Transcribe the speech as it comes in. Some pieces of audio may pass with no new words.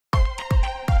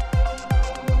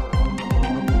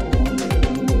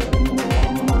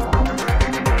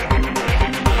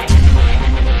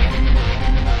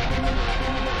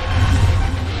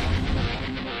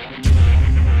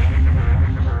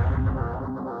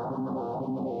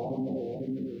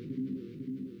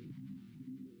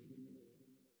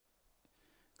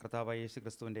കർത്താവായ യേശു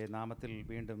ക്രിസ്തുവിൻ്റെ നാമത്തിൽ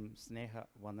വീണ്ടും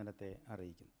സ്നേഹവന്ദനത്തെ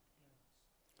അറിയിക്കുന്നു.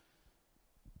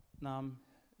 നാം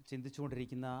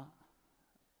ചിന്തിച്ചുകൊണ്ടിരിക്കുന്ന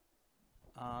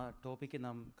ആ ടോപ്പിക്ക്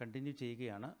നാം കണ്ടിന്യൂ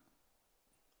ചെയ്യുകയാണ്.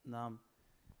 നാം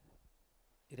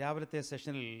രാവിലത്തെ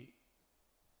സെഷനിൽ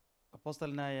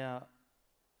അപ്പോസ്തലനായ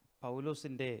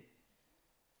പൗലോസിൻ്റെ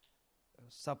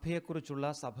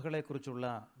സഭകളെക്കുറിച്ചുള്ള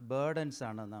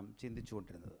ബേർഡൻസാണ് നാം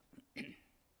ചിന്തിച്ചുകൊണ്ടിരുന്നത്.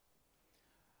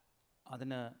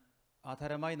 അതിന്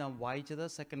ആധാരമായി നാം വായിച്ചത്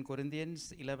 2 Corinthians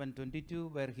 11:22,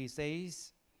 where he says,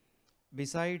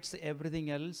 "Besides everything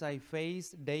else I face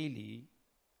daily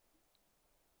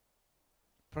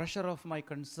pressure of my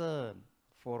concern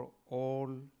for all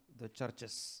the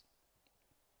churches."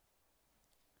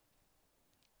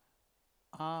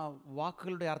 ആ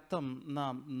വാക്കുകളുടെ അർത്ഥം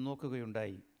നാം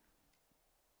നോക്കുകയുണ്ടായി.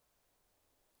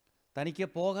 തനിക്ക്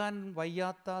പോകാൻ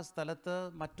വയ്യാത്ത സ്ഥലത്ത്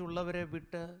മറ്റുള്ളവരെ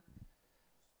വിട്ട്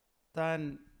താൻ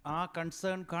ആ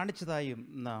കൺസേൺ കാണിച്ചതായും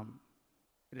നാം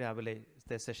രാവിലെ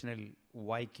സെഷനിൽ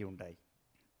വായിക്കുകയുണ്ടായി.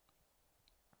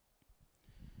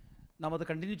 നാം അത്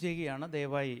കണ്ടിന്യൂ ചെയ്യുകയാണ്.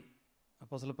 ദയവായി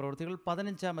അപ്പോസ്തല പ്രവൃത്തികൾ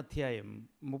 15-ാം അധ്യായം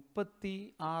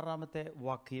 36-ാമത്തെ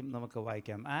വാക്യം നമുക്ക്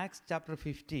വായിക്കാം. Acts chapter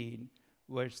 15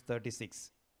 verse 36.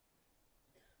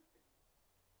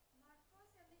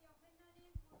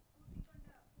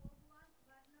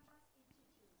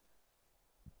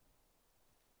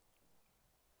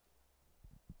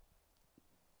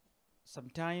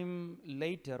 Sometime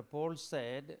later, Paul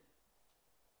said,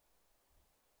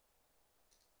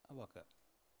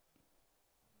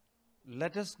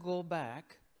 "Let us go back."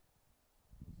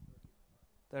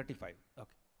 35.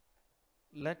 Okay.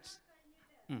 Let's.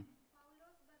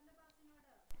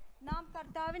 നാം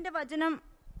കർത്താവിൻ്റെ വചനം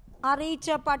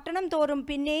അറിയിച്ച പട്ടണം തോറും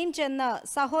പിന്നെയും ചെന്ന്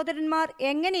സഹോദരന്മാർ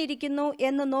എങ്ങനെയിരിക്കുന്നു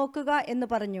എന്ന് നോക്കുക എന്ന്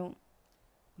പറഞ്ഞു.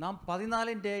 നാം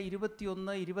 14-ന്റെ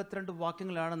 21, 22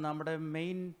 വാക്യങ്ങളാണ് നമ്മുടെ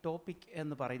മെയിൻ ടോപ്പിക്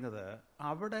എന്ന് പറയുന്നത്.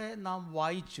 അവിടെ നാം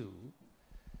വായിച്ചു,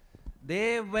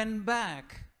 "They went back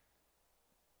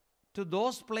to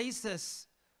those places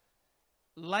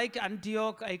like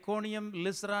Antioch, Iconium,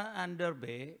 Lystra and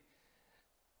Derbe."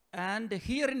 And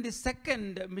here in the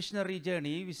second missionary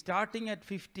journey, we starting at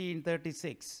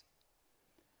 15:36.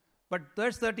 But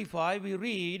verse 35 we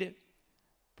read,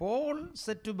 "Paul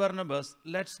said to Barnabas,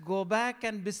 let's go back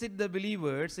and visit the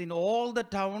believers in all the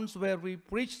towns where we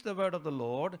preach the word of the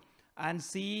Lord and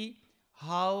see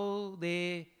how they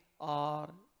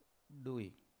are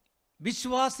doing."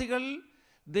 വിശ്വാസികൾ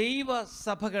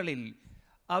ദൈവസഭകളിൽ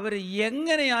അവർ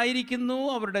എങ്ങനെയായിരിക്കുന്നു,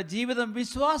 അവരുടെ ജീവിതം,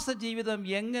 വിശ്വാസ ജീവിതം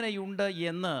എങ്ങനെയുണ്ട്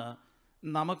എന്ന്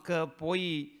നമുക്ക്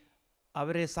പോയി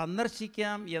അവരെ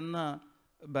സന്ദർശിക്കാം എന്ന്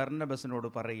ബർന്നബസിനോട്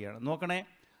പറയുകയാണ്. നോക്കണേ,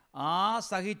 ആ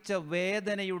സഹിച്ച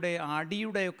വേദനയുടെ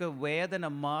അടിയുടെയൊക്കെ വേദന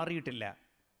മാറിയിട്ടില്ല.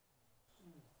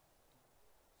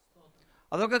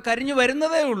 അതൊക്കെ കരിഞ്ഞു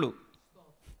വരുന്നതേ ഉള്ളൂ.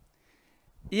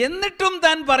 എന്നിട്ടും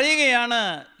താൻ പറയുകയാണ്,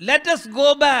 "Let us go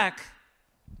back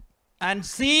and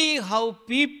see how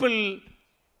people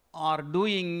are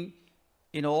doing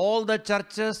in all the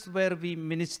churches where we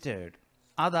ministered."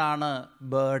 അതാണ്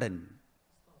burden.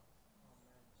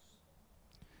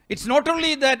 It's not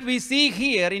only that we see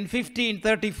here in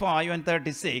 15:35 and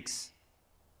 36,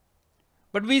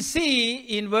 but we see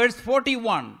in verse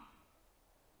 41,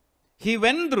 he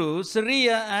went through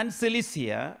Syria and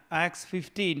Cilicia, Acts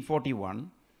 15:41.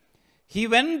 He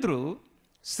went through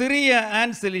Syria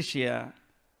and Cilicia,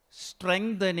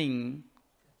 strengthening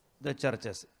the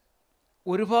churches.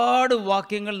 ഒരുപാട്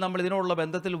വാക്യങ്ങൾ നമ്മൾ ഇതിനോടുള്ള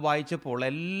ബന്ധത്തിൽ വായിച്ചപ്പോൾ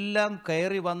എല്ലാം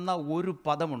കയറി വന്ന ഒരു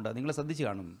പദമുണ്ട്, നിങ്ങൾ ശ്രദ്ധിച്ചു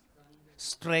കാണും.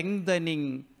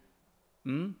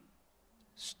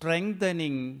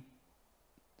 Strengthening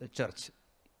the church.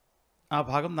 ആ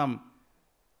ഭാഗം നാം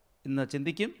ഇന്ന്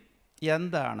ചിന്തിക്കും.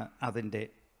 എന്താണ് അതിൻ്റെ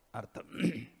അർത്ഥം?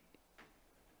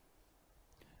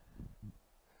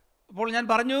 അപ്പോൾ ഞാൻ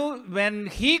പറഞ്ഞു, when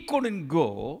he couldn't go,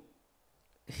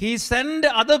 he sent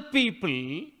other people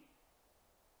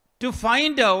to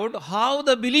find out how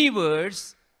the believers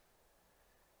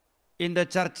in the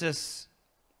churches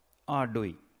are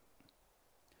doing.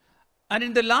 And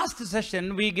in the last session,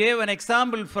 we gave an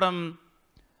example from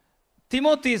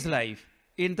Timothy's life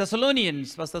in Thessalonians,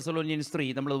 1 Thessalonians 3.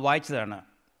 നമ്മൾ വായിച്ചതാണ്.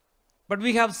 But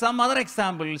we have some other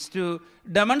examples to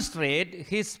demonstrate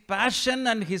his passion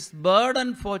and his burden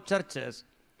for churches,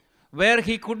 where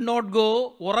he could not go.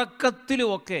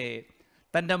 ഉറക്കത്തിലുമൊക്കെ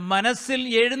തൻ്റെ മനസ്സിൽ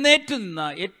എഴുന്നേറ്റ് നിന്ന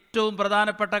ഏറ്റവും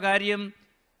പ്രധാനപ്പെട്ട കാര്യം,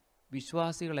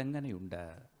 വിശ്വാസികൾ എങ്ങനെയുണ്ട്,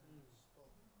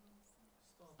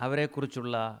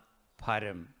 അവരെക്കുറിച്ചുള്ള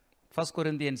ഭാരം. 1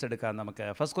 Corinthians എടുക്കാം നമുക്ക്.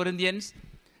 1 Corinthians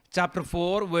chapter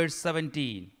 4 verse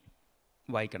 17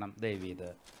 വായിക്കണം ദയവീത്.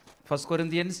 1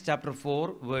 Corinthians chapter 4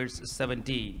 verse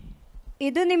 17.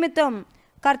 ഇതു നിമിത്തം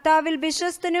കർത്താവിൽ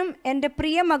വിശ്വസ്തനും എൻ്റെ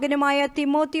പ്രിയ മകനുമായ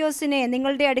തിമോത്തിയോസിനെ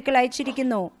നിങ്ങളുടെ അടുക്കൽ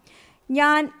അയച്ചിരിക്കുന്നു.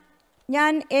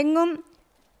 ഞാൻ എങ്ങും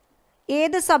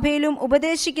ഏത് സഭയിലും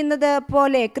ഉപദേശിക്കുന്നത്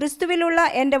പോലെ ക്രിസ്തുവിലുള്ള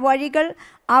എൻ്റെ വഴികൾ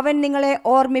അവൻ നിങ്ങളെ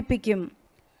ഓർമ്മിപ്പിക്കും.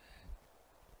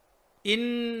 In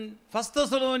 1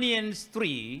 Thessalonians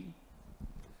 3,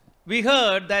 we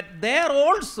heard that there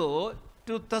also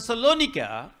to Thessalonica,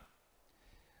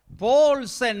 Paul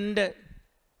sent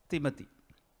Timothy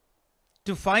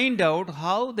to find out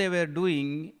how they were doing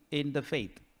in the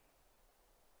faith.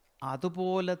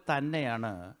 അതുപോലെ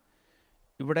തന്നെയാണ്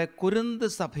ഇവിടെ കുരിന്ത്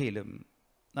സഭയിലും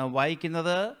നാം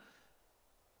വായിക്കുന്നത്,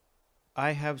 I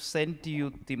have cent U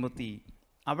Timothy.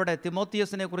 അവിടെ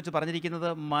തിമോത്തിയസിനെ കുറിച്ച് പറഞ്ഞിരിക്കുന്നത്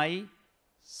മൈ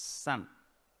സൺ.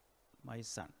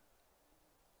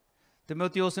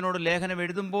 തിമോത്തിയോസിനോട് ലേഖനം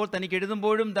എഴുതുമ്പോൾ, തനിക്ക്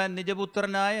എഴുതുമ്പോഴും താൻ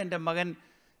നിജപുത്രനായ എൻ്റെ മകൻ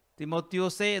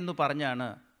തിമോത്തിയോസേ എന്ന് പറഞ്ഞാണ്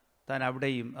താൻ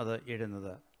അവിടെയും അത്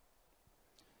എഴുതുന്നത്.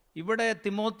 ഇവിടെ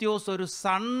തിമോത്തിയോസ് ഒരു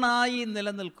സണ്ണായി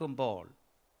നിലനിൽക്കുമ്പോൾ,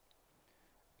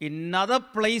 in other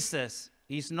places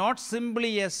he is not simply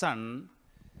a son,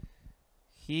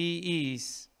 he is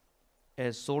a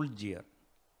soldier.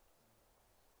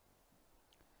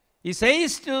 He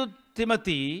says to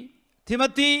Timothy,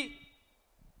 Timothy,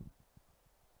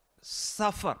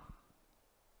 suffer.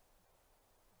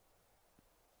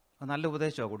 നല്ല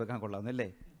ഉപദേശമാണ് കൊടുക്കാൻ കൊള്ളാമെന്നല്ലേ?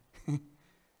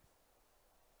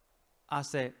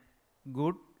 As a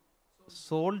good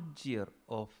soldier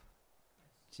of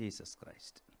Jesus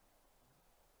Christ.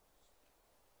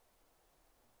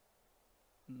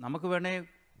 നമുക്ക് വേണേ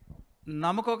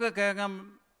നമുക്കൊക്കെ കേൾക്കാം,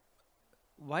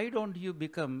 why don't you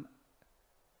become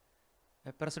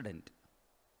a president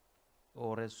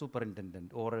or a superintendent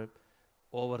or a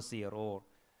overseer or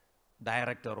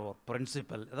director or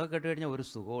principal? ഇതൊക്കെ കേട്ട് കഴിഞ്ഞാൽ ഒരു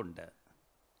സുഖമുണ്ട്.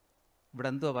 ഇവിടെ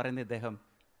എന്തുവാ പറയുന്നത് ഇദ്ദേഹം?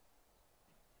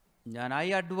 I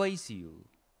advise you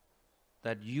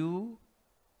that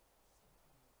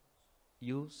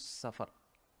you suffer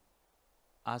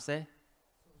as a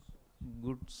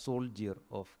good soldier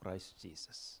of Christ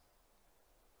Jesus.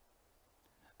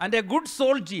 And a good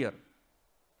soldier,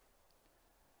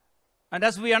 and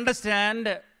as we understand,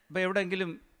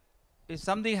 എവിടെയെങ്കിലും if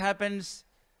something happens,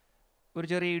 ഒരു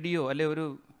ചെറിയ ഇടിയോ അല്ലെ ഒരു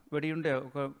വെടിയുണ്ടോ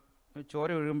ഒക്കെ ചോര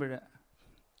ഒഴുകുമ്പോൾ,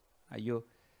 അയ്യോ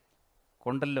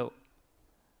കൊണ്ടല്ലോ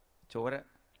ചോര,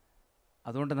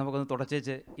 അതുകൊണ്ട് നമുക്കൊന്ന്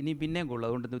തുടച്ചേച്ച് ഇനി പിന്നെയും കൊള്ളു,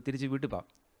 അതുകൊണ്ട് തിരിച്ച് വീട്ടിൽ പോകാം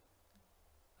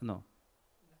എന്നോ?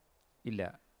 ഇല്ല,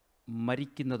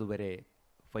 മരിക്കുന്നതുവരെ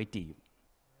ഫൈറ്റ് ചെയ്യും.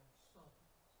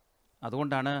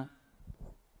 അതുകൊണ്ടാണ്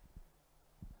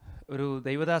ഒരു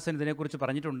ദൈവദാസൻ ഇതിനെക്കുറിച്ച്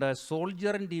പറഞ്ഞിട്ടുണ്ട്.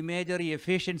 സോൾജറിൻ്റെ imagery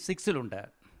Ephesians 6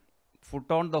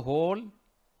 foot on the whole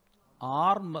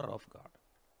armour of God.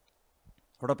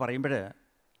 അവിടെ പറയുമ്പോൾ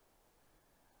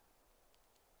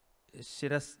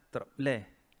ശിരസ്ത്രം അല്ലേ,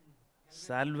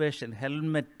 സാൽവേഷൻ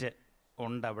ഹെൽമെറ്റ്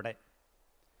ഉണ്ട് അവിടെ.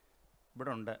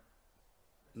 ഇവിടെ ഉണ്ട്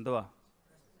എന്തുവാ?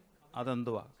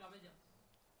 അതെന്തുവാ?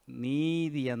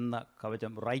 നീതി എന്ന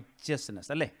കവചം,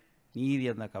 റൈച്ചസ്നെസ് അല്ലേ, നീതി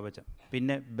എന്ന കവചം.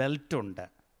 പിന്നെ ബെൽറ്റുണ്ട്,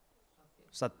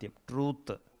 സത്യം,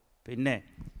 ട്രൂത്ത്. പിന്നെ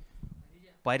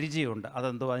പരിചയമുണ്ട്,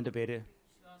 അതെന്തുവാ അതിൻ്റെ പേര്?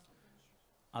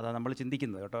 അതാ നമ്മൾ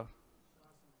ചിന്തിക്കുന്നത് കേട്ടോ,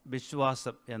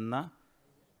 വിശ്വാസം എന്ന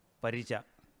പരിച.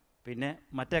 പിന്നെ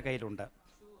മറ്റേ കയ്യിലുണ്ട്,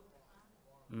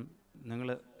 നിങ്ങൾ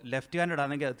ലെഫ്റ്റ് ഹാൻഡ്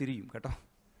ആണെങ്കിൽ അത് തിരിയും കേട്ടോ.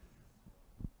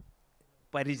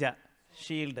 പരിച,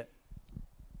 ഷീൽഡ്,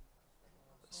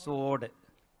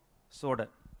 സോഡ്,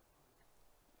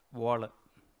 വാള്,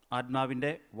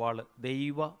 ആത്മാവിൻ്റെ വാള്,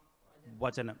 ദൈവ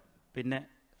വചനം. പിന്നെ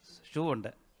ഷൂ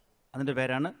ഉണ്ട്, അതിൻ്റെ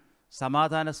പേരാണ്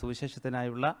സമാധാന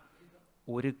സുവിശേഷത്തിനായുള്ള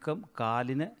ഒരുക്കം,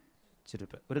 കാലിന്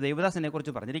ചെരുപ്പ്. ഒരു ദൈവദാസനെ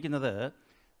കുറിച്ച് പറഞ്ഞിരിക്കുന്നത്,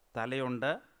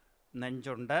 തലയുണ്ട്,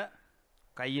 നെഞ്ചുണ്ട്,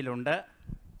 കയ്യിലുണ്ട്,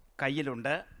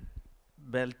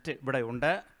 ബെൽറ്റ് ഇവിടെ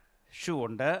ഉണ്ട്, ഷൂ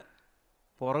ഉണ്ട്,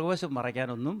 പുറകുവശം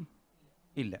മറയ്ക്കാനൊന്നും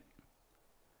ഇല്ല.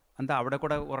 എന്താ അവിടെ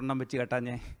കൂടെ ഒരെണ്ണം വെച്ച്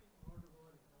കേട്ടാഞ്ഞേ?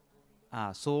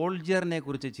 സോൾജറിനെ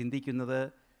കുറിച്ച് ചിന്തിക്കുന്നത്,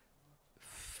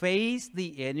 face the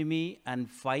enemy and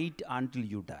fight until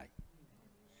you dye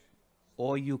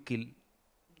or you kill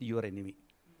your enemy.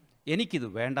 എനിക്കിത്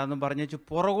വേണ്ടെന്നും പറഞ്ഞു വെച്ച്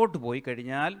പുറകോട്ട് പോയി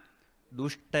കഴിഞ്ഞാൽ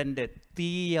ദുഷ്ടൻ്റെ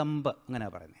തീയമ്പ്, അങ്ങനെ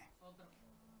പറയുന്നേ,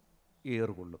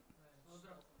 ഏറുകൊള്ളും.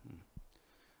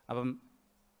 അപ്പം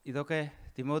ഇതൊക്കെ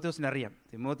തിമോത്തിയോസിനറിയാം.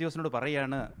 തിമോത്തിയോസിനോട്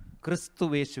പറയാണ്,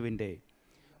 ക്രിസ്തുവേശുവിൻ്റെ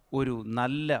ഒരു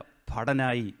നല്ല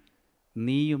ഭടനായി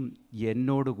നീയും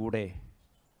എന്നോടുകൂടെ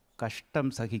കഷ്ടം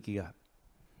സഹിക്കുക.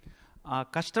 ആ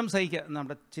കഷ്ടം സഹിക്കുക,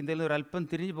 നമ്മുടെ ചിന്തയിൽ നിന്ന് ഒരല്പം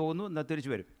തിരിഞ്ഞു പോകുന്നു, എന്നാൽ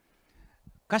തിരിച്ചു വരും.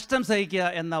 കഷ്ടം സഹിക്കുക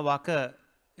എന്ന വാക്ക്,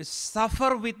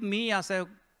 Zafar with me as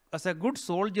A good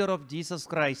soldier of Jesus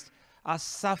Christ. ആ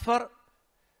സഫർ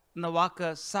എന്ന വാക്ക്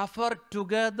സഫർ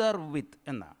ടുഗദർ വിത്ത്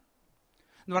എന്ന്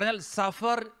പറഞ്ഞാൽ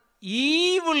സഫർ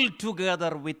ഈവിൾ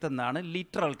ടുഗദർ വിത്ത് എന്നാണ്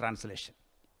literal translation.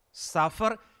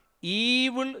 Zafar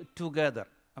evil together.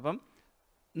 അപ്പം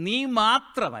നീ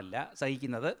മാത്രമല്ല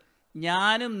സഹിക്കുന്നത്,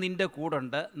 ഞാനും നിൻ്റെ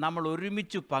കൂടുണ്ട്, നമ്മൾ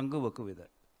ഒരുമിച്ച് പങ്കുവെക്കും ഇത്.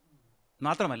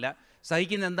 മാത്രമല്ല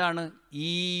സഹിക്കുന്ന എന്താണ്?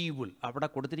 ഈവിൾ. അവിടെ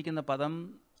കൊടുത്തിരിക്കുന്ന പദം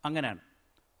അങ്ങനെയാണ്.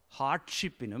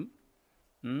 ഹാർഡ്ഷിപ്പിനും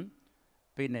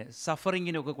പിന്നെ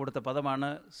സഫറിങ്ങിനൊക്കെ കൊടുത്ത പദമാണ്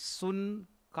Sun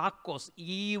കാക്കോസ്.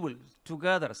 Evil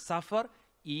together, Zafar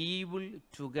evil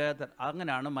together.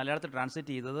 അങ്ങനെയാണ് മലയാളത്തിൽ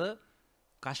ട്രാൻസ്ലേറ്റ് ചെയ്തത്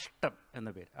കഷ്ടം എന്ന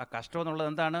പേര്. ആ കഷ്ടം എന്നുള്ളത്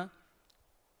എന്താണ്?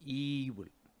 Evil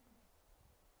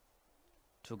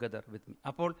together with me.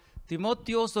 അപ്പോൾ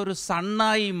തിമോത്തിയോസ് ഒരു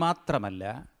സണ്ണായി മാത്രമല്ല,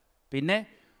 പിന്നെ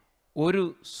ഒരു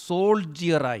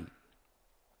സോൾജിയറായി.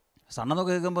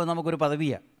 സണ്ണെന്നൊക്കെ കേൾക്കുമ്പോൾ നമുക്കൊരു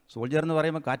പദവിയാണ്. സോൾജിയർ എന്ന്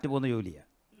പറയുമ്പോൾ കാറ്റ് പോകുന്ന ജോലിയാണ്.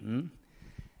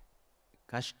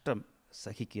 കഷ്ടം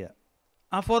സഹിക്കുക.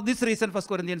 For this reason, 1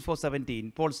 Corinthians 4:17,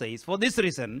 Paul says, "For this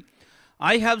reason,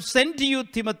 I have sent to you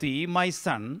Timothy, my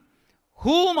son,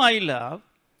 whom I love,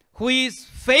 who is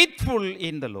faithful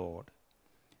in the Lord.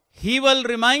 He will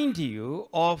remind you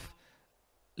of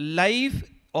life,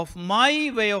 of my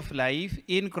way of life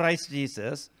in Christ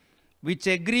Jesus, which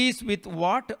agrees with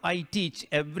what I teach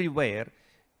everywhere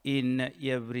in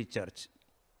every church."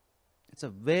 It's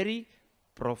a very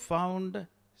profound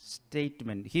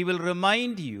statement. He will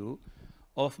remind you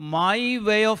of my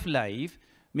way of life,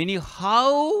 meaning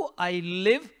how I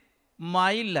live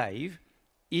my life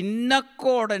in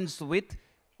accordance with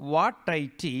what I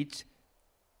teach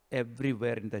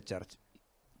everywhere in the church.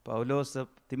 പൗലോസ്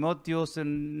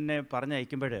തിമോത്തിയോസിനെ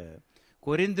പറഞ്ഞയക്കുമ്പോൾ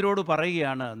കൊരിന്ത്യരോട്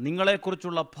പറയുകയാണ്,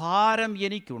 നിങ്ങളെക്കുറിച്ചുള്ള ഭാരം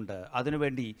എനിക്കുണ്ട്,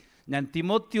 അതിനുവേണ്ടി ഞാൻ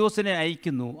തിമോത്തിയോസിനെ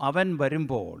അയക്കുന്നു. അവൻ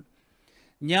വരുമ്പോൾ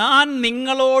ഞാൻ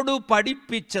നിങ്ങളോട്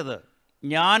പഠിപ്പിച്ചത്,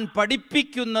 ഞാൻ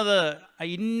പഠിപ്പിക്കുന്നത്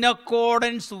ഇൻ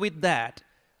അക്കോർഡൻസ് വിത്ത് ദാറ്റ്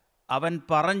അവൻ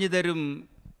പറഞ്ഞു തരും.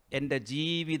 എൻ്റെ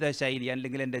ജീവിത ശൈലി,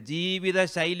 അല്ലെങ്കിൽ എൻ്റെ ജീവിത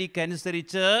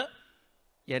ശൈലിക്കനുസരിച്ച്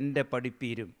എൻ്റെ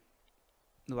പഠിപ്പീരും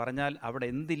എന്ന് പറഞ്ഞാൽ അവിടെ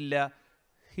എന്തില്ല?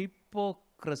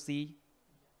 ഹിപ്പോക്രസി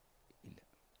ഇല്ല.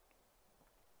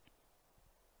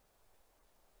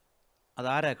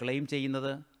 അതാരാ ക്ലെയിം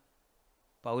ചെയ്യുന്നത്?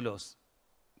 പൗലോസ്.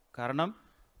 കാരണം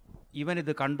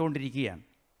ഇവനിത് കണ്ടുകൊണ്ടിരിക്കുകയാണ്.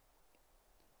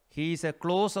 He is A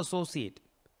close associate.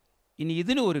 ഇനി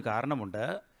ഇതിനും ഒരു കാരണമുണ്ട്.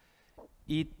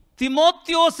 ഈ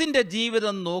തിമോത്തിയോസിൻ്റെ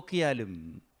ജീവിതം നോക്കിയാലും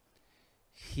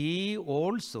he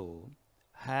also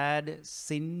had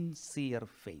sincere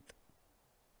faith.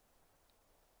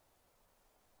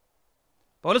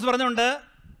 പൗലോസ് പറഞ്ഞുകൊണ്ട്,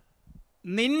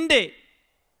 നിൻ്റെ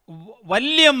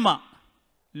വല്യമ്മ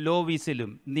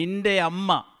ലോവീസിലും നിൻ്റെ അമ്മ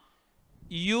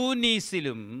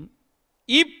യൂനീസിലും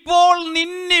ഇപ്പോൾ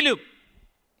നിന്നിലും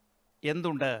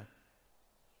എന്തുണ്ട്?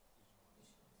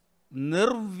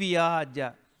 നിർവ്യാജ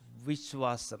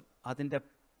വിശ്വാസം.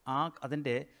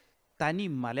 അതിൻ്റെ തനി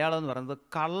മലയാളം എന്ന് പറയുന്നത്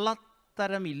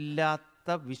കള്ളത്തരമില്ലാത്ത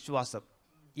വിശ്വാസം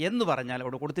എന്ന് പറഞ്ഞാൽ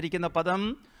അവിടെ കൊടുത്തിരിക്കുന്ന പദം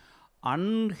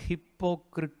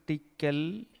അൺഹിപ്പോക്രിറ്റിക്കൽ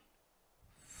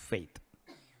ഫെയ്ത്ത്.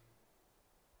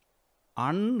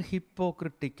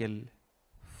 അൺഹിപ്പോക്രിറ്റിക്കൽ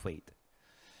ഫെയ്ത്ത്.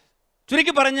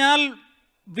 ചുരുക്കി പറഞ്ഞാൽ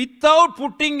without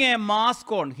putting A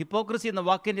mask on. Hypocrisy എന്ന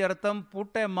വാക്കിൻ്റെ അർത്ഥം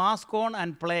put a mask on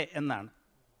and play എന്നാണ്.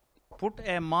 Put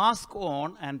a mask on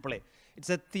and play.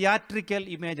 It's A തിയാട്രിക്കൽ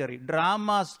imagery. Drama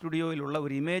സ്റ്റുഡിയോയിലുള്ള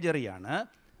ഒരു ഇമേജറിയാണ്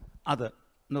അത്.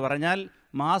 എന്ന് പറഞ്ഞാൽ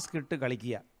മാസ്ക് ഇട്ട്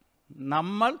കളിക്കുക.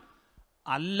 നമ്മൾ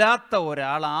അല്ലാത്ത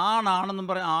ഒരാൾ ആണെന്നും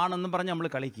പറഞ്ഞ് നമ്മൾ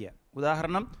കളിക്കുക.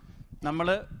 ഉദാഹരണം, നമ്മൾ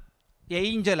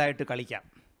ഏഞ്ചലായിട്ട് കളിക്കാം.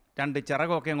 രണ്ട്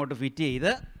ചിറകൊക്കെ അങ്ങോട്ട് ഫിറ്റ്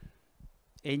ചെയ്ത്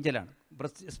ഏഞ്ചലാണ്.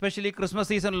 എസ്പെഷ്യലി ക്രിസ്മസ്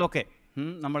സീസണിലൊക്കെ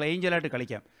നമ്മൾ ഏഞ്ചലായിട്ട്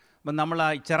കളിക്കാം. അപ്പം നമ്മൾ ആ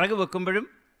ചിറക് വെക്കുമ്പോഴും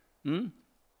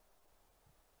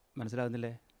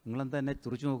മനസ്സിലാകുന്നില്ലേ? നിങ്ങളെന്താ എന്നെ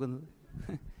തുറിച്ചു നോക്കുന്നത്?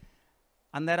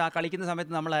 അന്നേരം ആ കളിക്കുന്ന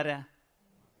സമയത്ത് നമ്മളാരാ?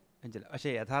 ഏഞ്ചൽ.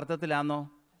 പക്ഷേ യഥാർത്ഥത്തിലാണോ?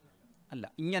 അല്ല.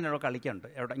 ഇങ്ങനെയുള്ള കളിക്കുന്നുണ്ട്.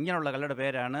 ഇങ്ങനെയുള്ള കളിയുടെ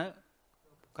പേരാണ്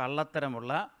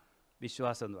കള്ളത്തരമുള്ള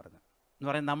വിശ്വാസം എന്ന് പറയുന്നത്.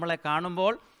 നമ്മളെ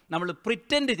കാണുമ്പോൾ നമ്മൾ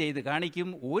പ്രിറ്റൻഡ് ചെയ്ത് കാണിക്കും,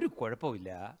 ഒരു കുഴപ്പമില്ല.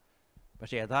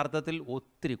 പക്ഷേ യഥാർത്ഥത്തിൽ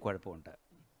ഒത്തിരി കുഴപ്പമുണ്ട്.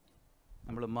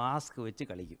 നമ്മൾ മാസ്ക് വെച്ച്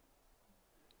കളിക്കും.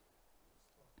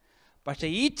 പക്ഷേ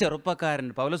ഈ ചെറുപ്പക്കാരൻ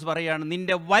പൗലോസ് പറയുകയാണ്,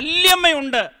 നിൻ്റെ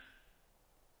വല്യമ്മയുണ്ട്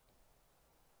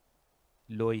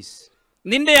ലോയിസ്,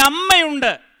 നിൻ്റെ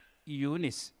അമ്മയുണ്ട്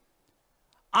യൂനിസ്,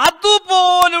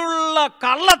 അതുപോലുള്ള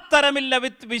കള്ളത്തരമില്ല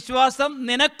വിശ്വാസം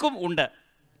നിനക്കും ഉണ്ട്.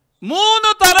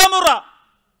 3 തലമുറ.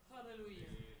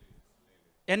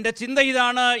 എൻ്റെ ചിന്ത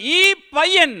ഇതാണ്, ഈ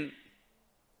പയ്യൻ,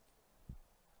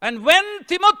 and when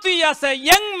Timothy as a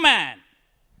young man,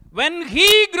 when he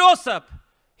grows up,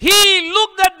 he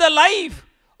looked at the life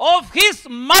of his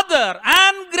mother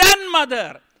and grandmother,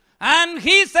 and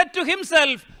he said to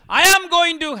himself, I am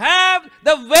going to have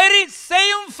the very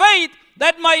same faith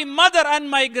that my mother and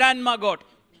my grandma got.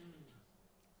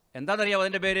 എന്താണെന്നറിയാമോ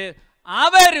അതിൻ്റെ പേര്?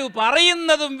 അവർ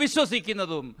പറയുന്നതും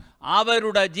വിശ്വസിക്കുന്നതും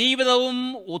അവരുടെ ജീവിതവും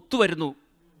ഒത്തുവരുന്നു.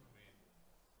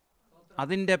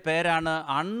 അതിൻ്റെ പേരാണ്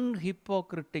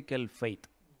അൺഹിപ്പോക്രിറ്റിക്കൽ faith.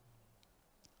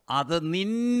 അത്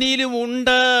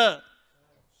നിന്നിലുമുണ്ട്.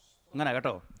 അങ്ങനെ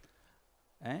കേട്ടോ,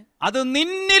 അത്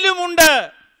നിന്നിലുമുണ്ട്.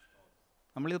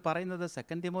 നമ്മളിത് പറയുന്നത്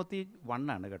 2 തിമോത്തി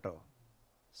 1 കേട്ടോ,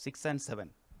 6 and 7.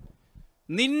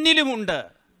 നിന്നിലുമുണ്ട്.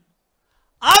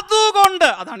 അതുകൊണ്ട്,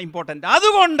 അതാണ് ഇമ്പോർട്ടൻ്റ്,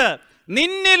 അതുകൊണ്ട്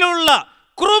നിന്നിലുള്ള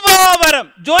കൃപാവരം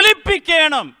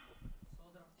ജ്വലിപ്പിക്കണം.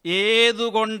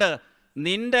 ഏതുകൊണ്ട്?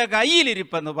 നിന്റെ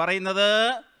കയ്യിലിരിപ്പെന്ന് പറയുന്നത്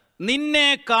നിന്നെ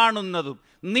കാണുന്നതും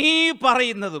നീ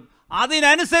പറയുന്നതും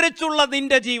അതിനനുസരിച്ചുള്ള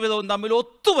നിന്റെ ജീവിതവും തമ്മിൽ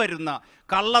ഒത്തുവരുന്ന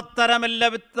കള്ളത്തരമല്ല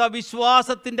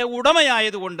വിശ്വാസത്തിൻ്റെ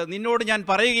ഉടമയായതുകൊണ്ട് നിന്നോട് ഞാൻ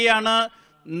പറയുകയാണ്,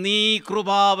 നീ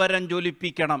കൃപാവരം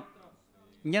ജ്വലിപ്പിക്കണം.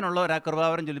 ഇങ്ങനെയുള്ള ഒരാ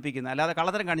കൃപാവരം ജ്വലിപ്പിക്കുന്നത്, അല്ലാതെ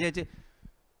കള്ളത്തരം കാണിച്ചു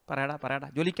പറയടാ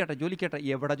ജ്വലിക്കട്ടെ.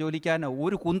 എവിടെ ജ്വലിക്കാനോ?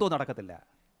 ഒരു കുന്തോ നടക്കത്തില്ല.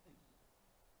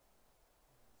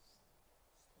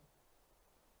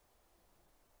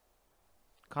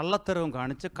 കള്ളത്തരവും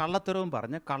കാണിച്ച്, കള്ളത്തരവും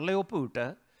പറഞ്ഞ്, കള്ളയൊപ്പ് വിട്ട്,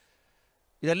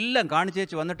 ഇതെല്ലാം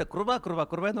കാണിച്ചേച്ച് വന്നിട്ട് കൃപ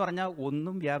എന്ന് പറഞ്ഞാൽ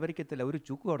ഒന്നും വ്യാപരിക്കത്തില്ല, ഒരു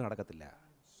ചുക്കും അവിടെ നടക്കത്തില്ല.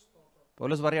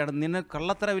 പൗലോസ് പറയാണ്, നിന്നെ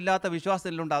കള്ളത്തരമില്ലാത്ത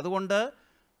വിശ്വാസത്തിലുണ്ട്, അതുകൊണ്ട്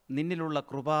നിന്നിലുള്ള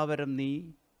കൃപാവരം നീ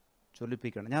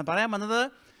ജ്വലിപ്പിക്കണം. ഞാൻ പറയാൻ വന്നത്,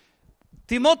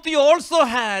 Timothy also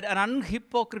had an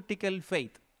unhypocritical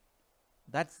faith.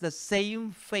 That's the same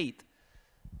faith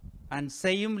and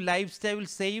same lifestyle,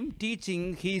 same teaching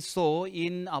he saw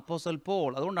in Apostle Paul.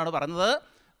 അതുകൊണ്ടാണ് പറഞ്ഞത്,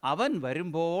 അവൻ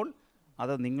വരുമ്പോൾ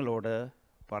അത് നിങ്ങളോട്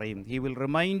പറയും. He will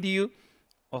remind you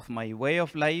of my way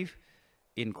of life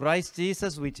in Christ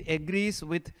Jesus, which agrees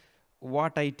with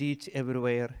what I teach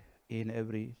everywhere in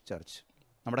every church.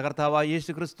 നമ്മുടെ കർത്താവായ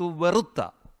യേശു ക്രിസ്തു വെറുത്ത,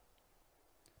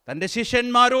 തൻ്റെ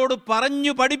ശിഷ്യന്മാരോട്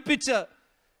പറഞ്ഞു പഠിപ്പിച്ച്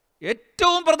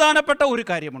ഏറ്റവും പ്രധാനപ്പെട്ട ഒരു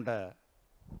കാര്യമുണ്ട്.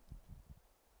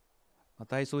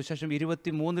 മത്തായി സുവിശേഷം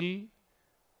 23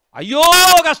 അയ്യോ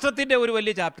കഷ്ടത്തിൻ്റെ ഒരു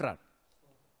വലിയ ചാപ്റ്ററാണ്.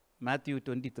 മാത്യു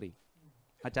 23.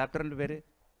 ആ ചാപ്റ്ററിൻ്റെ പേര്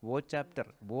വോ ചാപ്റ്റർ.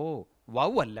 വൗ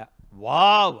അല്ല,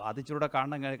 വാവ്. അത് ഇച്ചിരൂടെ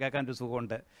കാണാൻ കേൾക്കാൻ ഒരു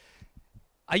സുഖമുണ്ട്.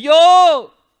 അയ്യോ,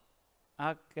 ആ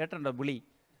കേട്ടിട്ടുണ്ടോ വിളി?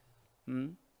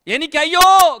 എനിക്ക് അയ്യോ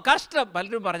കഷ്ടം.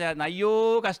 പലരും പറഞ്ഞായിരുന്നു അയ്യോ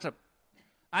കഷ്ടം.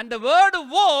 And the word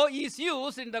woe is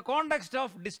used in the context of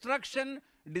destruction,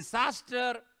 disaster,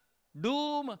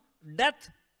 doom, death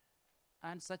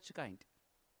and such kind.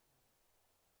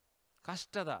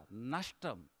 കഷ്ടത,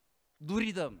 നഷ്ടം,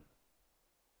 ദുരിതം,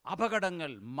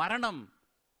 അപകടങ്ങൾ, മരണം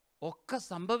ഒക്കെ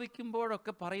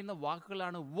സംഭവിക്കുമ്പോഴൊക്കെ പറയുന്ന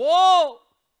വാക്കുകളാണ് വോ,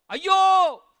 അയ്യോ.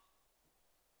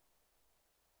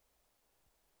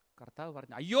 കർത്താവ്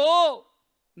പറഞ്ഞു അയ്യോ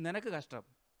നിനക്ക് കഷ്ടം.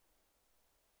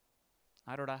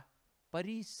 ആരോടാ?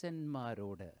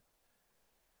 പരീശന്മാരോട്.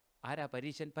 ആരാ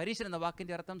പരീശൻ? പരീശൻ എന്ന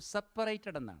വാക്കിൻ്റെ അർത്ഥം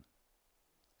സെപ്പറേറ്റഡ് എന്നാണ്.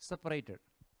 സെപ്പറേറ്റഡ്.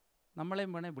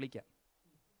 നമ്മളെയും വേണേൽ വിളിക്കാം.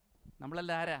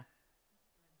 നമ്മളെല്ലാം ആരാ?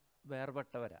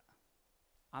 വേർപെട്ടവരാ.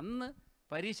 അന്ന്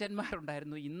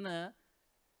പരീശന്മാരുണ്ടായിരുന്നു.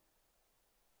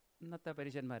 ഇന്നത്തെ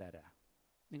പരീശന്മാരാരാ?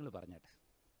 നിങ്ങൾ പറഞ്ഞാട്ടെ.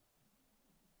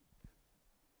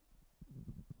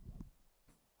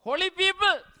 Holy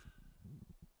people.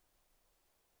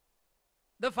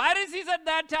 The Pharisees at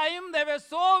that time, they were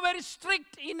so very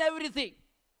strict in everything.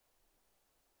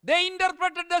 They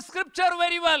interpreted the scripture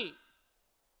very well.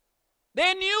 They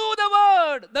knew the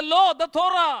word, the law, the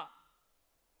Torah.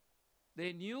 They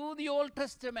knew the Old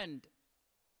Testament.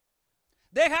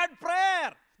 They had prayer,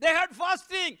 they had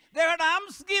fasting, they had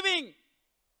almsgiving.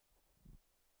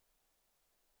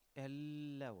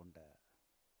 എല്ലാം ഉണ്ട്.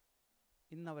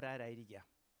 ഇന്നവരാരായിരിക്കാം?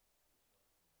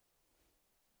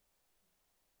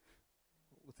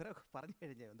 ഉത്തരം പറഞ്ഞു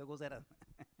കഴിഞ്ഞു. എന്തൊക്കെസാരാന്ന്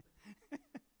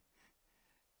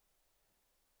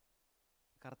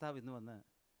കർത്താവ് ഇന്ന് വന്ന്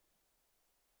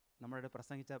നമ്മളോട്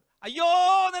പ്രസംഗിച്ച അയ്യോ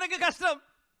നിനക്ക് കഷ്ടം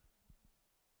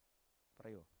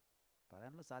പറയോ?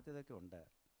 പറയാനുള്ള സാധ്യതയൊക്കെ ഉണ്ട്.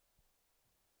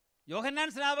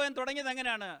 യോഹന്നാൻ സ്നാപകൻ തുടങ്ങിയത്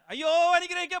എങ്ങനെയാണ്? അയ്യോ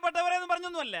അനുഗ്രഹിക്കപ്പെട്ടവരെന്ന്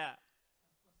പറഞ്ഞൊന്നുമല്ല,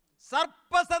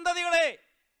 സർപ്പസന്തതികളെ.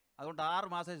 അതുകൊണ്ട്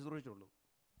 6 മാസം ശുശ്രൂഷിച്ചുള്ളൂ.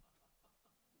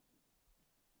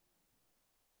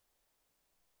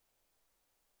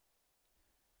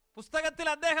 പുസ്തകത്തിൽ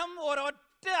അദ്ദേഹം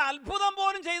ഒരൊറ്റ അത്ഭുതം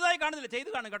പോലും ചെയ്തതായി കാണുന്നില്ല. ചെയ്തു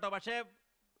കാണും കേട്ടോ, പക്ഷേ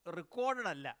റെക്കോർഡഡ്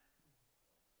അല്ല.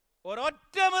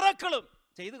 ഒരൊറ്റ മിറക്കിളും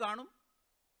ചെയ്തു കാണും.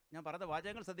 ഞാൻ പറഞ്ഞ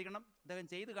വാചകങ്ങൾ ശ്രദ്ധിക്കണം. അദ്ദേഹം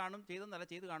ചെയ്തു കാണും,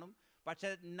 ചെയ്തു കാണും. പക്ഷേ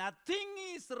nothing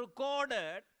is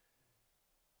recorded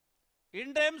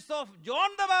in terms of John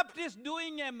the Baptist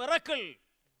doing a miracle.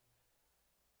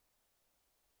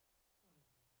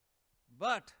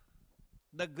 But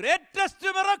the greatest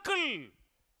miracle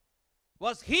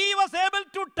was he was able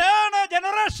to turn a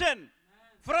generation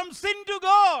from sin to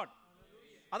God.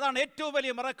 അതാണ് ഏറ്റവും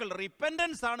വലിയ മിറക്കിൾ.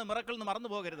 റിപ്പൻറ്റൻസ് ആണ് മിറക്കിൾ എന്ന് മറന്നു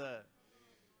പോകരുത്.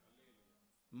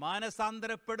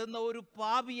 മാനസാന്തരപ്പെടുന്ന ഒരു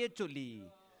പാപിയെ ചൊല്ലി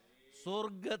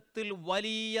സ്വർഗത്തിൽ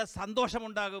വലിയ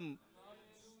സന്തോഷമുണ്ടാകും,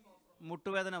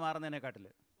 മുട്ടുവേദന മാറുന്നതിനെക്കാട്ടിൽ.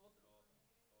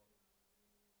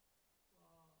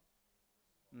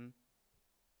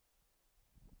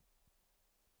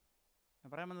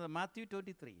 പറയാൻ വന്നത് മാത്യു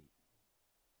 23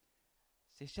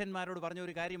 ശിഷ്യന്മാരോട് പറഞ്ഞ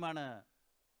ഒരു കാര്യമാണ്.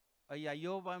 ഈ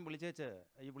അയ്യോബാൻ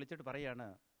വിളിച്ചിട്ട് പറയാണ്,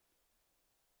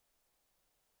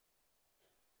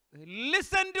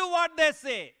 listen to what they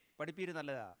say. പഠിപ്പീര്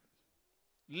നല്ലതാ.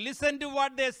 Listen to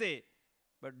what they say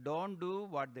but don't do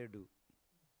what they do.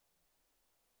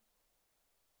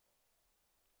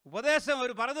 ഉപദേശം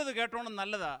അവർ പറഞ്ഞത് കേട്ടോണം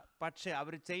നല്ലതാ, പക്ഷെ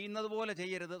അവർ ചെയ്യുന്നത് പോലെ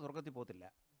ചെയ്യരുത്. സ്വർഗത്തിൽ പോകത്തില്ല,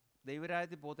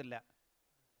 ദൈവരാജ്യത്തിൽ പോകത്തില്ല.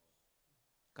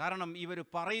 കാരണം ഇവർ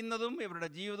പറയുന്നതും ഇവരുടെ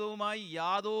ജീവിതവുമായി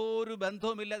യാതൊരു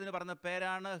ബന്ധവുമില്ല. അതിന് പറഞ്ഞ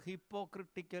പേരാണ്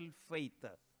ഹിപ്പോക്രിറ്റിക്കൽ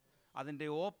ഫെയ്ത്ത്. അതിൻ്റെ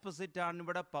ഓപ്പോസിറ്റാണ്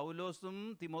ഇവിടെ പൗലോസും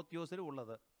തിമോത്തിയോസിലും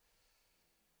ഉള്ളത്.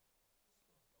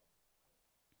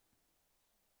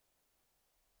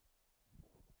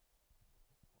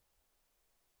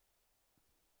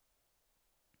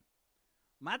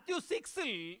 മാത്യു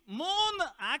 6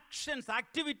 3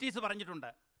 ആക്ടിവിറ്റീസ്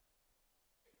പറഞ്ഞിട്ടുണ്ട്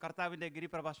കർത്താവിൻ്റെ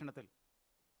ഗിരിപ്രഭാഷണത്തിൽ.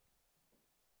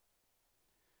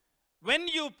 When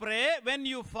you pray, when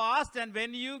you fast and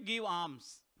when you give alms.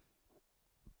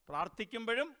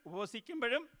 പ്രാർത്ഥിക്കുമ്പോഴും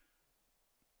ഉപവസിക്കുമ്പോഴും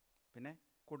പിന്നെ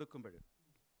കൊടുക്കുമ്പോഴും.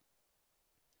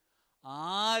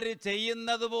 ആര്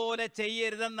ചെയ്യുന്നത് പോലെ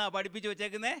ചെയ്യരുതെന്നാ പഠിപ്പിച്ചു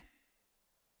വെച്ചേക്കുന്നേ?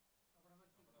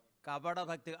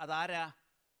 കപടഭക്തി. അതാരാ?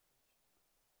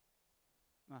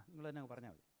 നിങ്ങൾ തന്നെ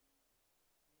പറഞ്ഞാൽ മതി.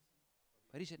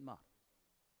 പരീശന്മാർ.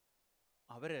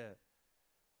 അവര്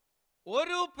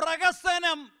ഒരു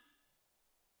പ്രഹസനം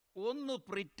ഒന്ന്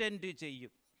പ്രിറ്റൻഡ്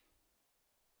ചെയ്യും.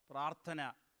 പ്രാർത്ഥന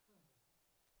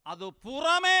അത്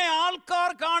പുറമേ ആൾക്കാർ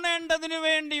കാണേണ്ടതിനു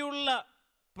വേണ്ടിയുള്ള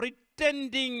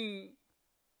പ്രിറ്റൻഡിങ്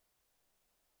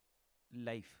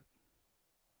ലൈഫ്.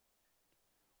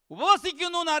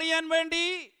 ഉപവസിക്കുന്നു എന്നറിയാൻ വേണ്ടി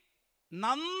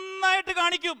നന്നായിട്ട്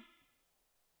കാണിക്കും.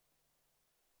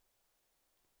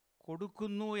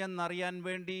 കൊടുക്കുന്നു എന്നറിയാൻ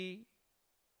വേണ്ടി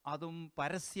അതും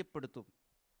പരസ്യപ്പെടുത്തും.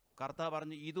 കർത്താവ്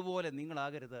പറഞ്ഞു, ഇതുപോലെ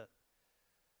നിങ്ങളാകരുത്.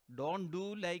 Don't do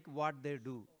like what they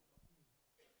do.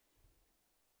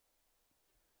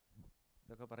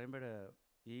 ഇതൊക്കെ പറയുമ്പോൾ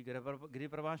ഈ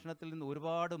ഗിരിപ്രഭാഷണത്തിൽ നിന്ന്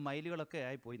ഒരുപാട് മൈലുകളൊക്കെ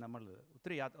ആയിപ്പോയി. നമ്മൾ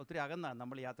ഒത്തിരി അകന്നാണ്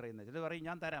നമ്മൾ യാത്ര ചെയ്യുന്നത്. ചിലർ പറയും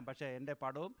ഞാൻ തരാം, പക്ഷേ എൻ്റെ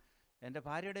പടവും എൻ്റെ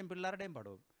ഭാര്യയുടെയും പിള്ളേരുടെയും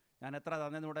പടവും ഞാൻ എത്ര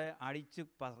തന്നൂടെ അടിച്ച്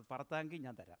പറത്താങ്കിൽ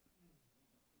ഞാൻ തരാം.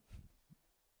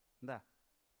 എന്താ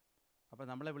അപ്പം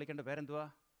നമ്മളെ വിളിക്കേണ്ട പേരെന്തുവാ?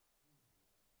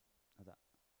 അതാ.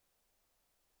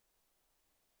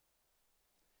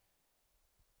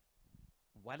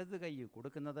 വലത് കൈ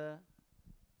കൊടുക്കുന്നത്.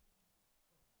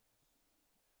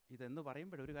 ഇതെന്ന്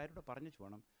പറയുമ്പോൾ ഒരു കാര്യം കൂടെ പറഞ്ഞു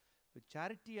വേണം.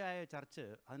 ചാരിറ്റിയായ ചർച്ച്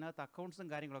അതിനകത്ത് അക്കൗണ്ട്സും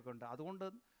കാര്യങ്ങളൊക്കെ ഉണ്ട്. അതുകൊണ്ട്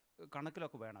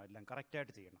കണക്കിലൊക്കെ വേണം, എല്ലാം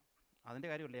കറക്റ്റായിട്ട് ചെയ്യണം. അതിൻ്റെ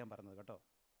കാര്യമല്ല ഞാൻ പറഞ്ഞത് കേട്ടോ.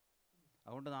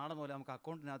 അതുകൊണ്ട് നാളെ മുതൽ നമുക്ക്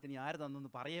അക്കൗണ്ടിനകത്ത് ഇനി ആര്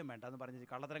തന്നൊന്ന് പറയുകയും വേണ്ട എന്ന് പറഞ്ഞ്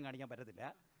കള്ളത്തരം കാണിക്കാൻ പറ്റത്തില്ല.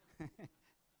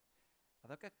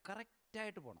 അതൊക്കെ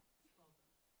കറക്റ്റായിട്ട് പോകണം.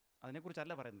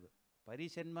 അതിനെക്കുറിച്ചല്ല പറയുന്നത്.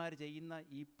 പരീശന്മാർ ചെയ്യുന്ന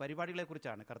ഈ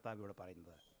പരിപാടികളെക്കുറിച്ചാണ് കർത്താവ് ഇവിടെ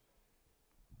പറയുന്നത്.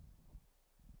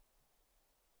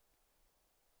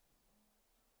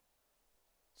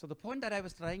 So the point that I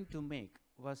was trying to make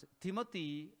was Timothy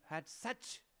had such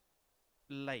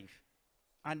life,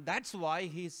 and that's why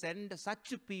he sent such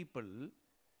people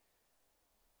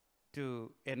to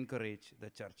encourage the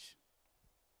church.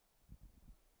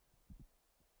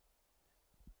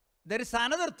 There is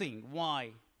another thing why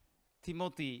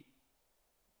Timothy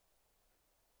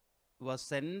was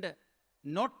sent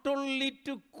not only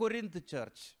to Corinth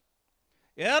church.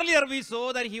 Earlier we saw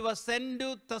that he was sent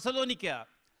to Thessalonica.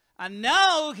 And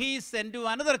now he is sent to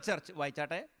another church.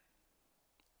 വായിച്ചാട്ടെ.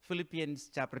 Philippians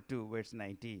chapter 2 verse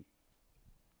 19.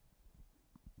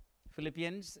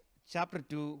 Philippians chapter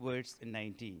 2 verse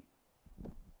 19.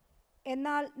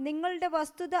 എന്നാൽ നിങ്ങളുടെ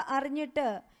വസ്തുത അറിഞ്ഞിട്ട്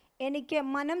എനിക്ക്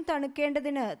മനം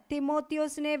തണുക്കേണ്ടതിന്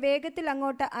തിമോത്തിയോസിനെ വേഗത്തിൽ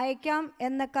അങ്ങോട്ട് അയക്കാം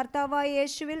എന്ന കർത്താവായ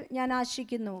യേശുവിൽ ഞാൻ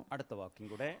ആശിക്കുന്നു. അടുത്ത വാക്യം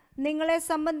കൂടെ. നിങ്ങളെ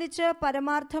സംബന്ധിച്ച്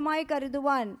പരമാർത്ഥമായി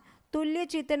കരുതുവാൻ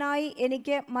തുല്യചിത്തനായി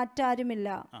എനിക്ക് മറ്റാരുമില്ല.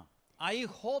 I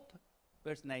hope,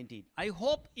 verse 19, I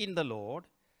hope in the Lord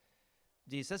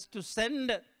Jesus to send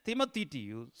Timothy to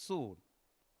you soon.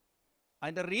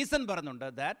 And the reason പറഞ്ഞുണ്ട്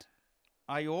that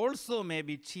I also may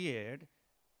be cheered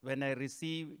when I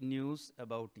receive news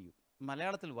about you.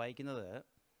 മലയാളത്തിൽ വായിക്കുന്നത്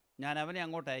ഞാൻ അവനെ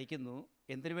അങ്ങോട്ട് അയക്കുന്നു.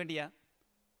 എന്തിനു വേണ്ടിയാ?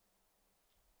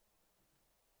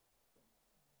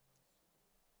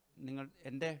 നിങ്ങൾ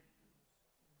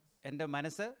എൻ്റെ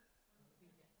മനസ്സ്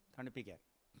തണുപ്പിക്കാൻ.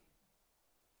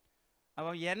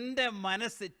 അപ്പം എൻ്റെ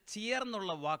മനസ്സ്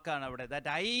ചിയർന്നുള്ള വാക്കാണ് അവിടെ.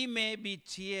 That I may be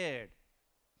cheered.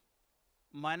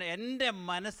 എൻ്റെ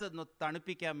മനസ്സൊന്ന്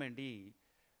തണുപ്പിക്കാൻ വേണ്ടി.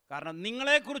 കാരണം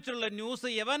നിങ്ങളെക്കുറിച്ചുള്ള ന്യൂസ്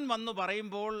യവൻ വന്ന്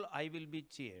പറയുമ്പോൾ ഐ വിൽ ബി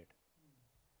ചിയേർഡ്.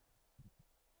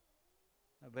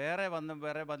 വേറെ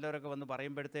വല്ലവരൊക്കെ വന്ന്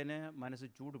പറയുമ്പോഴത്തേന് മനസ്സ്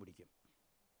ചൂട് പിടിക്കും.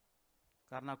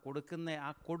 കാരണം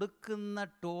ആ കൊടുക്കുന്ന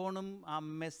ടോണും ആ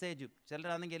മെസ്സേജും.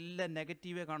 ചിലരാണെങ്കിൽ എല്ലാം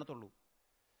നെഗറ്റീവേ കാണത്തുള്ളൂ,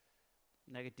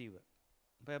 നെഗറ്റീവ്.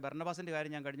 ഇപ്പോൾ ബർണബാസിൻ്റെ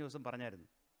കാര്യം ഞാൻ കഴിഞ്ഞ ദിവസം പറഞ്ഞായിരുന്നു.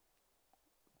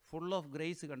 ഫുൾ ഓഫ്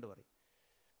ഗ്രേസ് കണ്ടു പറയും.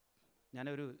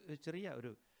 ഞാനൊരു ചെറിയ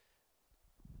ഒരു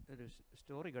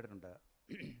സ്റ്റോറി കേട്ടിട്ടുണ്ട്.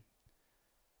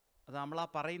 അത് നമ്മളാ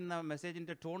പറയുന്ന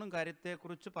മെസ്സേജിൻ്റെ ടോണും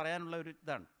കാര്യത്തെക്കുറിച്ച് പറയാനുള്ള ഒരു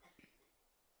ഇതാണ്.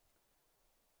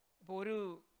 അപ്പോൾ ഒരു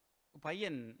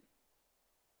പയ്യൻ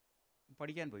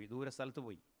പഠിക്കാൻ പോയി, ദൂരെ സ്ഥലത്ത്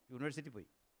പോയി, യൂണിവേഴ്സിറ്റി പോയി.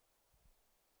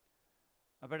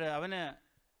 അപ്പോൾ അവന്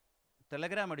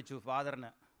ടെലഗ്രാം അടിച്ചു ഫാദറിന്,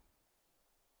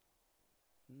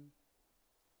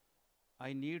 I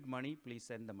need money, please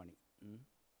send the money.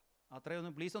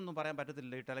 അത്രയൊന്നും പ്ലീസൊന്നും പറയാൻ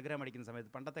പറ്റത്തില്ല ഈ ടെലഗ്രാം അടിക്കുന്ന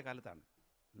സമയത്ത്, പണ്ടത്തെ കാലത്താണ്.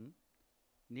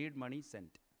 നീഡ് മണി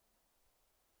സെൻഡ്.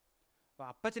 അപ്പോൾ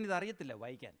അപ്പച്ചൻ ഇതറിയത്തില്ല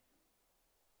വായിക്കാൻ.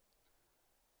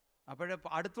 അപ്പോഴേ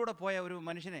അടുത്തൂടെ പോയ ഒരു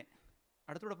മനുഷ്യനെ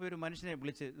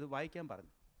വിളിച്ച് ഇത് വായിക്കാൻ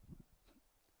പറഞ്ഞു.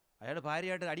 അയാൾ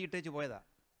ഭാര്യയായിട്ട് അടിയിട്ടേച്ച് പോയതാ.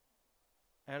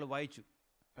 അയാൾ വായിച്ചു.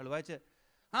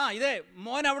 ഇതേ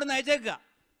മോൻ അവിടെ നിന്ന് അയച്ചേക്കുക.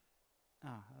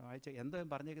 വായിച്ച എന്തോ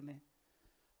പറഞ്ഞേക്കുന്നേ?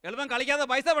 എളുപ്പം കളിക്കാതെ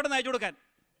പൈസ പെട്ടെന്ന് അയച്ചു കൊടുക്കാൻ.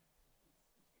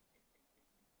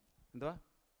 എന്തുവാ?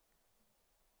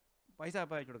 പൈസ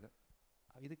അപ്പം അയച്ചു കൊടുക്കാൻ.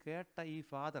 ഇത് കേട്ട ഈ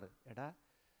ഫാദർ, എടാ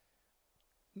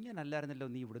ഇങ്ങനല്ലായിരുന്നല്ലോ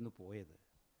നീ ഇവിടുന്ന് പോയത്,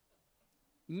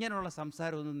 ഇങ്ങനെയുള്ള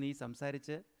സംസാരമൊന്നും നീ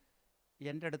സംസാരിച്ച്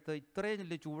എൻ്റെ അടുത്ത് ഇത്രയും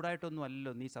വലിയ ചൂടായിട്ടൊന്നും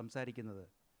അല്ലല്ലോ നീ സംസാരിക്കുന്നത്.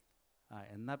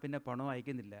 എന്നാൽ പിന്നെ പണം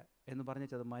അയക്കുന്നില്ല എന്ന്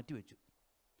പറഞ്ഞത് മാറ്റിവെച്ചു.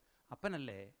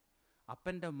 അപ്പനല്ലേ,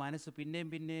 അപ്പൻ്റെ മനസ്സ് പിന്നെയും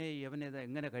അവനത്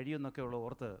എങ്ങനെ കഴിയുമെന്നൊക്കെ ഉള്ള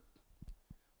ഓർത്ത്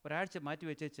ഒരാഴ്ച മാറ്റി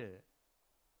വെച്ചേച്ച്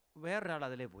വേറൊരാൾ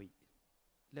അതിലേ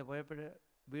പോയപ്പോൾ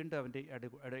വീണ്ടും അവൻ്റെ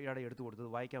ഇയാളെ എടുത്തു കൊടുത്തത്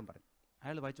വായിക്കാൻ പറഞ്ഞു.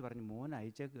 അയാൾ വായിച്ച് പറഞ്ഞു, മോൻ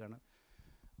അയച്ചേക്കാണ്,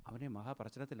 അവനെ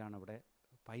മഹാപ്രശ്നത്തിലാണ്, അവിടെ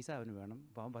പൈസ അവന് വേണം.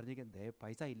 അപ്പോൾ അവൻ പറഞ്ഞേക്കാൻ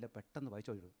പൈസ ഇല്ല, പെട്ടെന്ന്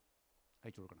അയച്ചു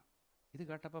കൊടുക്കണം. ഇത്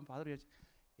കേട്ടപ്പം ഫാദർ ചോദിച്ചു,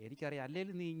 എനിക്കറിയാം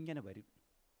അല്ലെങ്കിൽ നീ ഇങ്ങനെ വരും,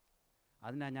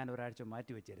 അതിനാണ് ഞാൻ ഒരാഴ്ച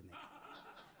മാറ്റി വെച്ചിരുന്നേ.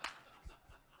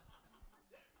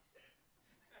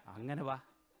 അങ്ങനെ വാ,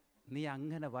 നീ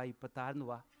അങ്ങനെ വാ, ഇപ്പം താഴ്ന്നു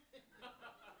വാ,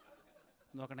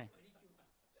 നോക്കണേ,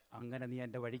 അങ്ങനെ നീ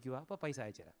എൻ്റെ വഴിക്ക് വാ, അപ്പോൾ പൈസ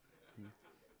അയച്ചു തരാം.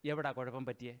 എവിടാ കുഴപ്പം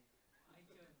പറ്റിയേ?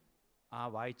 ആ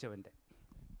വായിച്ചവൻ്റെ.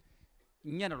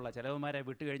 ഇങ്ങനെയുള്ള ചിലവന്മാരെ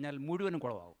വിട്ട് കഴിഞ്ഞാൽ മുഴുവനും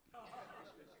കുളമാവും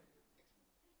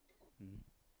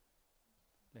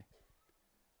അല്ലേ?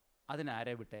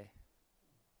 അതിനാരെ വിട്ടേ?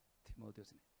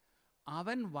 തിമോഥെയോസിനെ.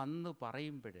 അവൻ വന്ന്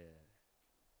പറയുമ്പോൾ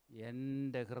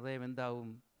എൻ്റെ ഹൃദയം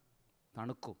എന്താവും?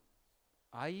 തണുക്കും.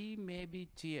 I may be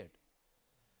cheered.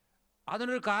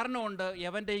 അതിനൊരു കാരണമുണ്ട്.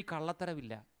 അവൻ്റെ ഈ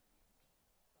കള്ളത്തരവില്ല.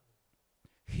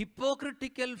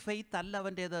 ഹിപ്പോക്രിറ്റിക്കൽ ഫെയ്ത്ത് അല്ല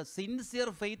അവൻ്റേത്, സിൻസിയർ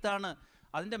ഫെയ്ത്ത് ആണ്.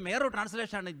 അതിൻ്റെ വേറൊരു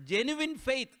ട്രാൻസ്ലേഷനാണ് genuine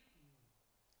faith,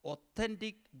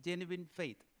 authentic genuine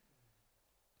faith.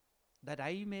 That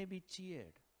I may be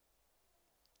cheered.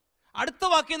 അടുത്ത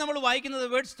വാക്യം നമ്മൾ വായിക്കുന്നത്,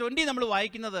 വേർഡ്സ് 20 നമ്മൾ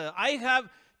വായിക്കുന്നത്, I have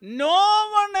no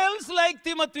one else like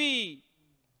Timothy.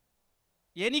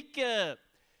 എനിക്ക്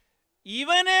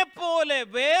ഇവനെ പോലെ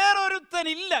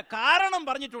വേറൊരുത്തനില്ല. കാരണം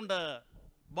പറഞ്ഞിട്ടുണ്ട്,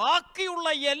 ബാക്കിയുള്ള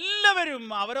എല്ലാവരും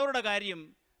അവരവരുടെ കാര്യം.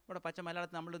 ഇവിടെ പച്ച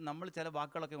മലയാളത്തിൽ നമ്മൾ ചില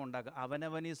വാക്കുകളൊക്കെ ഉണ്ടാക്കുക,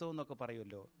 അവനവനീസം എന്നൊക്കെ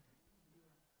പറയുമല്ലോ.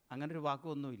 അങ്ങനൊരു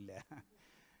വാക്കൊന്നുമില്ല.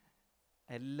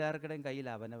 എല്ലാവർക്കുടെയും കയ്യിൽ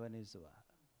അവനവനീസമാണ്.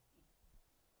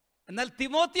 എന്നാൽ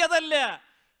തിമോത്തി അതല്ല.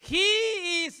 He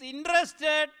is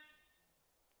interested,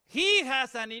 he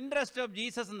has an interest of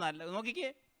Jesus എന്നല്ല. നോക്കിക്കേ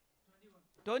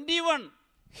 21,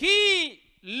 he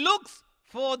looks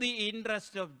for the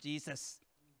interest of Jesus.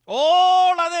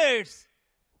 All others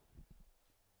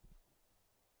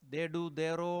they do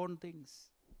their own things.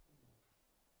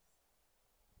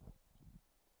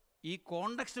 ഈ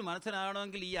കോണ്ടക്സ്റ്റ്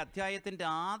മനസ്സിലാകണമെങ്കിൽ ഈ അധ്യായത്തിൻ്റെ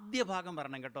ആദ്യ ഭാഗം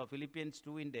പറയണം കേട്ടോ. ഫിലിപ്പിയൻസ്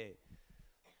 2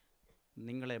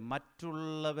 നിങ്ങളെ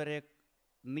മറ്റുള്ളവരെ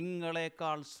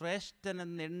നിങ്ങളെക്കാൾ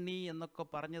ശ്രേഷ്ഠനെന്നെണ്ണി എന്നൊക്കെ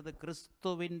പറഞ്ഞത്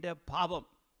ക്രിസ്തുവിൻ്റെ ഭാവം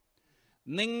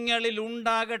നിങ്ങളിൽ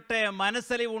ഉണ്ടാകട്ടെ,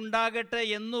 മനസ്സിൽ ഉണ്ടാകട്ടെ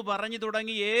എന്ന് പറഞ്ഞു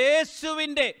തുടങ്ങി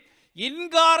യേശുവിൻ്റെ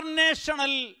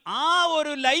ഇൻകാർണേഷണൽ ആ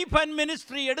ഒരു ലൈഫ് ആൻഡ്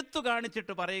മിനിസ്ട്രി എടുത്തു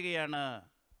കാണിച്ചിട്ട് പറയുകയാണ്.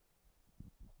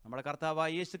 നമ്മുടെ കർത്താവായ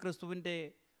യേശു ക്രിസ്തുവിൻ്റെ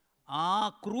ആ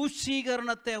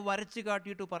ക്രൂശീകരണത്തെ വരച്ചു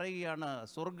കാട്ടിയിട്ട് പറയുകയാണ്,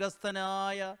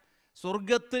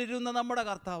 സ്വർഗത്തിലിരുന്ന നമ്മുടെ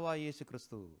കർത്താവായ യേശു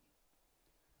ക്രിസ്തു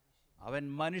അവൻ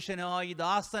മനുഷ്യനായി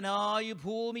ദാസനായി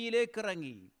ഭൂമിയിലേക്ക്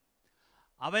ഇറങ്ങി.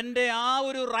 അവൻ്റെ ആ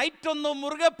ഒരു റൈറ്റൊന്നും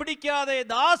മുറുകെ പിടിക്കാതെ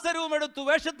ദാസരൂപമെടുത്തു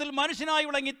വേഷത്തിൽ മനുഷ്യനായി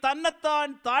വിളങ്ങി തന്നെത്താൻ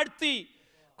താഴ്ത്തി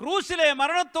ക്രൂശിലെ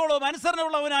മരണത്തോളം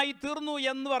അനുസരണമുള്ളവനായി തീർന്നു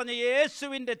എന്ന് പറഞ്ഞ്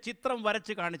യേശുവിൻ്റെ ചിത്രം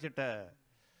വരച്ച് കാണിച്ചിട്ട്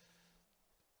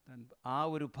ആ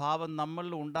ഒരു ഭാവം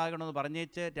നമ്മളിൽ ഉണ്ടാകണമെന്ന്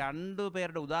പറഞ്ഞേച്ച് 2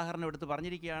 പേരുടെ ഉദാഹരണം എടുത്ത്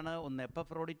പറഞ്ഞിരിക്കുകയാണ്. ഒന്ന്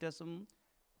എപ്പഫ്രോഡിറ്റസും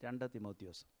 2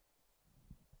 തിമോത്തിയോസും.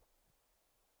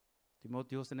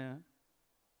 തിമോത്തിയോസിന്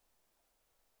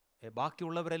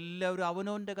ബാക്കിയുള്ളവരെല്ലാവരും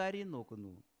അവനവൻ്റെ കാര്യം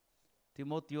നോക്കുന്നു.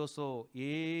 തിമോത്തിയോസോ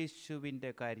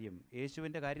യേശുവിൻ്റെ കാര്യം.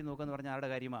 യേശുവിൻ്റെ കാര്യം നോക്കുകയെന്ന് പറഞ്ഞാൽ ആരുടെ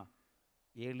കാര്യമാണ്?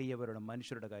 എളിയവരുടെ,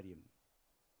 മനുഷ്യരുടെ കാര്യം.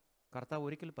 കർത്താവ്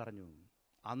ഒരിക്കൽ പറഞ്ഞു,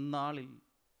 അന്നാളിൽ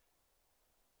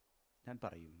ഞാൻ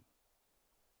പറയും,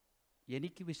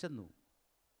 എനിക്ക് വിശന്നു,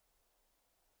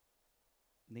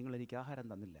 നിങ്ങളെനിക്ക് ആഹാരം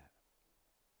തന്നില്ല.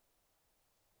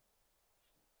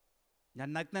 ഞാൻ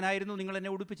നഗ്നനായിരുന്നു,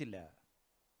 നിങ്ങളെന്നെ ഉടുപ്പിച്ചില്ല.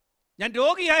 ഞാൻ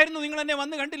രോഗിയായിരുന്നു, നിങ്ങളെന്നെ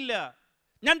വന്ന് കണ്ടില്ല.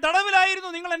 ഞാൻ തടവിലായിരുന്നു,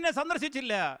 നിങ്ങളെന്നെ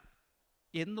സന്ദർശിച്ചില്ല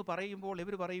എന്ന് പറയുമ്പോൾ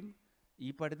ഇവർ പറയും, ഈ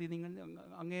പടുതി നിങ്ങൾ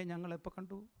അങ്ങേ ഞങ്ങളെപ്പോൾ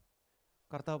കണ്ടു?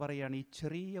 കർത്താവ് പറയുകയാണ്, ഈ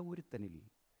ചെറിയ ഒരുത്തനിൽ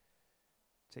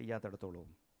ചെയ്യാത്തിടത്തോളം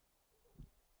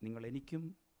നിങ്ങൾ എനിക്കും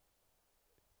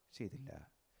ചെയ്തില്ല.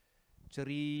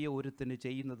 ചെറിയ ഒരുത്തന്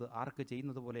ചെയ്യുന്നത് ആർക്ക്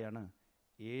ചെയ്യുന്നത് പോലെയാണ്?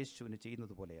 യേശുവിന്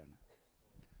ചെയ്യുന്നത് പോലെയാണ്.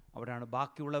 അവിടെയാണ്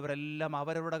ബാക്കിയുള്ളവരെല്ലാം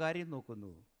അവരവരുടെ കാര്യം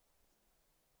നോക്കുന്നു.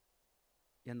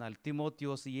 എന്നാൽ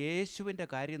തിമോത്തിയോസ് യേശുവിൻ്റെ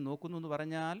കാര്യം നോക്കുന്നു എന്ന്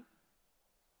പറഞ്ഞാൽ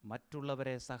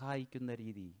മറ്റുള്ളവരെ സഹായിക്കുന്ന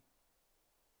രീതി.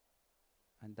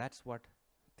 And that's what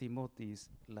തിമോത്തീസ്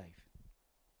life.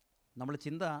 നമ്മൾ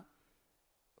ചിന്ത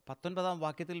 19-ാം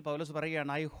വാക്യത്തിൽ പൗലോസ്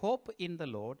പറയുകയാണ്, I hope in the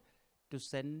Lord to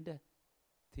send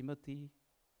Timothy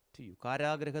to you.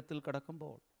 കാരാഗൃഹത്തിൽ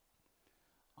കിടക്കുമ്പോൾ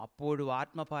അപ്പോഴും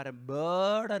ആത്മഭാരം,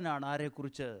 ബേർഡനാണ്.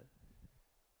 ആരെക്കുറിച്ച്?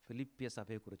 ഫിലിപ്പിയ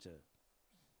സഭയെക്കുറിച്ച്.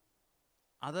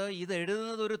 ഇത്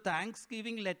എഴുതുന്നത് ഒരു താങ്ക്സ്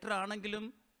ഗിവിങ് ലെറ്റർ ആണെങ്കിലും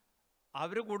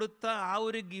അവർ കൊടുത്ത ആ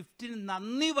ഒരു ഗിഫ്റ്റിന്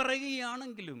നന്ദി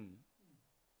പറയുകയാണെങ്കിലും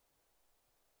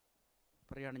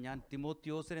പറയാണ്, ഞാൻ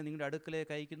തിമോത്തിയോസിനെ നിങ്ങളുടെ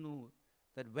അടുക്കലേക്ക് അയക്കുന്നു.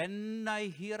 That when I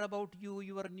here about you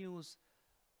your news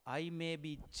I may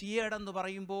be ചിയർഡ് എന്ന്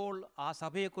പറയുമ്പോൾ ആ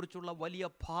സഭയെക്കുറിച്ചുള്ള വലിയ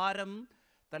ഭാരം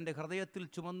തൻ്റെ ഹൃദയത്തിൽ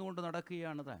ചുമന്നുകൊണ്ട്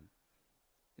നടക്കുകയാണ് താൻ.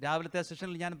 രാവിലത്തെ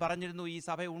സെഷനിൽ ഞാൻ പറഞ്ഞിരുന്നു, ഈ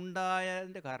സഭ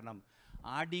ഉണ്ടായതിൻ്റെ കാരണം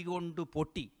അടികൊണ്ട്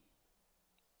പൊട്ടി,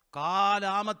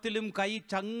 കാലാമത്തിലും കൈ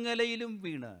ചങ്ങലയിലും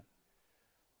വീണ്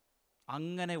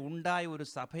അങ്ങനെ ഉണ്ടായ ഒരു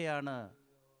സഭയാണ്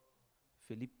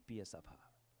ഫിലിപ്പിയ സഭ.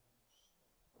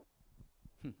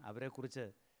 അവരെക്കുറിച്ച്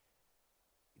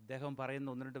ഇദ്ദേഹം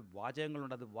പറയുന്ന 1-2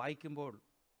 വാചകങ്ങളുണ്ട്. അത് വായിക്കുമ്പോൾ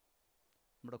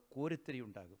നമ്മുടെ കോരിത്തിരി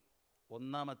ഉണ്ടാകും.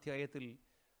 1-ാം അധ്യായത്തിൽ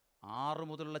 6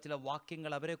 മുതലുള്ള ചില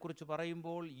വാക്യങ്ങൾ അവരെക്കുറിച്ച്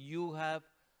പറയുമ്പോൾ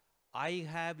I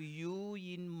have you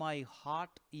in my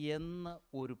heart എന്ന്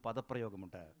ഒരു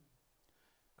പദപ്രയോഗമുണ്ട്.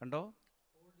 കണ്ടോ?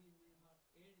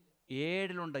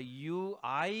 7-ലുണ്ട്,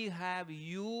 I have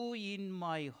you in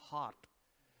my heart.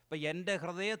 അപ്പം എൻ്റെ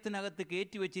ഹൃദയത്തിനകത്ത്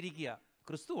കയറ്റി വച്ചിരിക്കുക.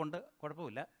 ക്രിസ്തു ഉണ്ട്,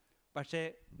 കുഴപ്പമില്ല. പക്ഷേ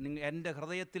എൻ്റെ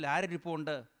ഹൃദയത്തിൽ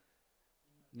ആരിരിപ്പുണ്ട്?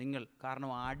 നിങ്ങൾ.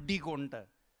 കാരണം അടികൊണ്ട്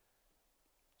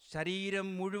ശരീരം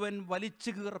മുഴുവൻ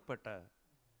വലിച്ചു കീറപ്പെട്ട്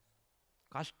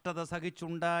കഷ്ടത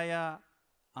സഹിച്ചുണ്ടായ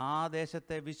ആ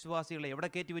ദേശത്തെ വിശ്വാസികളെ എവിടെ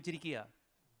കയറ്റി വച്ചിരിക്കുക?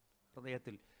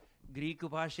 ഹൃദയത്തിൽ. ഗ്രീക്ക്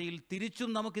ഭാഷയിൽ തിരിച്ചും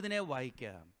നമുക്കിതിനെ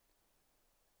വായിക്കാം,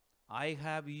 I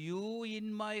have you in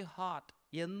my heart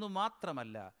എന്ന്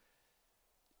മാത്രമല്ല,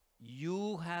 you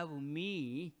have me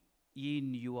in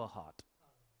your heart.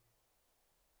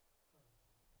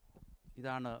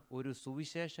 ഇതാണ് ഒരു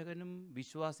സുവിശേഷകനും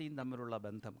വിശ്വാസിയും തമ്മിലുള്ള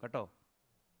ബന്ധം. കേട്ടോ?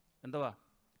 എന്തുവാ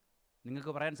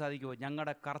നിങ്ങൾക്ക് പറയാൻ സാധിക്കുമോ?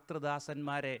 ഞങ്ങളുടെ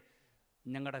കർത്തൃദാസന്മാരെ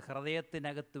ഞങ്ങളുടെ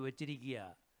ഹൃദയത്തിനകത്ത് വച്ചിരിക്കുക.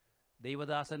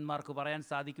 ദൈവദാസന്മാർക്ക് പറയാൻ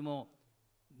സാധിക്കുമോ?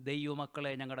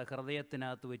 ദൈവമക്കളെ ഞങ്ങളുടെ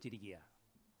ഹൃദയത്തിനകത്ത് വച്ചിരിക്കുക.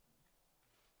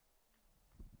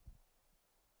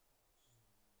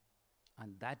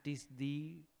 And that is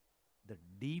the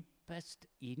deepest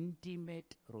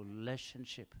intimate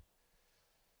relationship.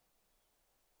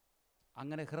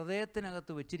 അങ്ങനെ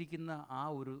ഹൃദയത്തിനകത്ത് വച്ചിരിക്കുന്ന ആ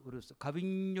ഒരു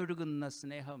കവിഞ്ഞൊഴുകുന്ന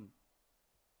സ്നേഹം.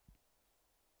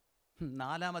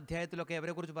 4-ാം അധ്യായത്തിലൊക്കെ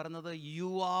അവരെക്കുറിച്ച് പറയുന്നത്,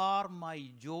 you are my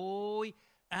Joy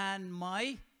and my,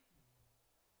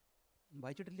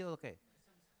 വായിച്ചിട്ടില്ലയോ അതൊക്കെ?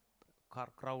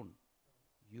 Crown.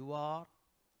 You are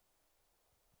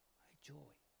my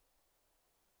Joy,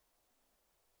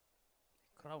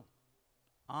 crown.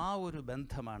 ആ ഒരു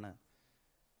ബന്ധമാണ്.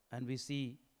 And we see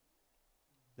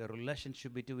the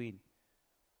relationship between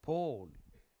Paul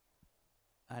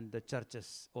and the churches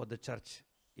or the church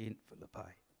in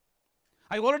Philippi.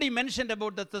 I already mentioned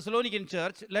about the Thessalonian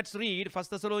church. Let's read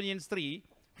 1 Thessalonians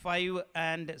 3:5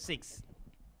 and 6.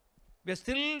 We are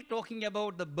still talking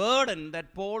about the burden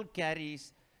that Paul carries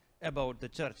about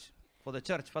the church, for the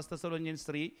church. 1 Thessalonians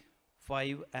 3,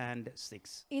 5 and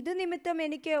 6. ഇത് നിമിത്തം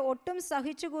എനിക്ക് ഒട്ടും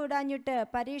സഹിച്ചുകൂടാഞ്ഞിട്ട്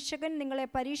പരീക്ഷകൻ നിങ്ങളെ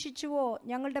പരീക്ഷിച്ചുവോ,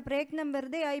 ഞങ്ങളുടെ പ്രയത്നം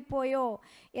വെറുതെ ആയിപ്പോയോ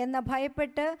എന്ന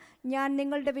ഭയപ്പെട്ട് ഞാൻ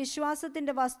നിങ്ങളുടെ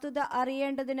വിശ്വാസത്തിന്റെ വസ്തുത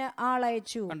അറിയേണ്ടതിന്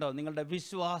ആളയച്ചു. കണ്ടോ, നിങ്ങളുടെ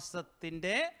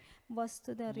വിശ്വാസത്തിന്റെ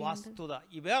വസ്തുത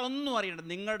ഇവ ഒന്നും അറിയണ്ട.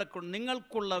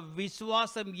 നിങ്ങൾക്കുള്ള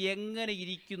വിശ്വാസം എങ്ങനെ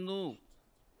ഇരിക്കുന്നു,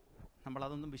 നമ്മൾ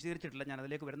അതൊന്നും വിശദീകരിച്ചിട്ടില്ല, ഞാൻ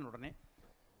അതിലേക്ക് വരുന്ന ഉടനെ.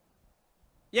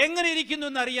 എങ്ങനെ ഇരിക്കുന്നു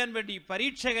എന്നറിയാൻ വേണ്ടി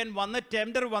പരീക്ഷകൻ വന്ന്,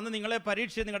 ടെംഡർ വന്ന് നിങ്ങളെ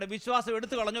പരീക്ഷിച്ച് നിങ്ങളുടെ വിശ്വാസം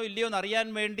എടുത്തു കളഞ്ഞോ ഇല്ലയോ എന്ന് അറിയാൻ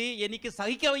വേണ്ടി എനിക്ക്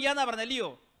സഹിക്കാൻ വയ്യാന്നാ പറഞ്ഞല്ലയോ?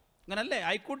 അങ്ങനല്ലേ?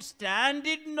 I could stand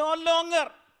it no longer.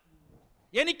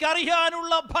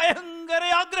 എനിക്കറിയാനുള്ള ഭയങ്കര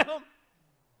ആഗ്രഹം.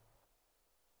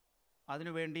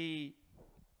 അതിനുവേണ്ടി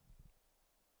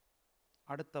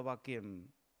അടുത്ത വാക്യം,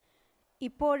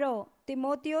 ഇപ്പോഴോ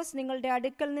തിമോത്തിയോസ് നിങ്ങളുടെ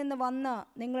അടുക്കൽ നിന്ന് വന്ന്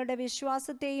നിങ്ങളുടെ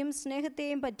വിശ്വാസത്തെയും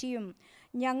സ്നേഹത്തെയും പറ്റിയും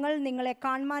ഞങ്ങൾ നിങ്ങളെ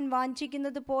കാണുവാൻ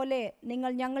വാഞ്ചിക്കുന്നത് പോലെ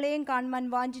നിങ്ങൾ ഞങ്ങളെയും കാണുവാൻ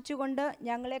വാഞ്ചിച്ചുകൊണ്ട്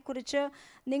ഞങ്ങളെക്കുറിച്ച്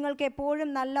നിങ്ങൾക്ക് എപ്പോഴും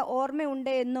നല്ല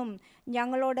ഓർമ്മയുണ്ട് എന്നും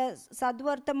ഞങ്ങളോട്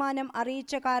സദ്വർത്തമാനം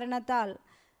അറിയിച്ച കാരണത്താൽ.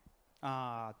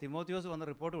 തിമോത്തിയോസ് വന്ന്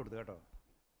റിപ്പോർട്ട് കൊടുത്തു കേട്ടോ.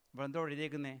 അപ്പോൾ എന്തോ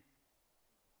എഴുതിയേക്കുന്നേ?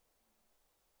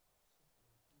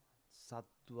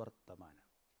 സദ്വർത്തമാനം.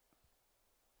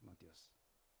 Timotheos.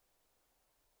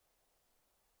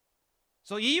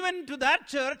 So even to that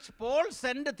church, Paul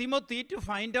sent Timothy to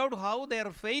find out how their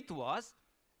faith was.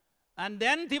 And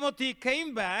then Timothy came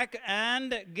back and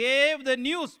gave the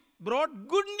news, brought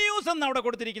good news എന്നാണ് അവിടെ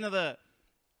കൊടുത്തിരിക്കുന്നത്.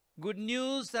 Good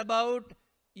news about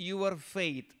your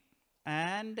faith.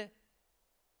 And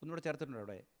ഒന്നുകൂടെ ചേർത്തിട്ടുണ്ട്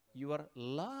അവിടെ, your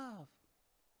love.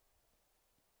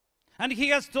 And he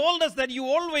has told us that you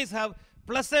always have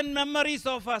pleasant memories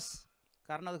of us.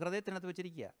 കാരണം അത് ഹൃദയത്തിനകത്ത്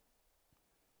വെച്ചിരിക്കുക.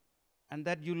 And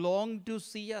that you long to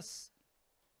see us,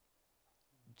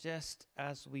 just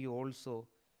as we also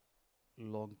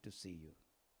long to see you.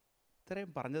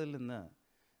 ഇത്രയും പറഞ്ഞതിൽ നിന്ന്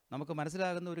നമുക്ക്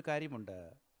മനസ്സിലാകുന്ന ഒരു കാര്യമുണ്ട്.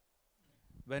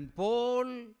 When Paul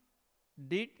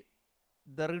did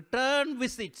the return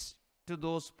visits to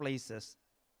those places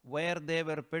where they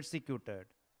were persecuted,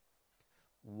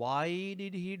 why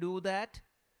did he do that?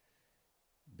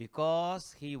 Because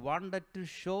he wanted to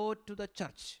show to the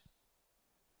church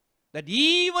that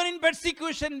even in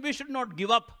persecution we should not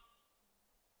give up.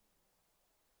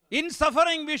 In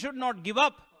suffering we should not give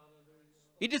up.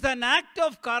 It is an act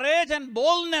of courage and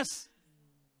boldness,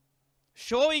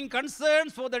 showing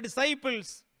concerns for the disciples,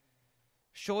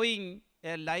 showing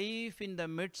a life in the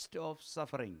midst of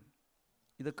suffering.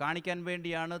 ഇത് കാണിക്കാൻ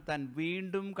വേണ്ടിയാണ് താൻ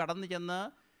വീണ്ടും കടന്നു ചെന്ന്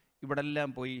ഇവിടെല്ലാം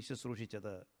പോയി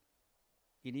ശുശ്രൂഷിച്ചത്.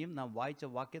 ഇനിയും നാം വായിച്ച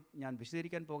വാക്യം ഞാൻ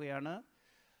വിശദീകരിക്കാൻ പോകുകയാണ്.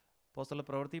 അപ്പോസ്തല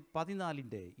പ്രവൃത്തി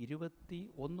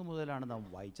 14:21 മുതലാണ് നാം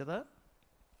വായിച്ചത്.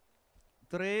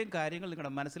 ഇത്രയും കാര്യങ്ങൾ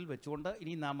നിങ്ങളുടെ മനസ്സിൽ വെച്ചുകൊണ്ട്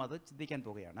ഇനി നാം അത് ചിന്തിക്കാൻ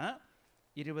പോകുകയാണ്.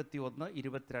 21,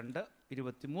 22,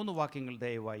 23 വാക്യങ്ങൾ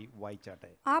ദയവായി വായിച്ചാട്ടെ.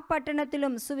 ആ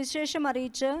പട്ടണത്തിലും സുവിശേഷം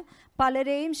അറിയിച്ച്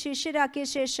പലരെയും ശിഷ്യരാക്കിയ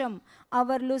ശേഷം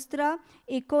അവർ ലുസ്ത്ര,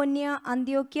 ഇക്കോന്യ,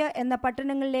 അന്ത്യോക്യ എന്ന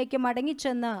പട്ടണങ്ങളിലേക്ക്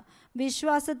മടങ്ങിച്ചെന്ന്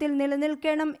വിശ്വാസത്തിൽ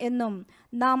നിലനിൽക്കണം എന്നും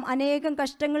നാം അനേകം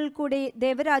കഷ്ടങ്ങളിൽ കൂടി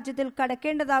ദൈവരാജ്യത്തിൽ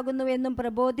കടക്കേണ്ടതാകുന്നു എന്നും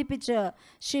പ്രബോധിപ്പിച്ച്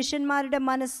ശിഷ്യന്മാരുടെ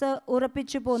മനസ്സ്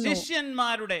ഉറപ്പിച്ചു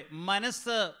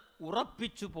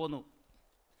പോന്നു.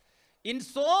 In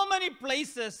so many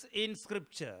places in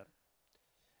scripture,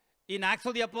 in Acts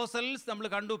of the Apostles നമ്മൾ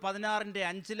കണ്ടു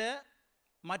 16:5,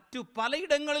 മറ്റു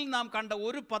പലയിടങ്ങളിൽ നാം കണ്ട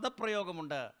ഒരു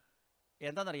പദപ്രയോഗമുണ്ട്.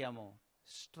 എന്താണെന്നറിയാമോ?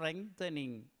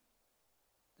 strengthening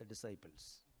the disciples.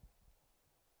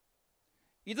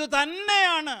 ഇത്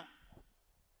തന്നെയാണ്.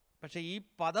 പക്ഷേ ഈ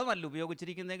പദമല്ല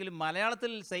ഉപയോഗിച്ചിരിക്കുന്നെങ്കിലും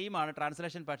മലയാളത്തിൽ സെയിം ആണ്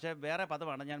ട്രാൻസ്ലേഷൻ, പക്ഷേ വേറെ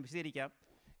പദമാണ്. ഞാൻ വിശദീകരിക്കാം.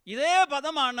 ഇതേ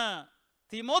പദമാണ്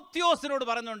തിമോത്തിയോസിനോട്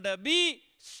പറയുന്നുണ്ട്, B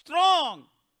strong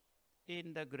in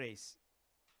the grace.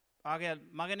 ആകയാൽ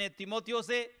മകനെ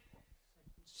തിമോത്തിയോസെ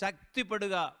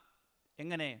ശക്തിപ്പെടുക.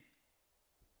 എങ്ങനെ?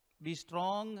 B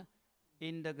strong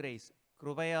in the grace.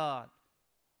 കൃപയാൽ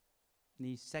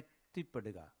നീ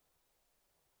ശക്തിപ്പെടുക.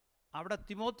 അവിടെ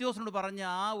തിമോത്തിയോസിനോട് പറഞ്ഞ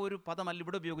ആ ഒരു പദമല്ല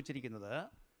ഇവിടെ ഉപയോഗിച്ചിരിക്കുന്നത്.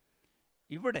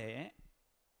 ഇവിടെ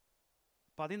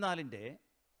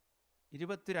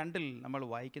 14:22 നമ്മൾ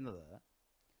വായിക്കുന്നത്,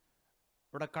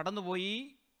 ഇവിടെ കടന്നുപോയി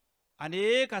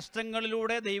അനേക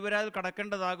കഷ്ടങ്ങളിലൂടെ ദൈവരാജ്യത്തിൽ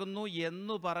കടക്കേണ്ടതാകുന്നു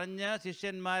എന്ന് പറഞ്ഞ്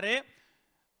ശിഷ്യന്മാരെ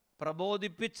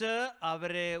പ്രബോധിപ്പിച്ച്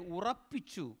അവരെ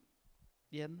ഉറപ്പിച്ചു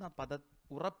എന്ന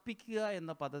ഉറപ്പിക്കുക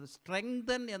എന്ന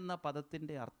സ്ട്രെങ്തൻ എന്ന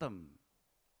പദത്തിൻ്റെ അർത്ഥം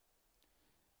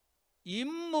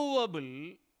ഇമ്മൂവബിൾ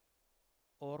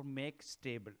ഓർ മേക്ക്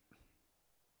സ്റ്റേബിൾ.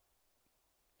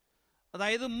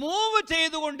 അതായത് മൂവ്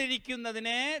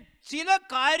ചെയ്തുകൊണ്ടിരിക്കുന്നതിനെ ചില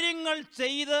കാര്യങ്ങൾ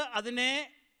ചെയ്ത് അതിനെ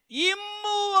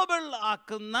ഇമ്മൂവബിൾ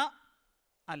ആക്കുന്ന,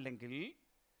 അല്ലെങ്കിൽ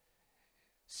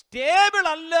സ്റ്റേബിൾ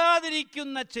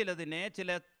അല്ലാതിരിക്കുന്ന ചിലതിനെ,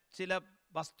 ചില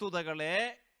വസ്തുതകളെ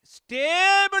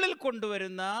സ്റ്റേബിളിൽ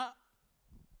കൊണ്ടുവരുന്ന,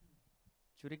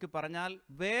 ചുരുക്കി പറഞ്ഞാൽ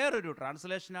വേറൊരു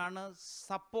ട്രാൻസ്ലേഷനാണ്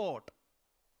സപ്പോർട്ട്.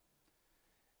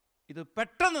 ഇത്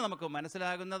പെട്ടെന്ന് നമുക്ക്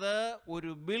മനസ്സിലാകുന്നത്,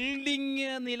 ഒരു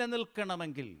ബിൽഡിംഗ്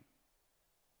നിലനിൽക്കണമെങ്കിൽ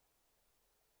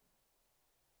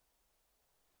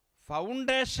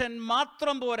ഫൗണ്ടേഷൻ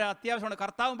മാത്രം പോരാ, അത്യാവശ്യമാണ്.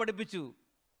 കർത്താവും പഠിപ്പിച്ചു,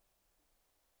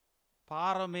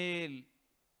 പാറമേൽ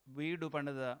വീട്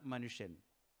പണിത മനുഷ്യൻ.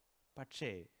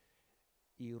 പക്ഷേ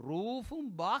ഈ റൂഫും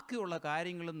ബാക്കിയുള്ള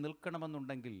കാര്യങ്ങളും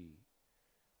നിൽക്കണമെന്നുണ്ടെങ്കിൽ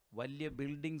വലിയ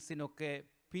ബിൽഡിങ്സിനൊക്കെ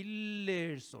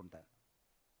പില്ലേഴ്സ് ഉണ്ട്.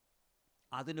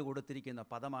 അതിന് കൊടുത്തിരിക്കുന്ന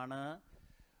പദമാണ്,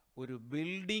 ഒരു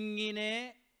ബിൽഡിങ്ങിനെ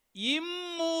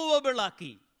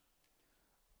ഇമ്മൂവബിളാക്കി,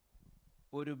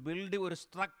 ഒരു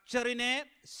സ്ട്രക്ചറിനെ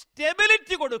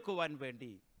സ്റ്റെബിലിറ്റി കൊടുക്കുവാൻ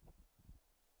വേണ്ടി,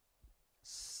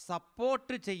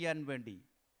 സപ്പോർട്ട് ചെയ്യാൻ വേണ്ടി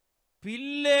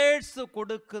പില്ലേഴ്സ്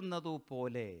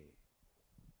കൊടുക്കുന്നതുപോലെ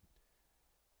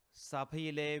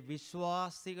സഭയിലെ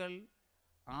വിശ്വാസികൾ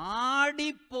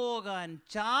ആടിപ്പോകാൻ,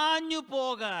 ചാഞ്ഞു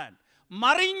പോകാൻ,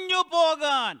 മറിഞ്ഞു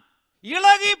പോകാൻ,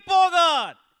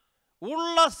 ഇളകിപ്പോകാൻ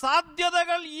ഉള്ള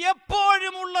സാധ്യതകൾ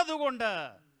എപ്പോഴും ഉള്ളതുകൊണ്ട്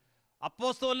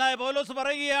അപ്പോസ്തലനായ പൗലോസ്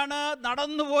പറയുകയാണ്,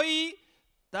 നടന്നുപോയി,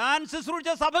 താൻ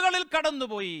ശുശ്രൂഷിച്ച സഭകളിൽ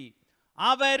കടന്നുപോയി,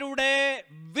 അവരുടെ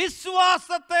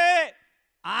വിശ്വാസത്തെ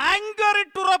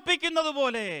ആങ്കറിട്ടുറപ്പിക്കുന്നത്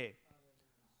പോലെ.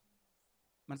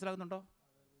 മനസ്സിലാകുന്നുണ്ടോ?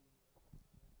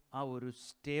 ആ ഒരു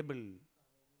സ്റ്റേബിൾ,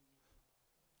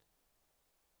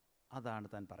 അതാണ്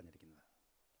താൻ പറഞ്ഞിരിക്കുന്നത്.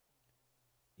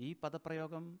 ഈ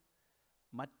പദപ്രയോഗം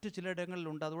മറ്റു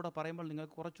ചിലയിടങ്ങളിലുണ്ട്. അതുകൂടെ പറയുമ്പോൾ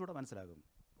നിങ്ങൾക്ക് കുറച്ചുകൂടെ മനസ്സിലാകും.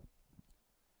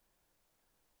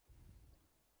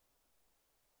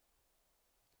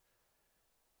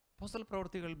 അപ്പോസ്തല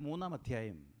പ്രവൃത്തികൾ 3-ാം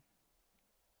അധ്യായം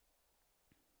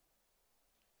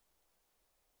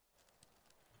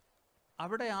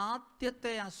അവിടെ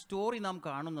ആദ്യത്തെ ആ സ്റ്റോറി നാം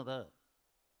കാണുന്നത്,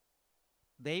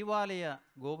 ദൈവാലയ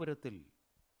ഗോപുരത്തിൽ,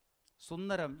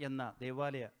 സുന്ദരം എന്ന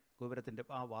ദൈവാലയ ഗോപുരത്തിൻ്റെ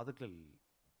ആ വാതിൽക്കൽ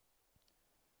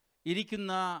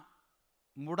ഇരിക്കുന്ന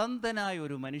മുടന്തനായ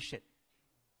ഒരു മനുഷ്യൻ.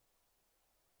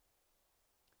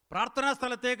 പ്രാർത്ഥനാ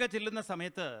സ്ഥലത്തേക്ക് ചെല്ലുന്ന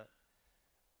സമയത്ത്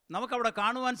നമുക്കവിടെ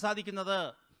കാണുവാൻ സാധിക്കുന്നത്,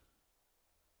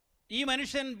 ഈ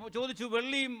മനുഷ്യൻ ചോദിച്ചു,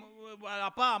 വെള്ളിയും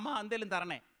അപ്പാ അമ്മ എന്തേലും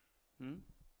തരണേ.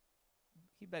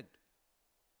 He begged.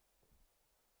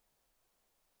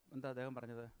 എന്താ അദ്ദേഹം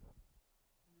പറഞ്ഞത്?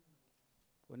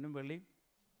 പൊന്നും വെള്ളിയും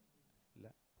ഇല്ല.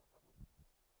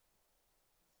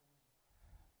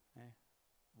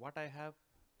 What I have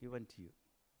given to you.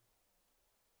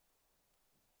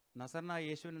 നസറനായ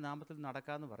യേശുവിൻ്റെ നാമത്തിൽ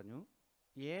നടക്കാമെന്ന് പറഞ്ഞു.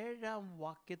 7-ാം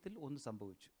വാക്യത്തിൽ ഒന്ന്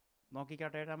സംഭവിച്ചു.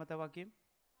 നോക്കിക്കാട്ടെ, 7-ാമത്തെ വാക്യം.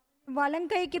 വലം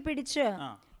കൈക്ക് പിടിച്ച്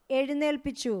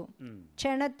എഴുന്നേൽപ്പിച്ചു.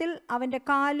 ക്ഷണത്തിൽ അവന്റെ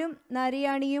കാലും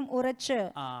നരിയാണിയും ഉറച്ച്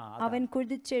അവൻ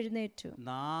കുതിച്ചെഴുന്നേറ്റു.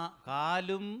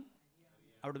 കാലും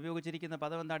അവിടെ ഉപയോഗിച്ചിരിക്കുന്ന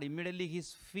പദം എന്താണ്? Immediately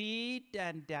his feet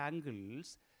and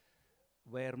ankles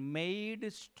were made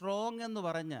strong എന്ന്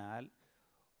പറഞ്ഞാൽ,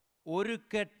 ഒരു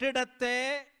കെട്ടിടത്തെ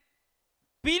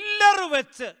പില്ലർ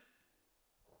വെച്ച്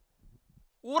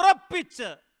ഉറപ്പിച്ച്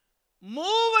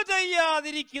മൂവ്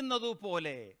ചെയ്യാതിരിക്കുന്നതു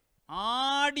പോലെ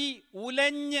ആടി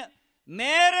ഉലഞ്ഞ്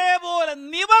നേരെ പോലെ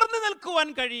നിവർന്നു നിൽക്കുവാൻ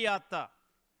കഴിയാത്ത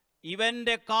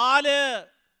ഇവന്റെ കാല്,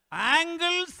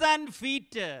 ആങ്കിൾസ് ആൻഡ്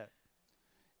ഫീറ്റ്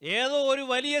ഏതോ ഒരു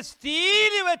വലിയ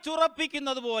സ്റ്റീല്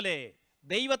വെച്ചുറപ്പിക്കുന്നത് പോലെ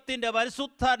ദൈവത്തിൻ്റെ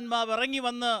പരിശുദ്ധാത്മാവ് ഇറങ്ങി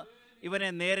വന്ന് ഇവനെ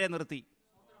നേരെ നിർത്തി.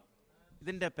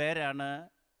 ഇതിൻ്റെ പേരാണ്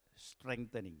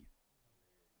സ്ട്രെങ്തനിങ്.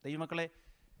 ദൈവമക്കളെ,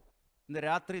 ഇന്ന്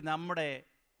രാത്രി നമ്മുടെ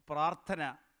പ്രാർത്ഥന,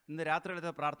 ഇന്ന്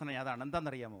രാത്രിയിലത്തെ പ്രാർത്ഥന അതാണ്.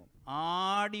 എന്താണെന്നറിയാമോ?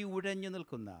 ആടി ഉഴഞ്ഞു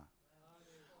നിൽക്കുന്ന,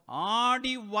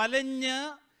 ആടി വലഞ്ഞ്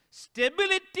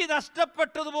സ്റ്റെബിലിറ്റി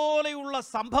നഷ്ടപ്പെട്ടതുപോലെയുള്ള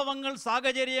സംഭവങ്ങൾ,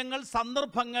 സാഹചര്യങ്ങൾ,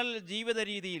 സന്ദർഭങ്ങൾ ജീവിത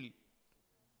രീതിയിൽ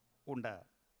ഉണ്ട്.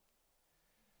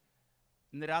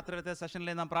 ഇന്ന് രാത്രിയിലത്തെ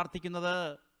സെഷനിലെ നാം പ്രാർത്ഥിക്കുന്നത്,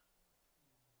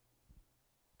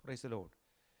 പ്രൈസ് ദി ലോർഡ്,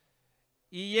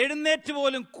 ഈ എഴുന്നേറ്റ്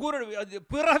പോലും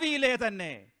പിറവിയിലെ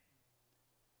തന്നെ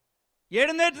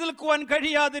എഴുന്നേറ്റ് നിൽക്കുവാൻ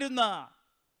കഴിയാതിരുന്ന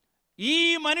ഈ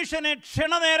മനുഷ്യനെ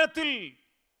ക്ഷണനേരത്തിൽ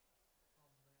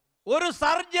ഒരു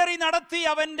സർജറി നടത്തി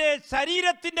അവൻ്റെ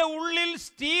ശരീരത്തിൻ്റെ ഉള്ളിൽ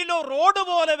സ്റ്റീലോ റോഡ്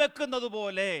പോലെ വെക്കുന്നത്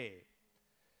പോലെ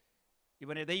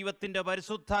ഇവനെ ദൈവത്തിൻ്റെ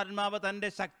പരിശുദ്ധാത്മാവ് തൻ്റെ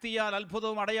ശക്തിയാൽ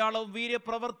അത്ഭുതവും അടയാളവും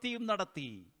വീര്യപ്രവൃത്തിയും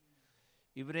നടത്തി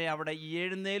ഇവരെ അവിടെ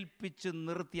എഴുന്നേൽപ്പിച്ച്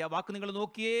നിർത്തി. ആ വാക്ക് നിങ്ങൾ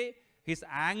നോക്കിയേ. His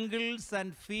ankles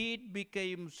and feet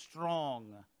became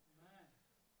strong,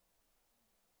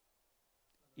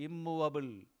 immovable,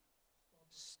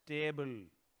 stable,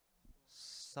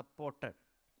 supported.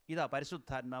 ഇതാ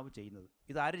പരിശുദ്ധാത്മാവ് ചെയ്യുന്നത്.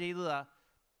 ഇതാര് ചെയ്തതാ?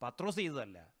 പത്രോസ്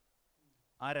ചെയ്തതല്ല.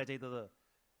 ആരാ ചെയ്തത്?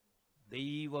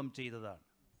 ദൈവം ചെയ്തതാണ്,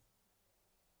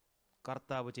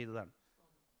 കർത്താവ് ചെയ്തതാണ്.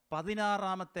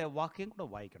 16-ാമത്തെ വാക്യം കൂടെ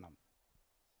വായിക്കണം.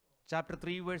 chapter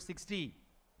 3 verse 16.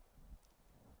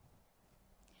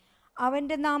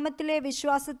 അവന്റെ നാമത്തിലെ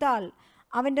വിശ്വാസത്താൽ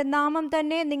അവന്റെ നാമം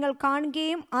തന്നെ നിങ്ങൾ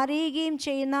കാണുകയും അറിയുകയും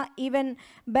ചെയ്യുന്ന ഇവൻ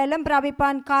ബലം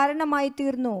പ്രാപിപ്പാൻ കാരണമായി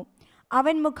തീർന്നു.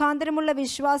 അവൻ മുഖാന്തരമുള്ള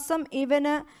വിശ്വാസം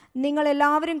ഇവന്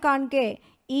നിങ്ങളെല്ലാവരും കാണുകെ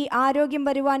ഈ ആരോഗ്യം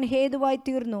വരുവാൻ ഹേതുവായി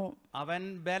തീർന്നു. അവൻ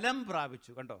ബലം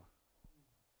പ്രാപിച്ചു. കണ്ടോ?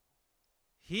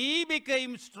 He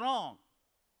became strong.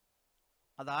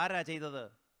 അതാരാ ചെയ്തത്?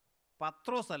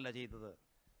 പത്രോസ് അല്ല ചെയ്തത്.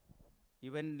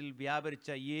 ഇവനിൽ വ്യാപരിച്ച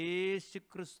യേശു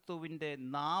ക്രിസ്തുവിൻ്റെ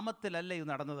നാമത്തിലല്ല ഇത്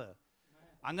നടന്നത്.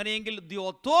 അങ്ങനെയെങ്കിൽ the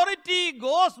ഓതോറിറ്റി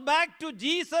goes back to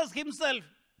Jesus himself.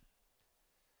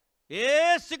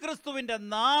 യേശു ക്രിസ്തുവിൻ്റെ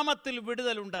നാമത്തിൽ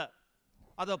വിടുതലുണ്ട്.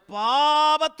 അത്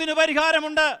പാപത്തിന്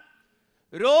പരിഹാരമുണ്ട്,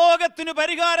 രോഗത്തിന്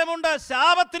പരിഹാരമുണ്ട്,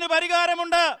 ശാപത്തിന്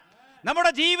പരിഹാരമുണ്ട്.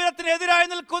 നമ്മുടെ ജീവിതത്തിനെതിരായി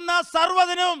നിൽക്കുന്ന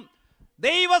സർവ്വതിനും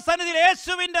ദൈവസന്നിധിയിൽ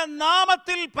യേശുവിൻ്റെ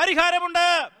നാമത്തിൽ പരിഹാരമുണ്ട്.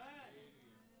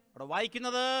 അവിടെ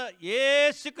വായിക്കുന്നത്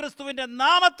യേശു ക്രിസ്തുവിൻ്റെ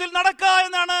നാമത്തിൽ നടക്കുക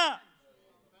എന്നാണ്.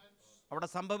 അവിടെ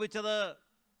സംഭവിച്ചത്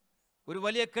ഒരു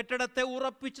വലിയ കെട്ടിടത്തെ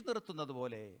ഉറപ്പിച്ചു നിർത്തുന്നത്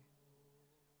പോലെ,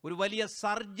 ഒരു വലിയ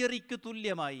സർജറിക്ക്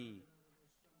തുല്യമായി.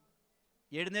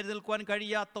 എഴുന്നേറ്റ് നിൽക്കുവാൻ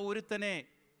കഴിയാത്ത ഒരുത്തനെ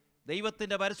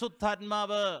ദൈവത്തിൻ്റെ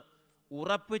പരിശുദ്ധാത്മാവ്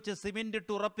ഉറപ്പിച്ച് സിമെന്റ്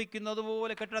ഇട്ട് ഉറപ്പിക്കുന്നത്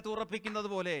പോലെ, കെട്ടിടത്തെ ഉറപ്പിക്കുന്നത്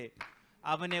പോലെ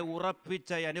അവനെ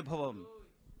ഉറപ്പിച്ച അനുഭവം.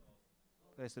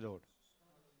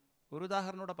 ഒരു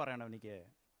ഉദാഹരണം കൂടെ പറയണം എനിക്ക്.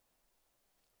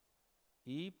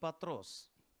 ഈ പത്രോസ്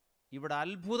ഇവിടെ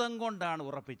അത്ഭുതം കൊണ്ടാണ്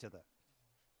ഉറപ്പിച്ചത്.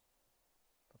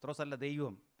 പത്രോസ് അല്ല,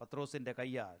 ദൈവം പത്രോസിൻ്റെ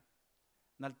കയ്യാൽ.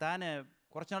 എന്നാൽ താൻ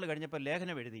കുറച്ചുനാൾ കഴിഞ്ഞപ്പോൾ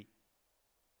ലേഖനം എഴുതി.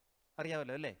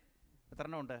 അറിയാമല്ലോ അല്ലേ? എത്ര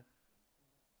എണ്ണം ഉണ്ട്?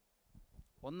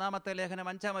 ഒന്നാമത്തെ ലേഖനം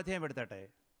 5-ാം അധ്യായം എടുത്തട്ടെ.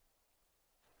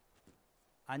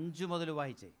 5 മുതൽ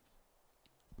വായിച്ചേ,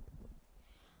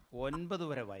 9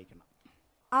 വരെ വായിക്കണം.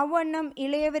 അവണ്ണം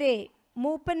ഇളയവരെ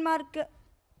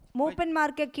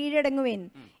മൂപ്പന്മാർക്ക് കീഴടങ്ങുവേൻ.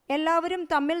 എല്ലാവരും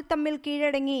തമ്മിൽ തമ്മിൽ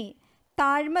കീഴടങ്ങി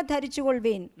താഴ്മ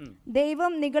ധരിച്ചുകൊള്ളുവേൻ.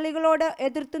 ദൈവം നിഗളികളോട്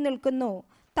എതിർത്തു നിൽക്കുന്നു,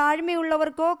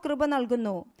 താഴ്മയുള്ളവർക്കോ കൃപ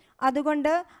നൽകുന്നു.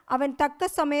 അതുകൊണ്ട് അവൻ തക്ക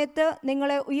സമയത്ത്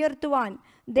നിങ്ങളെ ഉയർത്തുവാൻ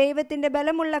ദൈവത്തിന്റെ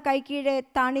ബലമുള്ള കൈക്കീഴെ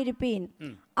താണിരിപ്പീൻ.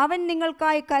 അവൻ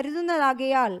നിങ്ങൾക്കായി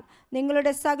കരുതുന്നതാകയാൽ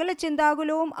നിങ്ങളുടെ സകല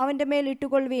ചിന്താകുലവും അവന്റെ മേൽ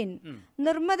ഇട്ടുകൊള്ളുവീൻ.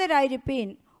 നിർമ്മതരായിരിപ്പീൻ,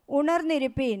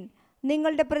 ഉണർന്നിരിപ്പീൻ.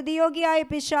 നിങ്ങളുടെ പ്രതിയോഗിയായ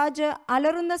പിശാച്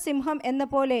അലറുന്ന സിംഹം എന്ന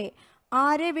പോലെ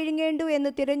ആരെ വിഴുങ്ങേണ്ടു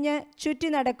എന്ന് തിരഞ്ഞ് ചുറ്റി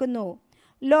നടക്കുന്നു.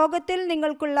 ലോകത്തിൽ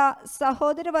നിങ്ങൾക്കുള്ള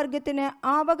സഹോദരവർഗത്തിന്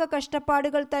ആവക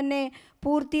കഷ്ടപ്പാടുകൾ തന്നെ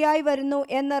പൂർത്തിയായി വരുന്നു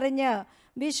എന്നറിഞ്ഞ്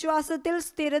വിശ്വാസത്തിൽ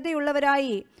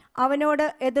സ്ഥിരതയുള്ളവരായി അവനോട്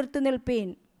എതിർത്തു നിൽപ്പീൻ.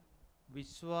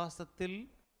 വിശ്വാസത്തിൽ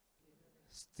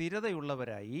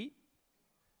സ്ഥിരതയുള്ളവരായി.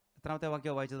 എത്രാമത്തെ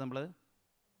വാക്യം വായിച്ചത് നമ്മൾ?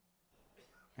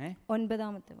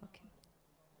 9-ാമത്തെ വാക്യം.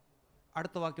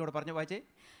 അടുത്ത വാക്യോട് പറഞ്ഞു വായിച്ചേ.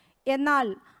 എന്നാൽ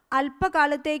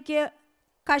അല്പകാലത്തേക്ക്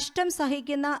കഷ്ടം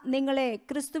സഹിക്കുന്ന നിങ്ങളെ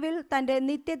ക്രിസ്തുവിൽ തൻ്റെ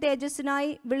നിത്യ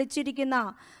തേജസ്സിനായി വിളിച്ചിരിക്കുന്ന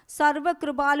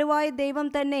സർവകൃപാലുവായ ദൈവം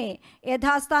തന്നെ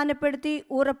യഥാസ്ഥാനപ്പെടുത്തി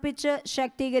ഉറപ്പിച്ച്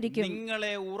ശക്തീകരിക്കും.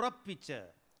 നിങ്ങളെ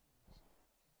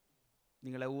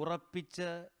ഉറപ്പിച്ച്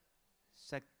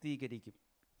ശക്തീകരിക്കും.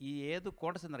 ഈ ഏത്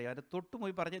കോട്ടസ് എന്നറിയാം? അതിൻ്റെ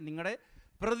തൊട്ടുപോയി പറഞ്ഞ് നിങ്ങളുടെ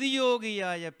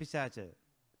പ്രതിയോഗിയായ പിശാച്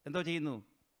എന്തോ ചെയ്യുന്നു?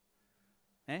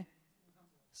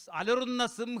 അലറുന്ന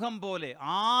സിംഹം പോലെ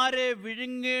ആരെ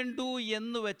വിഴുങ്ങേണ്ടു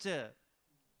എന്ന് വെച്ച്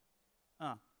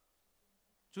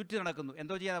ചുറ്റി നടക്കുന്നു.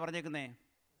 എന്തോ ചെയ്യാതെ പറഞ്ഞേക്കുന്നേ?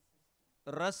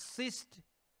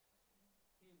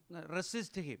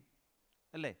 റെസിസ്റ്റ് ഹിം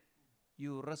അല്ലേ?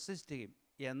 U resist him.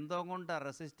 എന്തോ കൊണ്ടാണ്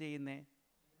റെസിസ്റ്റ് ചെയ്യുന്നേ?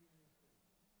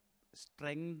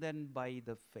 Strengthen by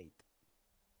the faith.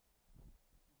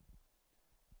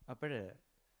 അപ്പോൾ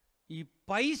ഈ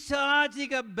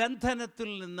പൈശാചിക ബന്ധനത്തിൽ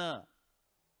നിന്ന്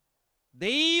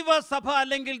ദൈവസഭ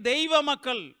അല്ലെങ്കിൽ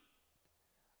ദൈവമക്കൾ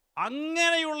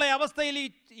അങ്ങനെയുള്ള അവസ്ഥയിൽ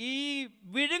ഈ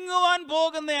വിഴുങ്ങുവാൻ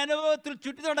പോകുന്ന അനുഭവത്തിൽ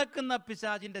ചുറ്റി നടക്കുന്ന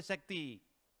പിശാചിൻ്റെ ശക്തി,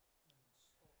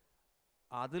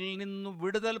 അതിൽ നിന്ന്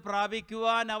വിടുതൽ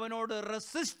പ്രാപിക്കുവാൻ, അവനോട്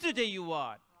റെസിസ്റ്റ്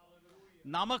ചെയ്യുവാൻ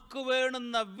നമുക്ക്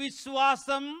വേണ്ടുന്ന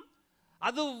വിശ്വാസം,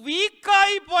 അത്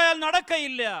വീക്കായി പോയാൽ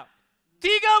നടക്കയില്ല.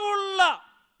 തികവുള്ള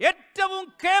ഏറ്റവും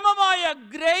കേമമായ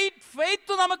ഗ്രേറ്റ്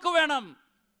ഫെയ്ത്ത് നമുക്ക് വേണം.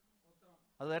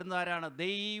 അത് വരുന്ന ആരാണ്?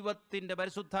 ദൈവത്തിൻ്റെ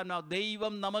പരിശുദ്ധാത്മാവ്.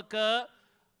 ദൈവം നമുക്ക്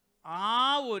ആ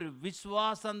ഒരു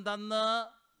വിശ്വാസം തന്ന്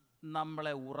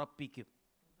നമ്മളെ ഉറപ്പിക്കും.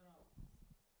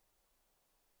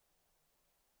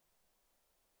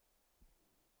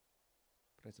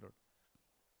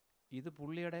 ഇത്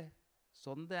പുള്ളിയുടെ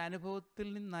സ്വന്തം അനുഭവത്തിൽ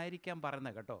നിന്നായിരിക്കാം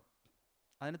പറയുന്നത് കേട്ടോ.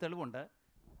 അതിന് തെളിവുണ്ട്.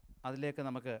 അതിലേക്ക്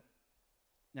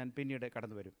ഞാൻ പിന്നീട്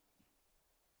കടന്നു വരും.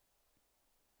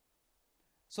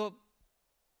 സോ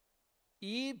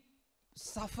ഈ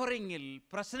സഫറിങ്ങിൽ,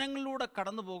 പ്രശ്നങ്ങളിലൂടെ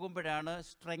കടന്നു പോകുമ്പോഴാണ്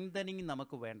സ്ട്രെങ്തനിങ്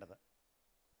നമുക്ക് വേണ്ടത്.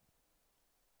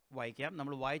 വായിക്കാം.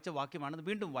 നമ്മൾ വായിച്ച വാക്യമാണെന്ന്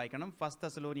വീണ്ടും വായിക്കണം. 1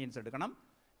 Thessalonians എടുക്കണം,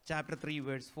 chapter 3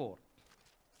 verse 4.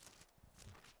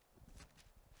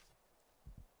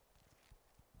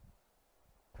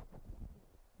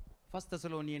 1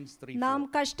 Thessalonians 3:4. നാം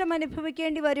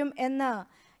കഷ്ടമനുഭവിക്കേണ്ടി വരും എന്ന്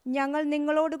ഞങ്ങൾ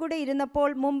നിങ്ങളോടുകൂടെ ഇരുന്നപ്പോൾ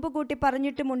മുമ്പ് കൂട്ടി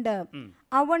പറഞ്ഞിട്ടുമുണ്ട്.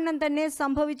 അവണ്ണം തന്നെ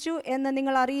സംഭവിച്ചു എന്ന്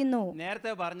നിങ്ങൾ അറിയുന്നു.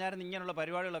 നേരത്തെ പറഞ്ഞായിരുന്നു ഇങ്ങനെയുള്ള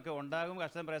പരിപാടികളൊക്കെ ഉണ്ടാകും,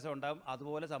 കഷ്ടം പ്രയാസം ഉണ്ടാകും,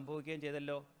 അതുപോലെ സംഭവിക്കുകയും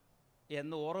ചെയ്തല്ലോ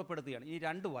എന്ന് ഓർമ്മപ്പെടുത്തുകയാണ്. ഈ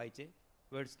 2 വായിച്ച്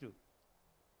വേഴ്സ് 2.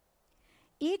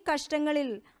 ഈ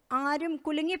കഷ്ടങ്ങളിൽ ആരും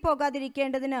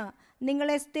കുലുങ്ങിപ്പോകാതിരിക്കേണ്ടതിന്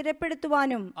നിങ്ങളെ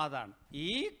സ്ഥിരപ്പെടുത്തുവാനും. അതാണ്,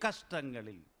 ഈ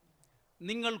കഷ്ടങ്ങളിൽ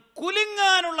നിങ്ങൾ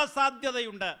കുലുങ്ങാനുള്ള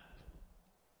സാധ്യതയുണ്ട്.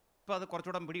 ഇപ്പൊ അത്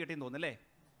കുറച്ചുകൂടെ പിടികെട്ടിന്ന് തോന്നുന്നല്ലേ?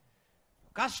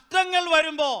 കഷ്ടങ്ങൾ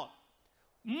വരുമ്പോൾ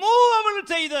മൂവബിൾ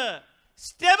ചെയ്ത്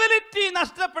സ്റ്റെബിലിറ്റി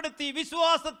നഷ്ടപ്പെടുത്തി,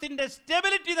 വിശ്വാസത്തിന്റെ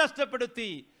സ്റ്റെബിലിറ്റി നഷ്ടപ്പെടുത്തി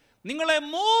നിങ്ങളെ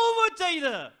മൂവ്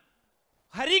ചെയ്ത്,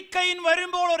 ഹരിക്കൈൻ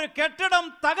വരുമ്പോൾ ഒരു കെട്ടിടം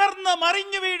തകർന്ന്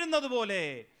മറിഞ്ഞു വീഴുന്നത് പോലെ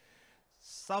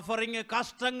സഫറിങ്,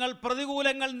 കഷ്ടങ്ങൾ,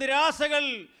 പ്രതികൂലങ്ങൾ, നിരാശകൾ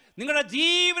നിങ്ങളുടെ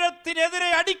ജീവിതത്തിനെതിരെ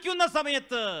അടിക്കുന്ന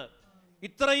സമയത്ത്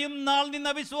ഇത്രയും നാൾ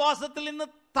നിന്ന വിശ്വാസത്തിൽ നിന്ന്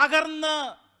തകർന്ന്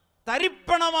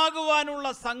തരിപ്പണമാകുവാനുള്ള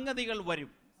സംഗതികൾ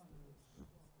വരും.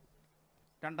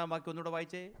 2-ാം വാക്യം ഒന്നുകൂടെ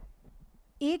വായിച്ചേ.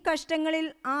 ഈ കഷ്ടങ്ങളിൽ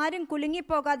ആരും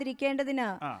കുലുങ്ങിപ്പോകാതിരിക്കേണ്ടതിന്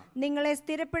നിങ്ങളെ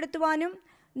സ്ഥിരപ്പെടുത്തുവാനും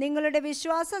നിങ്ങളുടെ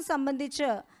വിശ്വാസം സംബന്ധിച്ച്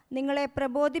നിങ്ങളെ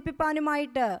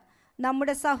പ്രബോധിപ്പിപ്പാനുമായിട്ട്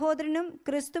നമ്മുടെ സഹോദരനും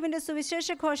ക്രിസ്തുവിന്റെ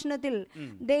സുവിശേഷ ഘോഷണത്തിൽ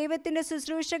ദൈവത്തിന്റെ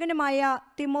ശുശ്രൂഷകനുമായ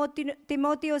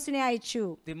തിമോത്തിയോസിനെ അയച്ചു.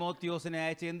 തിമോത്തിയോസിനെ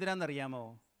അയച്ചു എന്തിനാണെന്നറിയാമോ?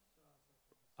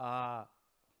 ആ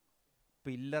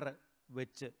പില്ലർ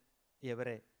വെച്ച്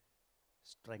ഇവരെ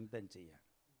സ്ട്രെങ്തൻ ചെയ്യാൻ.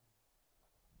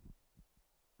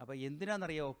 അപ്പം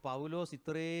എന്തിനാണെന്നറിയാമോ പൗലോസ്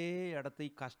ഇത്രേ അടുത്ത് ഈ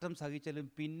കഷ്ടം സഹിച്ചാലും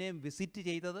പിന്നെയും വിസിറ്റ്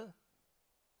ചെയ്തത്?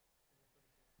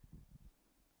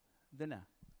 ഇതിനാ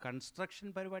കൺസ്ട്രക്ഷൻ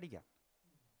പരിപാടിക്കാ,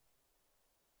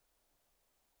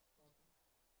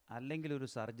 അല്ലെങ്കിൽ ഒരു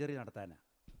സർജറി നടത്താനാ.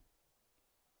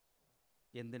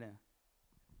 എന്തിന്?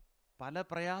 പല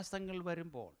പ്രയാസങ്ങൾ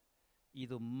വരുമ്പോൾ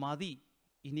ഇത് മതി,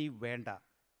 ഇനി വേണ്ട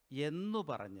എന്നു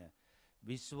പറഞ്ഞ്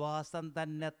വിശ്വാസം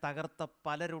തന്നെ തകർത്ത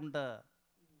പലരുണ്ട്.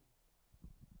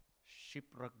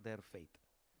 ഷിപ്പ്റക്ക് ദെയർ ഫെയ്ത്ത്.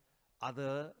 അത്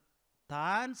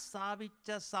താൻ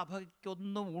സ്ഥാപിച്ച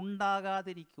സഭയ്ക്കൊന്നും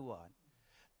ഉണ്ടാകാതിരിക്കുവാൻ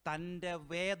തൻ്റെ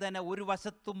വേദന ഒരു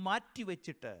വശത്ത്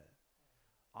മാറ്റിവെച്ചിട്ട്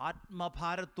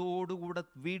ആത്മഭാരത്തോടുകൂടെ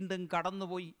വീണ്ടും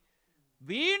കടന്നുപോയി,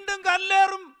 വീണ്ടും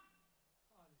കല്ലേറും,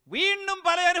 വീണ്ടും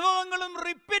പല അനുഭവങ്ങളും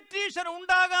റിപ്പീറ്റീഷൻ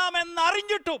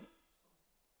ഉണ്ടാകാമെന്നറിഞ്ഞിട്ടും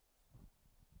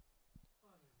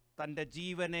തൻ്റെ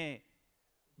ജീവനെ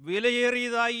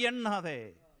വിലയേറിയതായി എണ്ണാതെ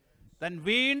താൻ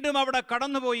വീണ്ടും അവിടെ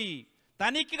കടന്നുപോയി.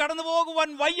 തനിക്ക് കടന്നു പോകുവാൻ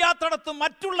വയ്യാത്തടത്ത്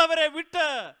മറ്റുള്ളവരെ വിട്ട്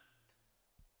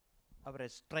അവരെ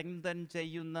സ്ട്രെങ്തൻ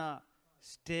ചെയ്യുന്ന,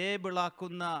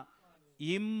 സ്റ്റേബിളാക്കുന്ന,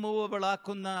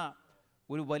 ഇമ്മൂവബിളാക്കുന്ന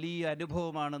ഒരു വലിയ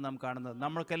അനുഭവമാണ് നാം കാണുന്നത്.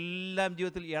 നമ്മൾക്കെല്ലാം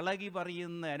ജീവിതത്തിൽ ഇളകി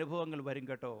പറയുന്ന അനുഭവങ്ങൾ വരും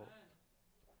കേട്ടോ.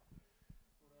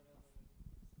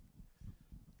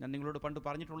 ഞാൻ നിങ്ങളോട് പണ്ട്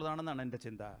പറഞ്ഞിട്ടുള്ളതാണെന്നാണ് എൻ്റെ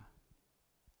ചിന്ത.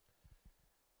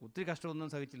 ഒത്തിരി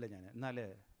കഷ്ടമൊന്നും സഹിച്ചില്ല ഞാൻ. എന്നാൽ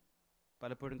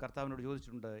പലപ്പോഴും കർത്താവിനോട്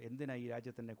ചോദിച്ചിട്ടുണ്ട്, എന്തിനാണ് ഈ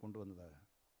രാജ്യത്തിനെ കൊണ്ടുവന്നത്?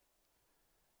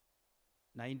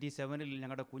 97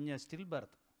 ഞങ്ങളുടെ കുഞ്ഞ് സ്റ്റിൽ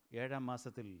ബർത്ത് 7-ാം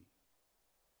മാസത്തിൽ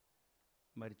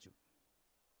മരിച്ചു.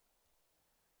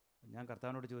 ഞാൻ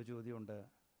കർത്താവിനോട് ചോദിച്ച ചോദ്യമുണ്ട്,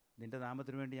 നിൻ്റെ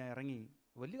നാമത്തിന് വേണ്ടി ഞാൻ ഇറങ്ങി,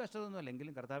 വലിയ കഷ്ടമൊന്നുമല്ല,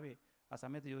 എങ്കിലും കർത്താവേ ആ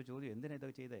സമയത്ത് ചോദിച്ച ചോദ്യം, എന്തിനാണ്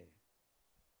ഇതൊക്കെ ചെയ്തേ?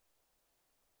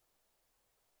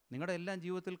 നിങ്ങളുടെ എല്ലാം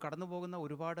ജീവിതത്തിൽ കടന്നു പോകുന്ന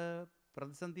ഒരുപാട്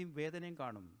പ്രതിസന്ധിയും വേദനയും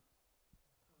കാണും.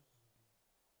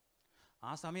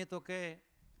 ആ സമയത്തൊക്കെ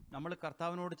നമ്മൾ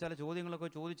കർത്താവിനോട് ചില ചോദ്യങ്ങളൊക്കെ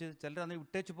ചോദിച്ച് ചിലരന്ന്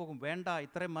വിട്ടേച്ചു പോകും, വേണ്ട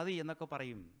ഇത്രയും മതി എന്നൊക്കെ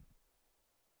പറയും.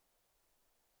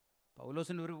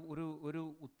 പൗലോസിന് ഒരു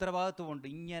ഉത്തരവാദിത്വമുണ്ട്.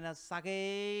 ഇങ്ങനെ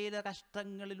സകല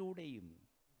കഷ്ടങ്ങളിലൂടെയും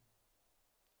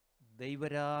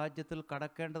ദൈവരാജ്യത്തിൽ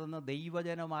കടക്കേണ്ടതെന്ന്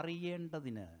ദൈവജനം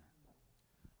അറിയേണ്ടതിന്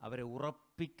അവരെ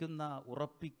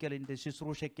ഉറപ്പിക്കലിൻ്റെ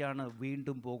ശുശ്രൂഷയ്ക്കാണ്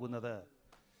വീണ്ടും പോകുന്നത്.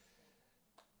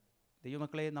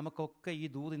 ദൈവമക്കളെ, നമുക്കൊക്കെ ഈ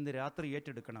ദൂത് ഇന്ന് രാത്രി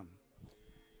ഏറ്റെടുക്കണം.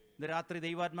 ഇന്ന് രാത്രി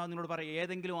ദൈവാത്മാവ് നിന്നോട് പറയും,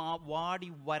 ഏതെങ്കിലും ആ വാടി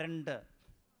വരണ്ട്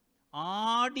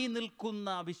ആടി നിൽക്കുന്ന,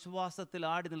 വിശ്വാസത്തിൽ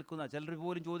ആടി നിൽക്കുന്ന, ചിലർ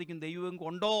പോലും ചോദിക്കും ദൈവം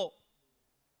കൊണ്ടോ?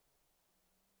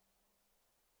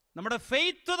 നമ്മുടെ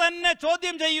ഫെയ്ത്ത് തന്നെ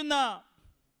ചോദ്യം ചെയ്യുന്ന,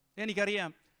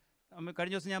 എനിക്കറിയാം,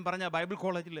 കഴിഞ്ഞ ദിവസം ഞാൻ പറഞ്ഞ ബൈബിൾ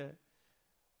കോളേജിൽ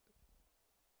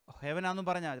ഹെവനാന്നും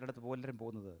പറഞ്ഞാൽ അതിനടുത്ത് എല്ലാവരും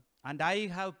പോകുന്നത്. And I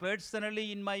have personally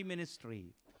in my ministry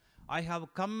I have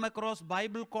come across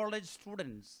Bible college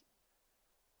students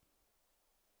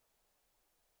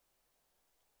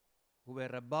who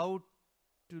were about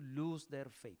to lose their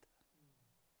faith.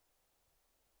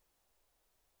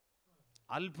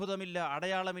 അത്ഭുതമില്ല,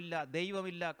 അടയാളമില്ല,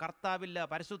 ദൈവമില്ല, കർത്താവില്ല,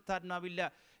 പരിശുദ്ധാത്മാവില്ല,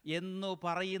 എന്നു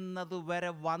പറയുന്നത്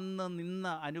വരെ വന്ന് നിന്ന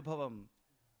അനുഭവം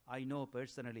ഐ നോ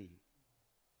പേഴ്സണലി.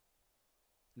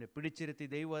 എന്നെ പിടിച്ചിരുത്തി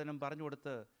ദൈവവചനം പറഞ്ഞു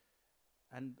കൊടുത്ത്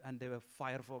ആൻഡ്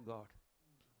ഫയർ ഫോർ ഗോഡ്.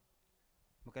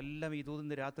 നമുക്കെല്ലാം ഈ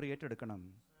ദൂതിൻ്റെ രാത്രി ഏറ്റെടുക്കണം.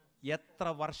 എത്ര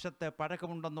വർഷത്തെ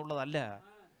പഴക്കമുണ്ടെന്നുള്ളതല്ല.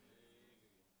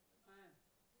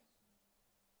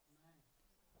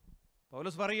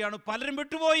 പൗലോസ് പറയുകയാണ്, പലരും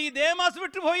വിട്ടുപോയി, ദേമാസ്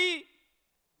വിട്ടുപോയി,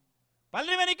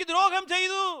 പലരും എനിക്ക് ദ്രോഹം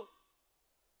ചെയ്തു,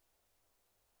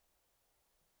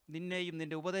 നിന്നെയും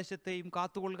നിന്റെ ഉപദേശത്തെയും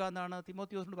കാത്തുകൊള്ളുക എന്നാണ്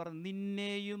തിമോത്തിയോസിനോട് പറഞ്ഞത്.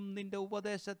 നിന്നെയും നിന്റെ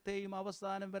ഉപദേശത്തെയും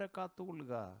അവസാനം വരെ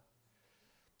കാത്തുകൊള്ളുക.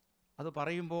 അത്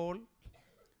പറയുമ്പോൾ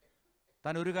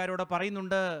താൻ ഒരു കാര്യം ഇവിടെ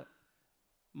പറയുന്നുണ്ട്,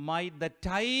 the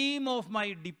time of my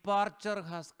departure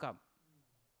has come.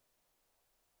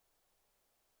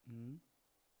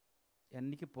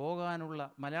 എനിക്ക് പോകാനുള്ള,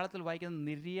 മലയാളത്തിൽ വായിക്കുന്ന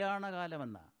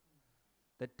നിര്യാണകാലമെന്ന,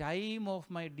 the time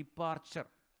of my departure.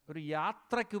 ഒരു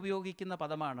യാത്രയ്ക്ക് ഉപയോഗിക്കുന്ന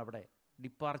പദമാണ് അവിടെ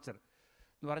ഡിപ്പാർച്ചർ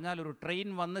എന്ന് പറഞ്ഞാൽ. ഒരു ട്രെയിൻ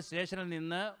വന്ന് സ്റ്റേഷനിൽ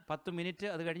നിന്ന് 10 മിനിറ്റ്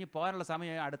അത് കഴിഞ്ഞ് പോകാനുള്ള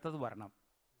സമയം അടുത്തത് വരണം.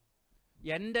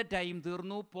 എൻ്റെ ടൈം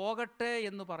തീർന്നു, പോകട്ടെ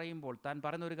എന്ന് പറയുമ്പോൾ താൻ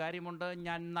പറയുന്ന ഒരു കാര്യമുണ്ട്,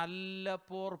 ഞാൻ നല്ല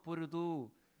പോർ പൊരുതു.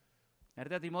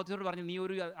 നേരത്തെ തിമോത്തിയോട് പറഞ്ഞു, നീ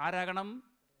ഒരു ആരാകണം?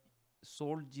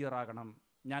 സോൾജിയർ ആകണം.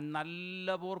 ഞാൻ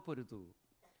നല്ല പോർ പൊരുതു,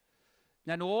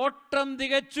 ഞാൻ ഓട്ടം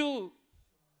തികച്ചു,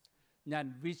 ഞാൻ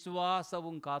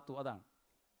വിശ്വാസവും കാത്തു. അതാണ്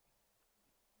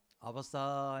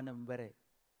അവസാനം വരെ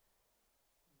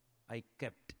ഐ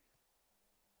കെപ്റ്റ്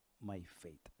മൈ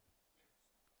ഫെയ്ത്ത്.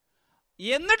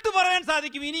 എന്നിട്ട് പറയാൻ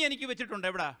സാധിക്കും, ഇനി എനിക്ക് വെച്ചിട്ടുണ്ട്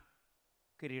എവിടാ?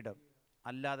 കിരീടം.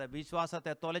 അല്ലാതെ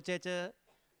വിശ്വാസത്തെ തൊലച്ചേച്ച്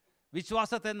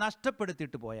വിശ്വാസത്തെ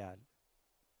നഷ്ടപ്പെടുത്തിയിട്ട് പോയാൽ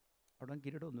അവിടെ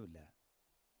കിരീടമൊന്നുമില്ല.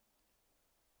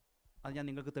 അത് ഞാൻ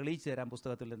നിങ്ങൾക്ക് തെളിയിച്ചു തരാം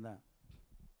പുസ്തകത്തിൽ നിന്ന്.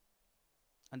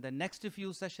 And the next few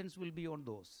sessions will be on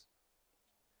those.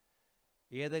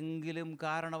 ഏതെങ്കിലും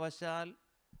കാരണവശാൽ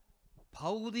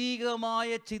ഭൗതികമായ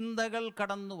ചിന്തകൾ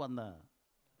കടന്നു വന്ന്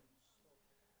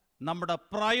നമ്മുടെ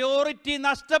പ്രയോറിറ്റി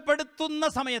നഷ്ടപ്പെടുത്തുന്ന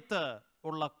സമയത്ത്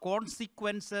ഉള്ള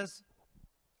consequences,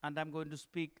 and I'm going to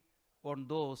speak on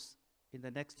those in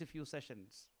the next few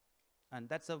sessions. And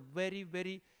that's a very,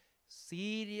 very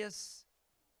serious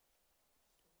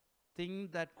thing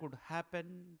that could happen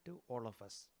to all of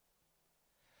us.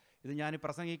 ഇത് ഞാൻ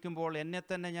പ്രസംഗിക്കുമ്പോൾ എന്നെ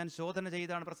തന്നെ ഞാൻ ശോധന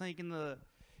ചെയ്താണ് പ്രസംഗിക്കുന്നത്.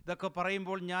 ഇതൊക്കെ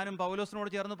പറയുമ്പോൾ ഞാനും പൗലോസിനോട്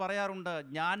ചേർന്ന് പറയാറുണ്ട്,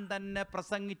 ഞാൻ തന്നെ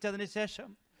പ്രസംഗിച്ചതിന് ശേഷം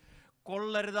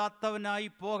കൊള്ളരുതാത്തവനായി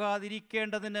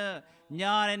പോകാതിരിക്കേണ്ടതിന്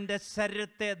ഞാൻ എൻ്റെ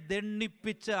ശരീരത്തെ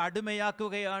ദണ്ഡിപ്പിച്ച്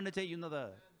അടിമയാക്കുകയാണ് ചെയ്യുന്നത്.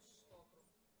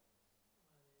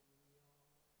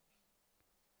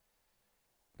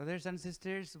 Brothers and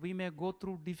sisters, we may go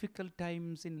through difficult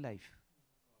times in life.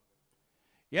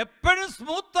 എപ്പോഴും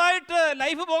സ്മൂത്തായിട്ട്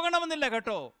ലൈഫ് പോകണമെന്നില്ല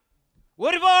കേട്ടോ.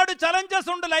 ഒരുപാട് ചലഞ്ചസ്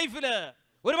ഉണ്ട് ലൈഫിൽ.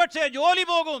 ഒരുപക്ഷെ ജോലി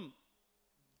പോകും,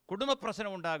 കുടുംബ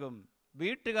പ്രശ്നം ഉണ്ടാകും,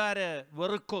 വീട്ടുകാര്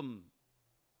വെറുക്കും,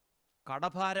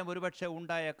 കടഭാരം ഒരുപക്ഷെ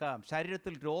ഉണ്ടായേക്കാം,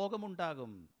 ശരീരത്തിൽ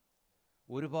രോഗമുണ്ടാകും,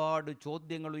 ഒരുപാട്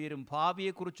ചോദ്യങ്ങൾ ഉയരും,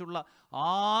 ഭാവിയെക്കുറിച്ചുള്ള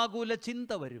ആകുല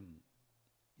ചിന്ത വരും.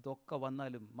 ഇതൊക്കെ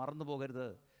വന്നാലും മറന്നു പോകരുത്,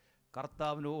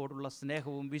 കർത്താവിനോടുള്ള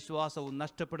സ്നേഹവും വിശ്വാസവും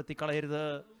നഷ്ടപ്പെടുത്തി കളയരുത്.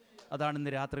 അതാണ്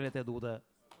ഇന്ന് രാത്രിയിലത്തെ ദൂത്.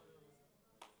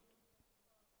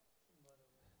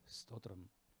 സ്തോത്രം.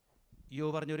 യോ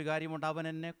പറഞ്ഞൊരു കാര്യമുണ്ട്, അവൻ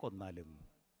എന്നെ കൊന്നാലും.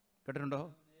 കേട്ടിട്ടുണ്ടോ?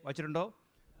 വായിച്ചിട്ടുണ്ടോ?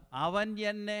 അവൻ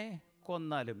എന്നെ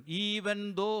കൊന്നാലും, even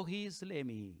though he slay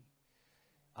me,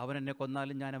 അവൻ എന്നെ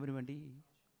കൊന്നാലും ഞാൻ അവന് വേണ്ടി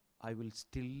I will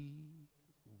still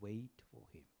wait for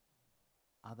him.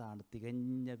 അതാണ്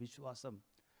തികഞ്ഞ വിശ്വാസം.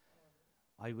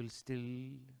 I will still.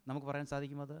 നമുക്ക് പറയാൻ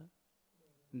സാധിക്കും, അത്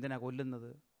എന്തിനാ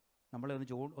കൊല്ലുന്നത്? നമ്മളെ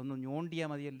ഒന്ന് ഞോണ്ടിയാൽ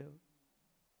മതിയല്ലോ.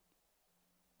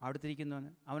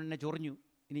 അടുത്തിരിക്കുന്നവന്, അവൻ എന്നെ ചൊറിഞ്ഞു,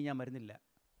 ഇനി ഞാൻ വരുന്നില്ല.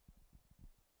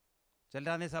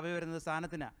 ചിലരാന്നേ സഭ വരുന്നത്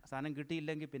സ്ഥാനത്തിനാണ്, സ്ഥാനം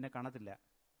കിട്ടിയില്ലെങ്കിൽ പിന്നെ കാണത്തില്ല.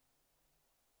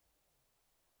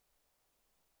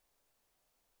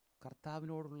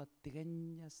 കർത്താവിനോടുള്ള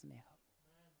തികഞ്ഞ സ്നേഹം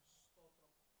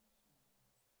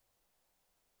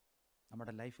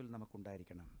നമ്മുടെ ലൈഫിൽ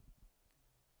നമുക്കുണ്ടായിരിക്കണം.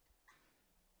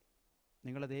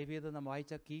 നിങ്ങളെ ദൈവീയത നാം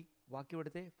വായിച്ച കീ വാക്യം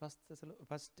എടുത്തേ.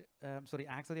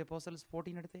 ആക്ട്സ് ഓഫ് ദി അപ്പോസ്റ്റൽസ്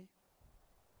 14 എടുത്തേ,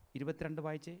 22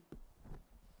 വായിച്ചേ.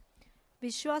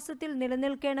 വിശ്വാസത്തിൽ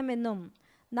നിലനിൽക്കണമെന്നും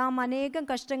നാം അനേകം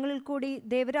കഷ്ടങ്ങളിൽ കൂടി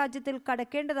ദൈവരാജ്യത്തിൽ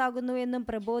കടക്കേണ്ടതാകുന്നു എന്നും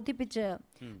പ്രബോധിപ്പിച്ച്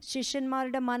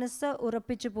ശിഷ്യന്മാരുടെ മനസ്സ്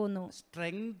ഉറപ്പിച്ചു പോന്നു.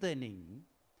 സ്ട്രെങ്തനിങ്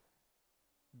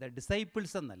ദ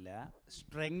ഡിസൈപ്പിൾസ് എന്നല്ല,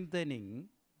 strengthening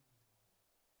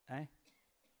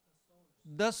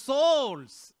the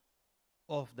souls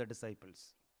of the disciples.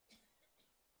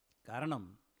 കാരണം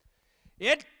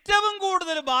ഏറ്റവും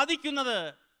കൂടുതൽ ബാധിക്കുന്നത്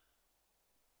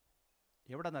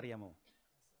എവിടെന്നറിയാമോ?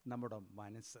 നമ്മുടെ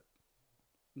മനസ്സ്,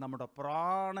 നമ്മുടെ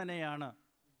പ്രാണനെയാണ്.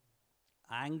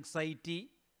 ആങ്സൈറ്റി,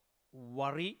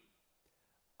 വറി,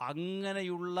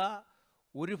 അങ്ങനെയുള്ള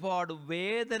ഒരുപാട്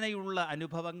വേദനയുള്ള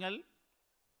അനുഭവങ്ങൾ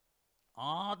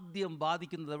ആദ്യം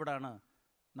ബാധിക്കുന്നത് എവിടാണ്?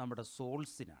 നമ്മുടെ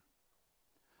സോൾസിനാണ്.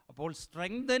 അപ്പോൾ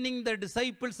സ്ട്രെങ്തനിങ് ദ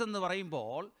ഡിസൈപ്പിൾസ് എന്ന്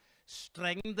പറയുമ്പോൾ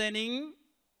strengthening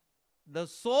the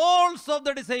souls of the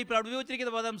disciple, അവിടെ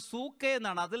ഉപയോഗിച്ചിരിക്കുന്ന പദം സൂക്കെ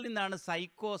എന്നാണ്. അതിൽ നിന്നാണ്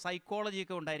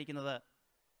സൈക്കോളജിയൊക്കെ ഉണ്ടായിരിക്കുന്നത്.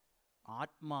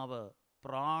 ആത്മാവ്,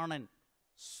 പ്രാണൻ,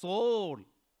 സോൾ.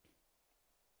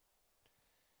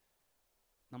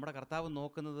 നമ്മുടെ കർത്താവ്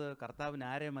നോക്കുന്നത്, കർത്താവിന്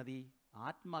ആരെ മതി?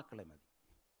 ആത്മാക്കളെ മതി.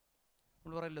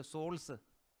 നമ്മൾ പറയല്ലോ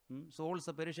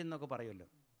സോൾസ് പെരിഷൻ എന്നൊക്കെ പറയുമല്ലോ,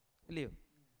 ഇല്ലയോ?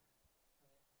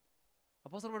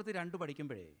 അപ്പോസ്തലർ പ്രവൃത്തി 2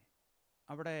 പഠിക്കുമ്പോഴേ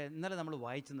അവിടെ ഇന്നലെ നമ്മൾ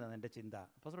വായിച്ചതാണ് എൻ്റെ ചിന്ത.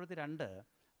 അപ്പോസ്തലർ പ്രവൃത്തി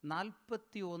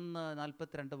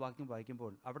 2:41-42 വാക്യം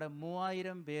വായിക്കുമ്പോൾ അവിടെ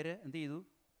 3000 പേര് എന്ത് ചെയ്തു?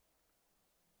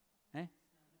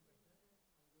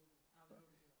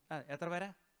 എത്ര പേരാ?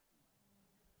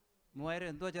 3000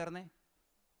 എന്തുവാ ചേർന്നേ?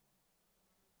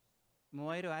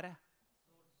 3000 ആരാ?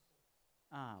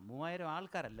 3000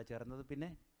 ആൾക്കാരല്ല ചേർന്നത്, പിന്നെ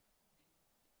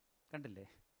കണ്ടില്ലേ?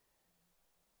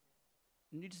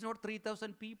 ഇറ്റ്സ് നോട്ട്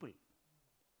 3000 പീപ്പിൾ,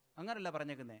 അങ്ങനല്ല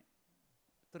പറഞ്ഞേക്കുന്നേ.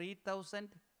 3000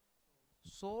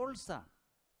 സോൾസാണ്.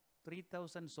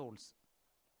 3000 സോൾസ്.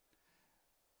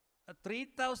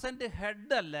 3000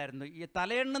 ഹെഡ് അല്ലായിരുന്നു. ഈ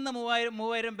തലയെണ്ണുന്ന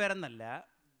 3000 പേരെന്നല്ല,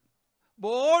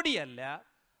 ബോഡിയല്ല.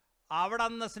 അവിടെ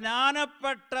നിന്ന്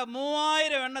സ്നാനപ്പെട്ട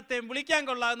 3000 എണ്ണത്തെയും വിളിക്കാൻ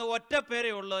കൊള്ളാവുന്ന ഒറ്റ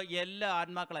പേരേ ഉള്ളൂ. എല്ലാ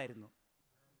ആത്മാക്കളായിരുന്നു.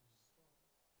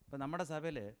 ഇപ്പം നമ്മുടെ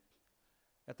സഭയിൽ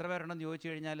എത്ര പേരുണ്ടെന്ന് ചോദിച്ചു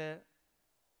കഴിഞ്ഞാൽ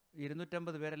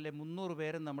 250 പേരല്ലേ 300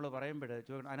 പേരെന്ന് നമ്മൾ പറയുമ്പോൾ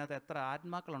അതിനകത്ത് എത്ര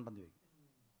ആത്മാക്കളുണ്ടെന്ന് ചോദിക്കും.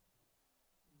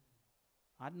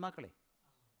 ആത്മാക്കളെ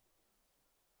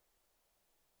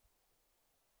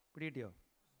പിടികിട്ടിയോ?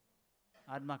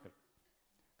 ആത്മാക്കൾ.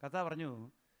 കഥ പറഞ്ഞു,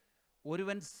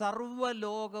 ഒരുവൻ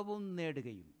സർവ്വലോകവും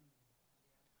നേടുകയും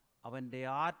അവൻ്റെ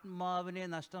ആത്മാവിനെ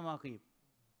നഷ്ടമാക്കുകയും.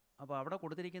 അപ്പോൾ അവിടെ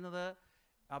കൊടുത്തിരിക്കുന്നത്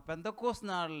ആ പെന്തക്കോസ്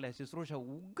നാളിലെ ശുശ്രൂഷ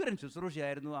ഉഗ്രൻ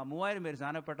ശുശ്രൂഷയായിരുന്നു. ആ 3000 പേര്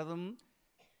സ്നാനപ്പെട്ടതും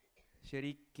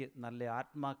ശരിക്ക് നല്ല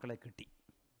ആത്മാക്കളെ കിട്ടി.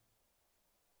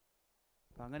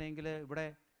 അപ്പം അങ്ങനെയെങ്കിൽ ഇവിടെ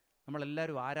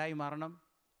നമ്മളെല്ലാവരും ആരായി മാറണം?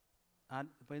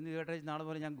 ഇപ്പം ഇന്ന് കേട്ട നാളെ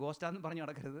പോലെ ഞാൻ ഗോസ്റ്റാന്ന് പറഞ്ഞു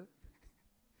നടക്കരുത്.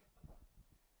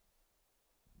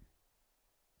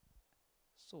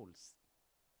 സോൾസ്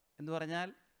എന്ന് പറഞ്ഞാൽ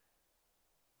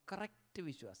കറക്റ്റ്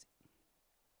വിശ്വാസി.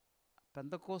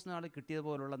 പെന്തക്കോസ് നാൾ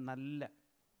കിട്ടിയതുപോലുള്ള നല്ല,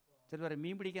 ചില പറയും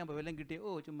മീൻ പിടിക്കാൻ പോയി എല്ലാം കിട്ടി,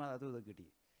 ചുമ്മാ അതും ഇതൊക്കെ കിട്ടി.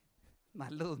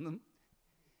 നല്ലതൊന്നും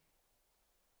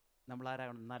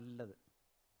നമ്മളാരാകണം? നല്ലത്.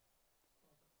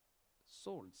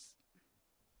 Souls,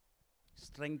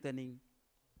 strengthening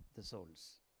the souls.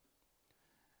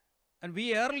 And we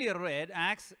earlier read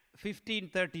Acts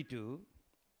 15:32,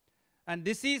 and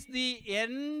this is the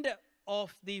end of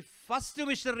the first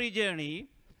missionary journey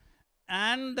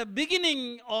and the beginning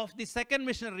of the second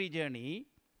missionary journey.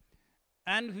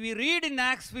 And we read in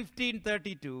Acts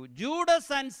 15:32, Judas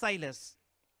and Silas,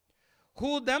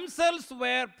 who themselves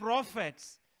were prophets,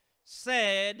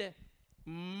 said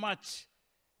much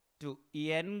to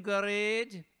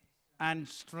encourage and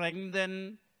strengthen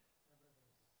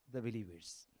the believers.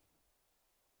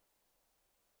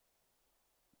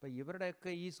 അപ്പം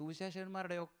ഇവരുടെയൊക്കെ ഈ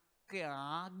സുവിശേഷന്മാരുടെയൊക്കെ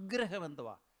ആഗ്രഹം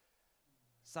എന്തുവാ?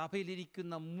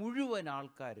 സഭയിലിരിക്കുന്ന മുഴുവൻ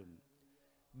ആൾക്കാരും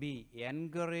B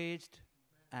encouraged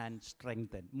and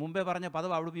strengthen. മുമ്പേ പറഞ്ഞ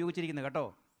പദം അവിടെ ഉപയോഗിച്ചിരിക്കുന്നത് കേട്ടോ.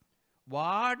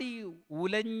 വാടി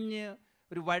ഉലഞ്ഞ്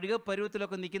ഒരു വഴുക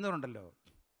പരുവത്തിലൊക്കെ നിൽക്കുന്നവരുണ്ടല്ലോ,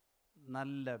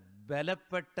 നല്ല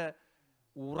ബലപ്പെട്ട്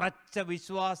ഉറച്ച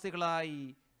വിശ്വാസികളായി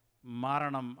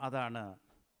മാറണം. അതാണ്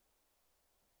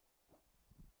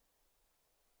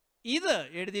ഇത്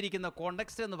എഴുതിയിരിക്കുന്ന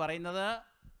കോണ്ടെക്സ്റ്റ് എന്ന് പറയുന്നത്.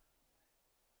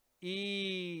 ഈ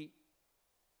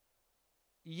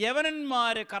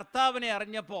യവനന്മാര് കർത്താവിനെ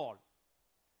അറിഞ്ഞപ്പോൾ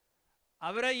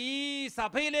അവരെ ഈ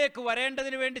സഭയിലേക്ക്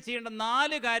വരേണ്ടതിന് വേണ്ടി ചെയ്യേണ്ട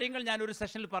 4 കാര്യങ്ങൾ ഞാൻ ഒരു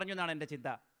സെഷനിൽ പറഞ്ഞു എന്നാണ് എൻ്റെ ചിന്ത.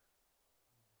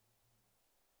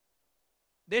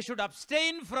 They should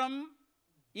abstain from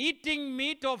eating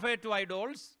meat offered to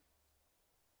idols,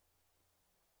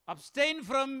 abstain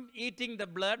from eating the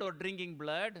blood or drinking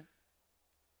blood,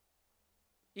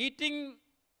 eating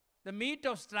the meat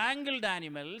of strangled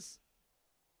animals,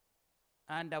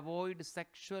 and avoid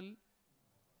sexual.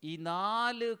 ഈ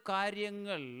 4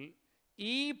 കാര്യങ്ങൾ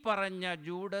ഈ പറഞ്ഞ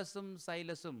ജൂഡസും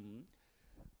സൈലസും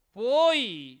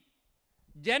പോയി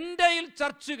ജെൻഡയിൽ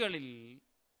ചർച്ചുകളിൽ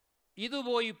ഇത്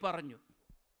പോയി പറഞ്ഞു.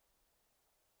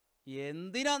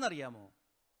 എന്തിനാണെന്നറിയാമോ?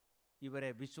 ഇവരെ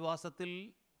വിശ്വാസത്തിൽ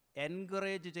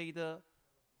എൻകറേജ് ചെയ്ത്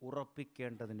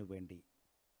ഉറപ്പിക്കേണ്ടതിനു വേണ്ടി.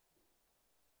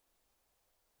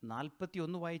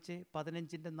 41 വായിച്ചേ,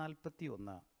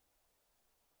 15:41.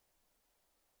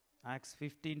 ആക്സ്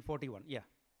 15:41.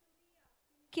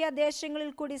 ദേശങ്ങളിൽ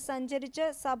കൂടി സഞ്ചരിച്ച്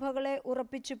സഭകളെ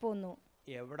ഉറപ്പിച്ചു പോന്നു.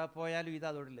 എവിടെ പോയാലും ഇതാ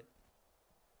തൊഴിൽ.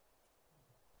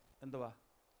 എന്തുവാ?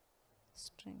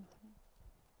 Strength.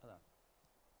 അതാണ്.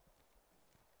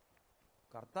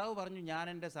 കർത്താവ് പറഞ്ഞു ഞാൻ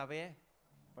എൻ്റെ സഭയെ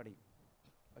പഠിക്കും.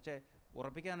 പക്ഷേ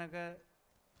ഉറപ്പിക്കാനൊക്കെ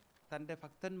തൻ്റെ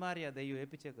ഭക്തന്മാരെയാണ് ദൈവം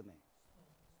ഏൽപ്പിച്ചേക്കുന്നത്.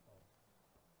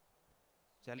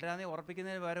 ചിലരാണെ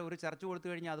ഉറപ്പിക്കുന്നതിന് വരെ ഒരു ചർച്ച കൊടുത്തു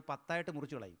കഴിഞ്ഞാൽ അത് 10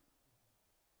 മുറിച്ച് കളയും.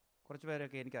 കുറച്ച്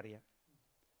പേരൊക്കെ എനിക്കറിയാം.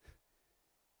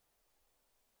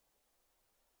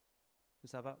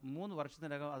 സഭ 3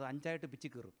 വർഷത്തിനകം അത് 5 പിച്ച്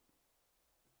കീറും.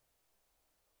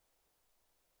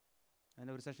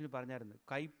 അതിന് ഒരു സെഷനിൽ പറഞ്ഞായിരുന്നു,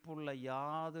 കയ്പുള്ള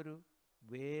യാതൊരു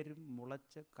വേരും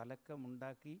മുളച്ച്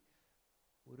കലക്കമുണ്ടാക്കി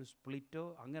ഒരു സ്പ്ലിറ്റോ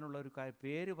അങ്ങനെയുള്ള ഒരു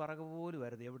പേര് പറക പോലും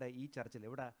വരുന്നത് എവിടെ? ഈ ചർച്ചിൽ.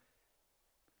 എവിടെ?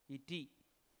 ഈ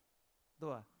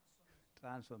എന്തുവാ?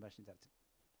 ട്രാൻസ്ഫോർമേഷൻ ചർച്ചിൽ.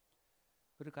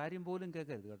 ഒരു കാര്യം പോലും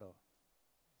കേൾക്കരുത് കേട്ടോ.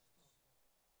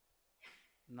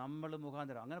 നമ്മൾ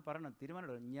മുഖാന്തരം അങ്ങനെ പറയണം,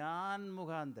 തീരുമാനം ഞാൻ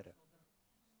മുഖാന്തരം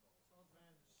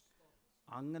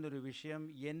അങ്ങനൊരു വിഷയം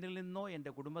എന്നിൽ നിന്നോ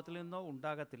എൻ്റെ കുടുംബത്തിൽ നിന്നോ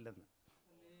ഉണ്ടാകത്തില്ലെന്ന്.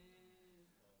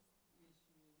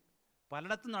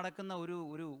 പലയിടത്തും നടക്കുന്ന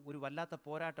ഒരു വല്ലാത്ത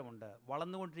പോരാട്ടമുണ്ട്.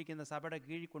 വളർന്നുകൊണ്ടിരിക്കുന്ന സഭയുടെ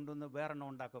കീഴിൽ കൊണ്ടുവന്ന് വേറെണ്ണം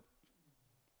ഉണ്ടാക്കും.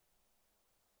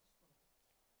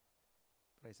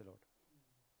 Praise the Lord.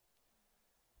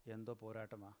 എന്തോ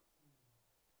പോരാട്ടമാ.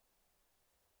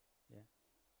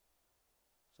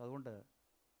 അതുകൊണ്ട്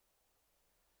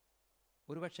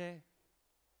ഒരുപക്ഷെ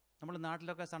നമ്മൾ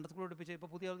നാട്ടിലൊക്കെ സൺഡേ സ്കൂൾ പഠിപ്പിച്ച്, ഇപ്പോൾ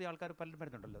പുതിയ പുതിയ ആൾക്കാർ പലരും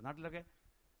വരുന്നുണ്ടല്ലോ, നാട്ടിലൊക്കെ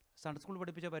സൺഡേ സ്കൂൾ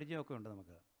പഠിപ്പിച്ച പരിചയമൊക്കെ ഉണ്ട്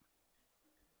നമുക്ക്.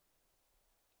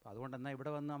 അപ്പം അതുകൊണ്ട് എന്നാൽ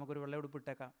ഇവിടെ വന്ന് നമുക്കൊരു വെള്ളയുടുപ്പ്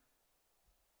ഇട്ടേക്കാം.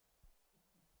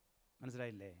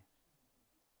 മനസ്സിലായില്ലേ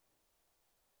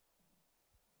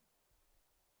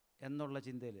എന്നുള്ള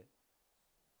ചിന്തയിൽ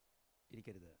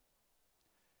ഇരിക്കരുത്.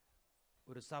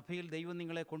 ഒരു സഭയിൽ ദൈവം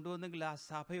നിങ്ങളെ കൊണ്ടുവന്നെങ്കിൽ ആ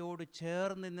സഭയോട്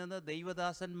ചേർന്ന് നിന്ന്,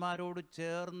 ദൈവദാസന്മാരോട്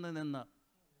ചേർന്ന് നിന്ന്,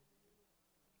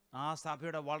 ആ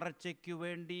സഭയുടെ വളർച്ചയ്ക്ക്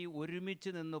വേണ്ടി ഒരുമിച്ച്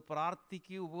നിന്ന്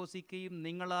പ്രാർത്ഥിക്കുകയും ഉപവസിക്കുകയും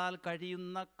നിങ്ങളാൽ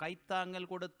കഴിയുന്ന കൈത്താങ്ങൽ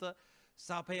കൊടുത്ത്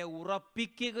സഭയെ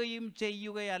ഉറപ്പിക്കുകയും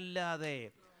ചെയ്യുകയല്ലാതെ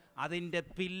അതിൻ്റെ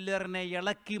പില്ലറിനെ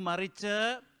ഇളക്കി മറിച്ച്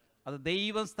അത്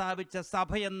ദൈവം സ്ഥാപിച്ച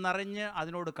സഭയെന്നറിഞ്ഞ്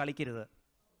അതിനോട് കളിക്കരുത്.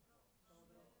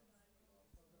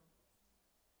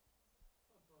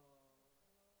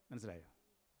 മനസ്സിലായോ?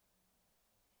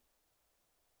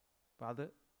 അപ്പം അത്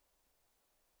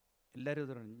എല്ലാവരും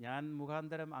ഇത് പറഞ്ഞു. ഞാൻ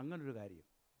മുഖാന്തരം അങ്ങനൊരു കാര്യം.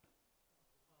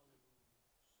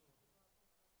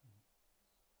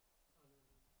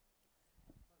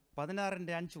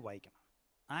 പതിനാറിൻ്റെ 5 വായിക്കണം.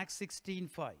 ആക്ട്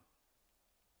 16:5.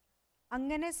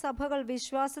 അങ്ങനെ സഭകൾ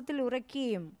വിശ്വാസത്തിൽ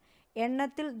ഉറക്കുകയും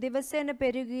എണ്ണത്തിൽ ദിവസേന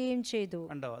പെരുകുകയും ചെയ്തു.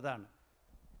 കണ്ടോ? അതാണ്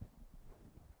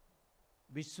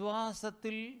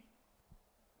വിശ്വാസത്തിൽ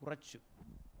ഉറച്ചു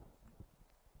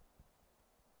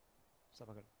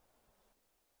സഭകൾ,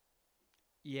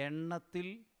 എണ്ണത്തിൽ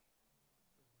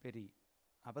പെരുകി.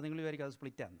 അപ്പം നിങ്ങൾ വിചാരിക്കും അത്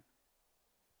സ്പ്ലിറ്റാണ്.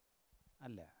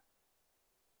 അല്ല,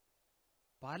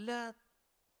 പല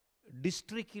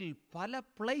ഡിസ്ട്രിക്റ്റിൽ പല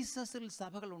പ്ലേസസിൽ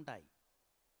സഭകളുണ്ടായി.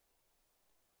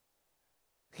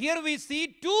 Here we see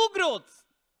 2 growths.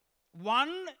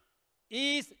 One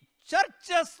is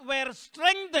churches were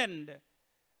strengthened,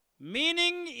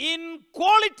 meaning in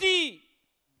quality.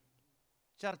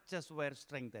 Churches were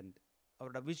strengthened.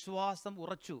 അവരുടെ വിശ്വാസം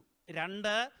ഉറച്ചു.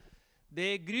 2,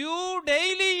 they grew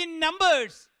daily in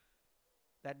numbers.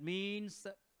 That means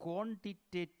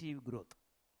quantitative growth.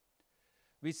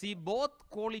 We see both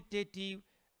qualitative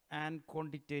and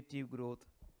quantitative growth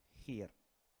here.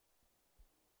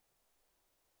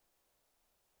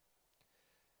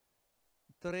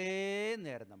 ഇത്രയും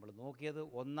നേരം നമ്മൾ നോക്കിയത്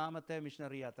ഒന്നാമത്തെ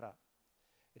missionary യാത്ര.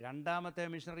 രണ്ടാമത്തെ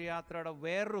മിഷണറി യാത്രയുടെ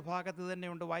വേറൊരു ഭാഗത്ത്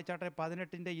തന്നെയുണ്ട്. വായിച്ചാട്ടെ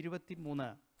 18:23.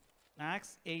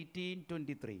 ആക്ട്സ്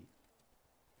 18:23.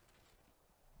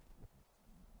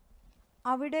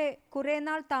 അവിടെ കുറെ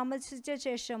നാൾ താമസിച്ച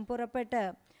ശേഷം പുറപ്പെട്ട്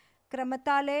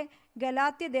ക്രമത്താലെ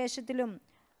ഗലാത്യ ദേശത്തിലും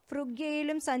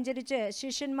ഫ്രുഗ്യയിലും സഞ്ചരിച്ച്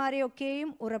ശിഷ്യന്മാരെയൊക്കെയും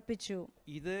ഉറപ്പിച്ചു.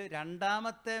 ഇത്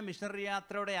രണ്ടാമത്തെ മിഷണറി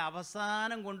യാത്രയുടെ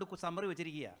അവസാനം കൊണ്ട് സമ്മറി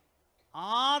വെച്ചിരിക്കുക.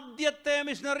 ആദ്യത്തെ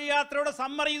മിഷണറി യാത്രയുടെ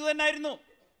സമ്മറി ഇത് തന്നെയായിരുന്നു.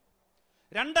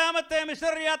 രണ്ടാമത്തെ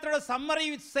മിഷണറി യാത്രയുടെ സമ്മറി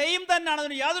സെയിം തന്നെയാണ്,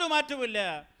 അതിന് യാതൊരു മാറ്റവുമില്ല.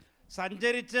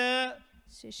 സഞ്ചരിച്ച്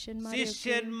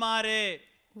ശിഷ്യന്മാരെ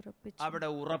അവിടെ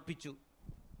ഉറപ്പിച്ചു.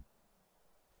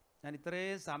 ഞാൻ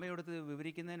ഇത്രയും സമയമെടുത്ത്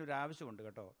വിവരിക്കുന്നതിന് ഒരു ആവശ്യമുണ്ട്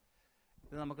കേട്ടോ.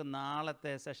 ഇത് നമുക്ക്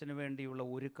നാളത്തെ സെഷന് വേണ്ടിയുള്ള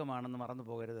ഒരുക്കമാണെന്ന് മറന്നു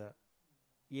പോകരുത്.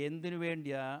 എന്തിനു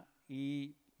വേണ്ടിയാ ഈ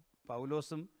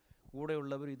പൗലോസും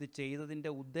കൂടെയുള്ളവർ ഇത് ചെയ്തതിൻ്റെ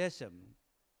ഉദ്ദേശം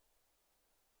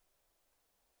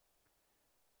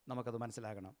നമുക്കത്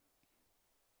മനസ്സിലാക്കണം.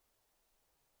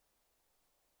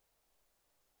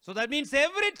 So that means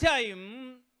every time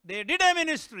they did a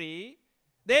ministry,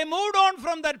 they moved on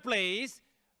from that place,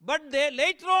 but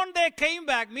later on they came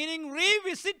back, meaning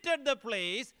revisited the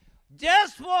place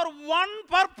just for one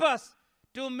purpose,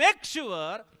 to make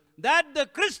sure that the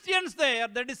Christians there,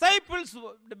 the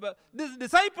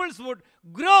disciples would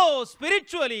grow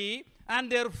spiritually and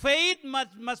their faith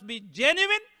must be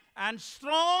genuine and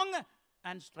strong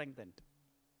and strengthened.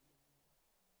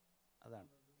 അതാണ്.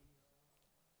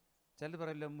 ചിലർ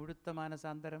പറയല്ലോ മുഴുത്ത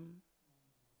മാനസാന്തരം.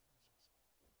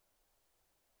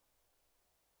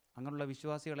 അങ്ങനെയുള്ള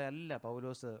വിശ്വാസികളെ അല്ല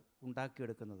പൗലോസ്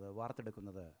ഉണ്ടാക്കിയെടുക്കുന്നത്,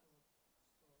 വാർത്തെടുക്കുന്നത്.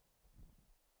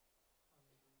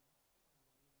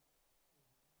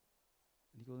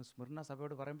 എനിക്ക് തോന്നുന്നു സ്മിർന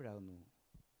സഭയോട് പറയുമ്പോഴാകുന്നു,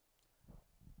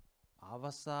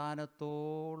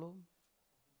 അവസാനത്തോളം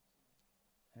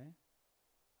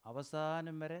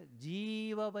അവസാനം വരെ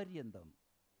ജീവപര്യന്തം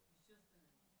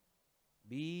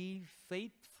be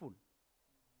faithful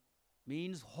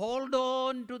means hold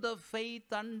on to the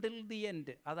faith until the end.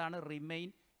 അതാണ് remain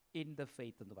in the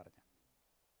faith എന്ന് പറഞ്ഞ.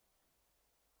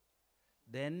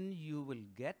 Then you will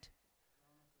get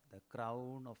the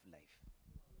crown of life.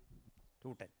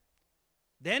 2:10.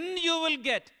 Then you will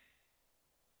get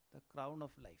the crown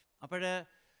of life. അപ്പോഴ്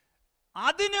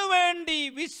അതിനുവേണ്ടി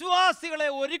വിശ്വാസികളെ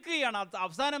ഒരുക്കുകയാണ്.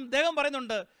 അവസാനം അദ്ദേഹം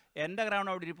പറയുന്നുണ്ട്, എൻ്റെ ക്രൗൺ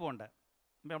അവിടെ ഇരിപ്പുണ്ട്.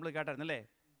 നമ്മൾ കേട്ടായിരുന്നല്ലേ,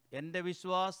 എൻ്റെ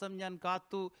വിശ്വാസം ഞാൻ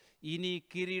കാത്തു, ഇനി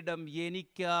കിരീടം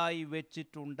എനിക്കായി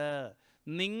വെച്ചിട്ടുണ്ട്.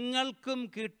 നിങ്ങൾക്കും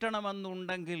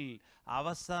കിട്ടണമെന്നുണ്ടെങ്കിൽ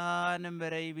അവസാനം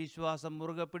വരെ ഈ വിശ്വാസം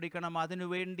മുറുകെ പിടിക്കണം.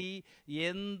 അതിനുവേണ്ടി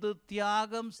എന്ത്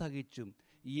ത്യാഗം സഹിച്ചും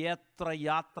എത്ര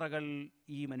യാത്രകൾ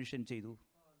ഈ മനുഷ്യൻ ചെയ്തു.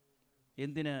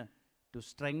 എന്തിന്? To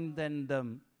strengthen them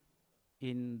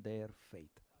in there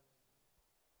faith.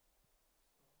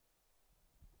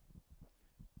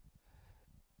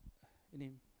 ഇനി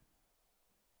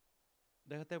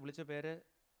അദ്ദേഹത്തെ വിളിച്ച പേര്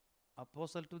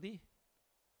അപ്പോസ്റ്റൽ ടു ദി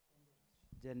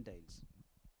ജെൻറ്റൈൽസ്.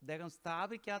 അദ്ദേഹം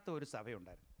സ്ഥാപിക്കാത്ത ഒരു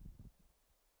സഭയുണ്ടായിരുന്നു.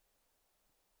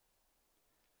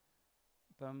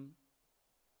 ഇപ്പം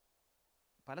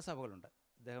പല സഭകളുണ്ട്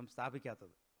അദ്ദേഹം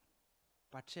സ്ഥാപിക്കാത്തത്.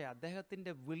 പക്ഷേ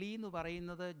അദ്ദേഹത്തിൻ്റെ വിളി എന്ന്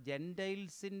പറയുന്നത്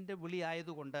ജെൻറ്റൈൽസിൻ്റെ വിളി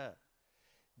ആയതുകൊണ്ട്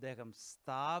അദ്ദേഹം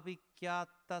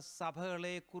സ്ഥാപിക്കാത്ത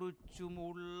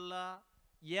സഭകളെക്കുറിച്ചുമുള്ള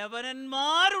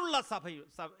യവനന്മാരുള്ള സഭയിൽ,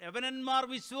 യവനന്മാർ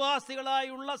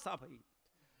വിശ്വാസികളായുള്ള സഭയിൽ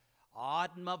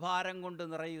ആത്മഭാരം കൊണ്ട്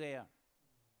നിറയുകയാണ്.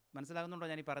 മനസ്സിലാകുന്നുണ്ടോ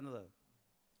ഞാൻ ഈ പറയുന്നത്?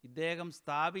 ഇദ്ദേഹം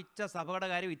സ്ഥാപിച്ച സഭയുടെ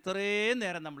കാര്യം ഇത്രയും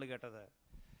നേരം നമ്മൾ കേട്ടത്.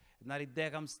 എന്നാൽ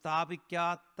ഇദ്ദേഹം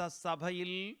സ്ഥാപിക്കാത്ത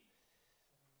സഭയിൽ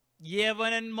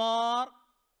യവനന്മാർ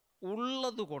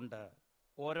ഉള്ളതുകൊണ്ട്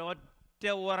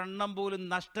ഒരെണ്ണം പോലും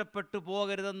നഷ്ടപ്പെട്ടു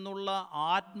പോകരുതെന്നുള്ള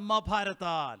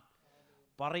ആത്മഭാരത്താൽ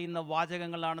പറയുന്ന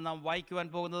വാചകങ്ങളാണ് നാം വായിക്കുവാൻ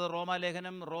പോകുന്നത്.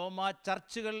 റോമാലേഖനം, റോമ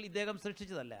ചർച്ചുകൾ ഇദ്ദേഹം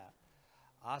സൃഷ്ടിച്ചതല്ല.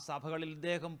 ആ സഭകളിൽ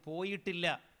ഇദ്ദേഹം പോയിട്ടില്ല.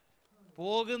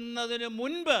 പോകുന്നതിന്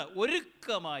മുൻപ്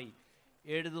ഒരുക്കമായി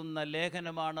എഴുതുന്ന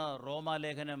ലേഖനമാണ്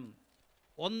റോമാലേഖനം.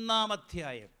 1-ാം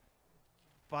അധ്യായം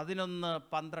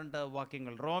 11-12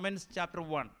 വാക്യങ്ങൾ. Romance chapter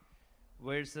 1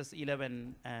 versus 11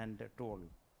 and 12.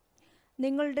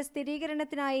 നിങ്ങളുടെ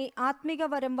സ്ഥിരീകരണത്തിനായി ആത്മിക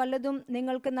വരം വല്ലതും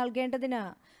നിങ്ങൾക്ക് നൽകേണ്ടതിന്,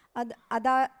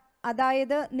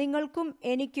 അതായത് നിങ്ങൾക്കും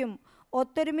എനിക്കും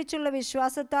ഒത്തൊരുമിച്ചുള്ള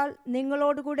വിശ്വാസത്താൽ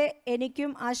നിങ്ങളോടുകൂടെ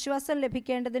എനിക്കും ആശ്വാസം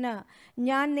ലഭിക്കേണ്ടതിന്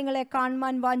ഞാൻ നിങ്ങളെ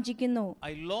കാണുവാൻ വാഞ്ചിക്കുന്നു.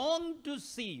 I long to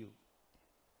see you.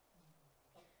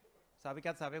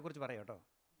 സഭയെക്കുറിച്ച് പറയാം കേട്ടോ.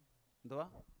 എന്തുവാ?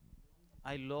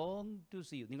 I long to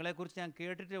see you. നിങ്ങളെക്കുറിച്ച് ഞാൻ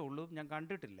കേട്ടിട്ടേ ഉള്ളൂ, ഞാൻ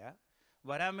കണ്ടിട്ടില്ല.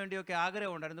 വരാൻ വേണ്ടിയൊക്കെ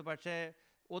ആഗ്രഹം ഉണ്ടായിരുന്നു, പക്ഷേ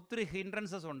ഒത്തിരി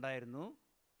ഹിൻഡ്രൻസസ് ഉണ്ടായിരുന്നു.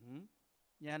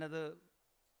 ഞാനത്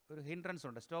ഒരു ഹിൻഡ്രൻസ്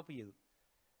ഉണ്ട്, സ്റ്റോപ്പ് ചെയ്തു.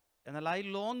 എന്നാൽ I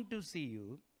long to see you.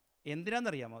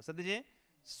 എന്തിനാണെന്നറിയാമോ? ശ്രദ്ധിച്ചേ.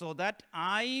 So that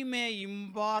I may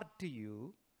impart you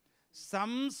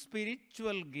some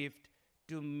spiritual gift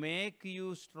to make you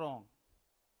strong.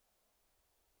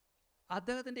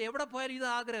 അദ്ദേഹത്തിൻ്റെ എവിടെ പോയാലും ഇത്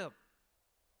ആഗ്രഹം.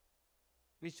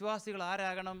 വിശ്വാസികൾ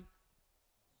ആരാകണം?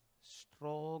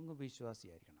 സ്ട്രോങ്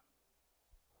വിശ്വാസിയായിരിക്കണം.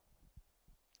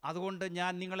 അതുകൊണ്ട്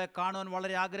ഞാൻ നിങ്ങളെ കാണുവാൻ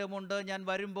വളരെ ആഗ്രഹമുണ്ട്. ഞാൻ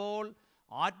വരുമ്പോൾ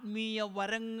ആത്മീയ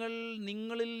വരങ്ങൾ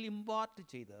നിങ്ങളിൽ ഇമ്പാർട്ട്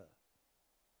ചെയ്ത്,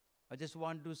 I just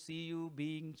want to see you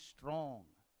being strong.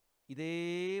 ഇതേ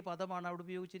പദമാണ് അവിടെ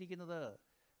ഉപയോഗിച്ചിരിക്കുന്നത്.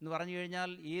 എന്ന് പറഞ്ഞു കഴിഞ്ഞാൽ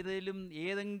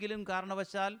ഏതെങ്കിലും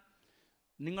കാരണവശാൽ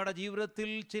നിങ്ങളുടെ ജീവിതത്തിൽ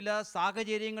ചില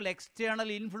സാഹചര്യങ്ങൾ, എക്സ്റ്റേണൽ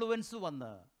ഇൻഫ്ലുവൻസ്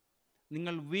വന്ന്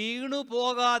നിങ്ങൾ വീണു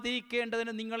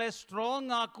പോകാതിരിക്കേണ്ടതിന് നിങ്ങളെ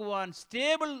strong ആക്കുവാൻ,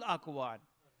 stable ആക്കുവാൻ,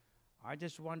 I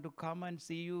just want to come and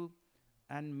see you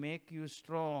and make you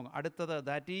strong. അടുത്തത്,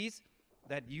 that is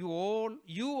that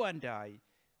you and I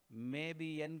may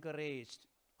be encouraged.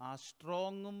 ആ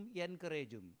സ്ട്രോങ്ങും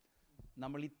എൻകറേജും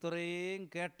നമ്മൾ ഇത്രയും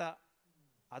കേട്ട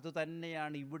അത്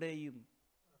തന്നെയാണ് ഇവിടെയും.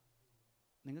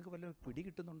 നിങ്ങൾക്ക് വല്ല പിടി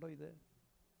കിട്ടുന്നുണ്ടോ ഇത്?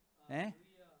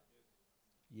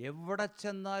 എവിടെ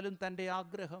ചെന്നാലും തൻ്റെ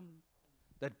ആഗ്രഹം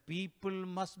that people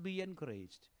must be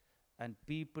encouraged and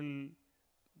people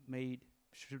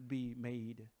should be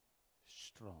made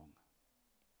strong.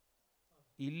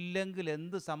 ഇല്ലെങ്കിൽ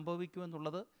എന്ത്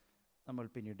സംഭവിക്കുമെന്നുള്ളത് നമ്മൾ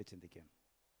പിന്നീട് ചിന്തിക്കാം.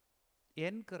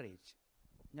 എൻകറേജ്,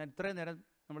 ഞാൻ ഇത്രയും നേരം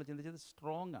നമ്മൾ ചിന്തിച്ചത്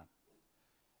സ്ട്രോങ് ആണ്.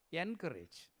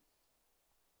 എൻകറേജ്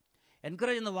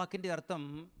എന്ന വാക്കിൻ്റെ അർത്ഥം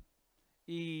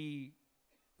ഈ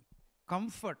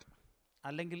കംഫർട്ട്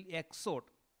അല്ലെങ്കിൽ എക്സോട്ട്,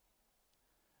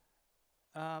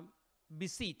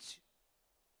 ബിസീച്ച്,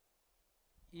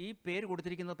 ഈ പേര്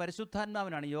കൊടുത്തിരിക്കുന്നത്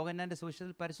പരിശുദ്ധാത്മാവിനാണ്. യോഹന്നാൻ്റെ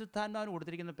സുവിശേഷത്തിൽ പരിശുദ്ധാത്മാവിന്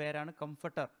കൊടുത്തിരിക്കുന്ന പേരാണ്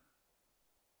കംഫർട്ടർ,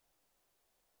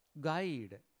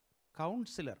 ഗൈഡ്,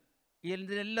 കൗൺസിലർ.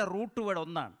 ഇതിനെല്ലാം റൂട്ട് വേർഡ്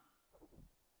ഒന്നാണ്.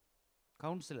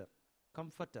 Councillor,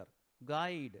 comforter,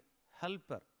 guide,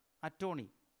 helper, attorney,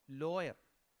 lawyer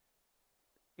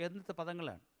എന്നത്തെ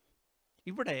പദങ്ങളാണ്.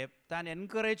 ഇവിടെ താൻ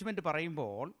എൻകറേജ്മെൻറ്റ്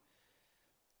പറയുമ്പോൾ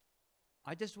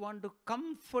I just want to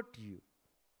comfort U,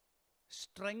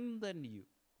 strengthen U.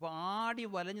 അപ്പോൾ ആടി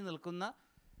വലഞ്ഞു നിൽക്കുന്ന,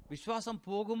 വിശ്വാസം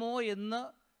പോകുമോ എന്ന്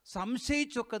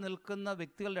സംശയിച്ചൊക്കെ നിൽക്കുന്ന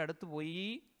വ്യക്തികളുടെ അടുത്ത് പോയി,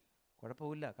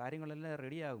 കുഴപ്പമില്ല, കാര്യങ്ങളെല്ലാം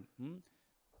റെഡിയാകും,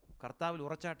 കർത്താവിൽ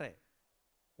ഉറച്ചാട്ടെ,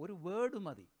 ഒരു വേർഡ്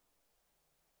മതി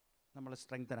നമ്മളെ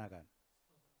സ്ട്രെങ്തനാകാൻ.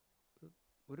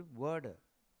 ഒരു വേർഡ്,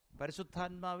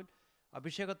 പരിശുദ്ധാത്മാവിൽ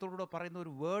അഭിഷേകത്തോടുകൂടെ പറയുന്ന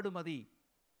ഒരു വേർഡ് മതി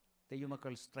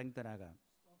ദൈവമക്കൾ സ്ട്രെങ്തനാകാൻ.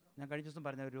 ഞാൻ കഴിഞ്ഞ ദിവസം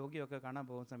പറഞ്ഞ ഒരു രോഗിയൊക്കെ കാണാൻ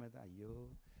പോകുന്ന സമയത്ത്, അയ്യോ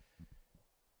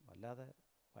വല്ലാതെ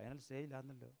ഫൈനൽ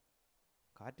സ്റ്റേജിലാണെന്നല്ലോ,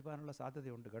 കാറ്റ് പോകാനുള്ള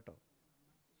സാധ്യതയുണ്ട് കേട്ടോ.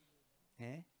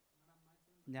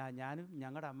 ഞാനും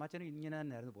ഞങ്ങളുടെ അമ്മാച്ചനും ഇങ്ങനെ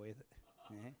തന്നെയായിരുന്നു പോയത്.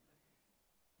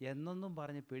 എന്നൊന്നും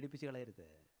പറഞ്ഞ് പേടിപ്പിച്ച് കളയരുത്.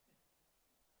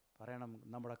 പറയണം,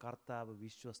 നമ്മുടെ കർത്താവ്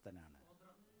വിശ്വസ്തനാണ്.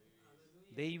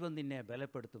 ദൈവം നിന്നെ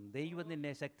ബലപ്പെടുത്തും, ദൈവം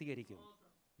നിന്നെ ശക്തീകരിക്കും,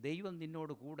 ദൈവം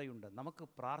നിന്നോട് കൂടെയുണ്ട്, നമുക്ക്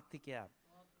പ്രാർത്ഥിക്കാം.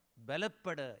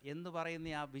 ബലപ്പെട് എന്ന് പറയുന്ന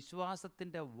ആ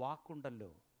വിശ്വാസത്തിൻ്റെ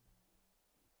വാക്കുണ്ടല്ലോ,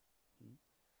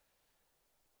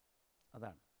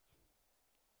 അതാണ്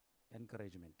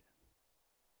എൻകറേജ്മെൻറ്റ്.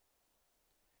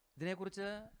 ഇതിനെക്കുറിച്ച്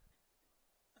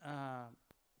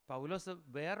പൗലോസ്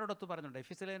വേറൊരിടത്ത് പറഞ്ഞിട്ടുണ്ട്.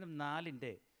 എഫെസ്യർ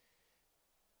 4:28,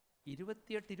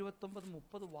 29,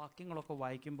 30 വാക്യങ്ങളൊക്കെ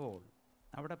വായിക്കുമ്പോൾ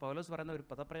അവിടെ പൗലോസ് പറയുന്ന ഒരു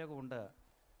പദപ്രയോഗമുണ്ട്.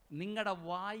 നിങ്ങളുടെ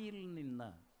വായിൽ നിന്ന്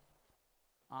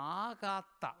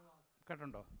ആകാത്ത,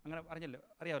 കേട്ടുണ്ടോ? അങ്ങനെ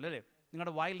അറിയാമല്ലോ അല്ലേ?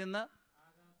 നിങ്ങളുടെ വായിൽ നിന്ന്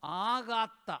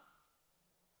ആകാത്ത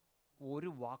ഒരു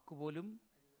വാക്കുപോലും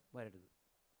വരരുത്.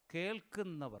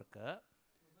 കേൾക്കുന്നവർക്ക്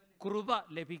കൃപ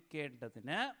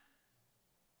ലഭിക്കേണ്ടതിന്,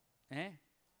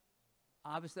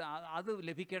 അത്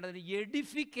ലഭിക്കേണ്ടതിന്,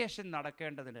 എഡിഫിക്കേഷൻ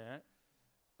നടക്കേണ്ടതിന്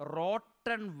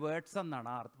റോട്ടൺ വേർഡ്സ് എന്നാണ്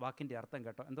ആ വാക്കിൻ്റെ അർത്ഥം.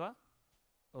 കേട്ടോ, എന്തുവാ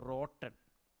റോട്ടൺ?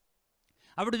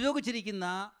 അവിടെ ഉപയോഗിച്ചിരിക്കുന്ന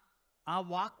ആ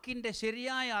വാക്കിൻ്റെ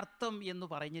ശരിയായ അർത്ഥം എന്ന്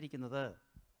പറഞ്ഞിരിക്കുന്നത്,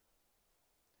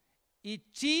 ഈ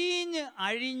ചീഞ്ഞ്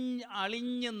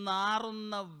അളിഞ്ഞ്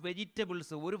നാറുന്ന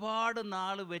വെജിറ്റബിൾസ്, ഒരുപാട്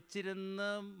നാൾ വെച്ചിരുന്ന്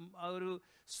ഒരു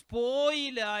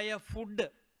സ്പോയിലായ ഫുഡ്,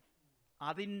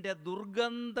 അതിൻ്റെ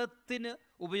ദുർഗന്ധത്തിന്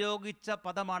ഉപയോഗിച്ച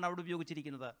പദമാണ് അവിടെ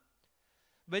ഉപയോഗിച്ചിരിക്കുന്നത്.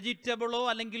 വെജിറ്റബിളോ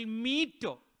അല്ലെങ്കിൽ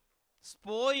മീറ്റോ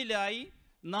സ്പോയിലായി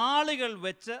നാളുകൾ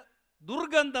വെച്ച്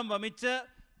ദുർഗന്ധം വമിച്ച്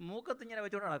മൂക്കത്തിങ്ങനെ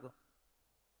വെച്ചുകൊണ്ട് നടക്കും.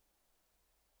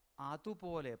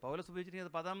 അതുപോലെ പൗലോസ്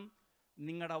ഉപയോഗിച്ചിരിക്കുന്ന പദം,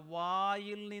 നിങ്ങളുടെ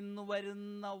വായിൽ നിന്ന്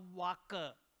വരുന്ന വാക്ക്,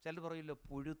 ചിലർ പറയില്ലോ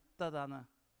പുഴുത്തതാണ്,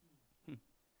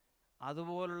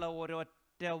 അതുപോലുള്ള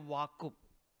ഒരൊറ്റ വാക്കും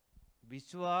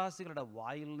വിശ്വാസികളുടെ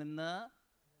വായിൽ നിന്ന്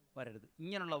വരരുത്.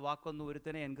 ഇങ്ങനെയുള്ള വാക്കൊന്നും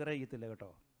ഒരുത്തനെ എൻകറേജ് ചെയ്യത്തില്ല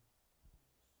കേട്ടോ.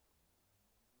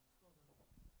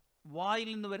 വായിൽ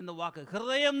നിന്ന് വരുന്ന വാക്ക്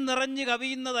ഹൃദയം നിറഞ്ഞു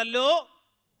കവിയുന്നതല്ലോ.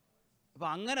 അപ്പം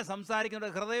അങ്ങനെ സംസാരിക്കുന്ന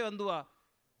ഹൃദയം എന്തുവാ?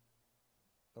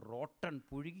 റോട്ടൺ,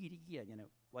 പുഴുകിയിരിക്കുക, ഇങ്ങനെ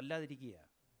വല്ലാതിരിക്കുക.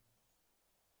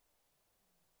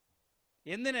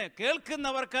 എന്തിന്?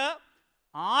 കേൾക്കുന്നവർക്ക്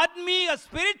ആത്മീയ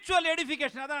സ്പിരിച്വൽ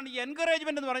എഡിഫിക്കേഷൻ. അതാണ് ഈ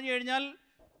എൻകറേജ്മെന്റ് എന്ന് പറഞ്ഞു കഴിഞ്ഞാൽ.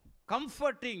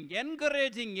 കംഫർട്ടിങ്,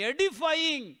 എൻകറേജിങ്,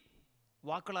 എഡിഫയിങ്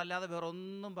വാക്കുകളല്ലാതെ വേറെ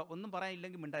ഒന്നും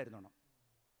പറയാനില്ലെങ്കിൽ മിണ്ടായിരുന്നോണം.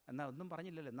 എന്നാൽ ഒന്നും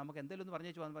പറഞ്ഞില്ലല്ലോ, നമുക്ക് എന്തെങ്കിലും ഒന്ന്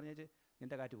പറഞ്ഞേച്ചു വന്ന് പറഞ്ഞേച്ച്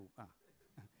നിൻ്റെ കാറ്റ് പോവും.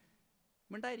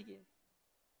 മിണ്ടായിരിക്കേ.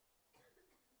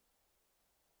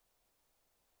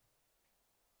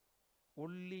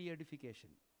 Only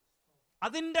edification.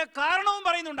 അതിൻ്റെ കാരണവും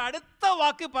പറയുന്നുണ്ട്, അടുത്ത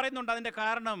വാക്ക് പറയുന്നുണ്ട്. അതിൻ്റെ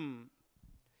കാരണം,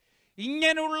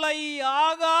 ഇങ്ങനെയുള്ള ഈ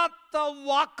ആകാത്ത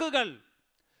വാക്കുകൾ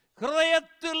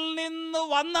ഹൃദയത്തിൽ നിന്ന്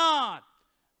വന്നാൽ,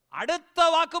 അടുത്ത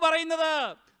വാക്ക് പറയുന്നത്,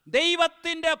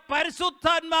 ദൈവത്തിൻ്റെ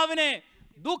പരിശുദ്ധാത്മാവിനെ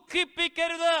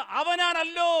ദുഃഖിപ്പിക്കരുത്,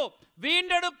 അവനാണല്ലോ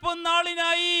വീണ്ടെടുപ്പ്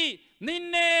നാളിനായി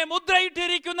നിന്നെ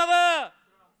മുദ്രയിട്ടിരിക്കുന്നത്.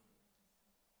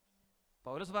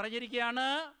 പൗലോസ് പറഞ്ഞിരിക്കുകയാണ്,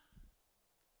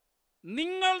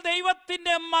 നിങ്ങൾ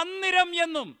ദൈവത്തിൻ്റെ മന്ദിരം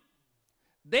എന്നും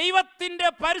ദൈവത്തിൻ്റെ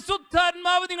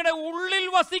പരിശുദ്ധാത്മാവ് നിങ്ങളുടെ ഉള്ളിൽ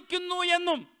വസിക്കുന്നു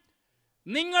എന്നും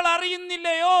നിങ്ങൾ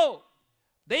അറിയുന്നില്ലയോ?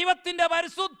 ദൈവത്തിൻ്റെ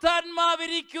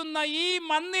പരിശുദ്ധാത്മാവിരിക്കുന്ന ഈ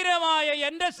മന്ദിരമായ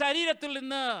എൻ്റെ ശരീരത്തിൽ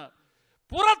നിന്ന്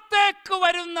പുറത്തേക്ക്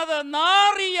വരുന്നത്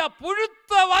നാറിയ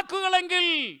പുഴുത്ത വാക്കുകളെങ്കിൽ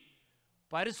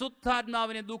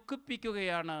പരിശുദ്ധാത്മാവിനെ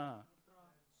ദുഃഖിപ്പിക്കുകയാണ്.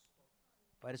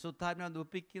 പരിശുദ്ധാത്മാവിനെ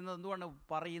ദുഃഖിക്കുന്നത് എന്തുകൊണ്ട്?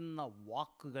 പറയുന്ന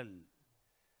വാക്കുകൾ.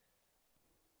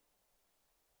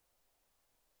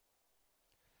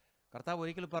 കർത്താവ്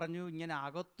ഒരിക്കൽ പറഞ്ഞു, ഇങ്ങനെ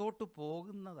അകത്തോട്ട്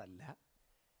പോകുന്നതല്ല,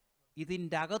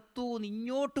 ഇതിൻ്റെ അകത്തുനിന്ന്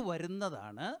ഇങ്ങോട്ട്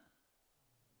വരുന്നതാണ്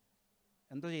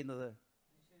എന്തോ ചെയ്യുന്നത്?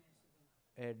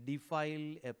 Defile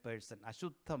A person,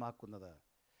 അശുദ്ധമാക്കുന്നത്.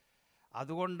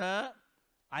 അതുകൊണ്ട്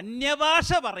അന്യഭാഷ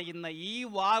പറയുന്ന ഈ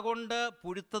കൊണ്ട്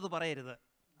പുഴുത്തത് പറയരുത്.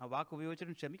 ആ വാക്ക്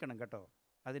ഉപയോഗിച്ചിട്ടും ക്ഷമിക്കണം കേട്ടോ,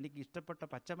 അതെനിക്ക് ഇഷ്ടപ്പെട്ട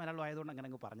പച്ച മലയാളം ആയതുകൊണ്ട് അങ്ങനെ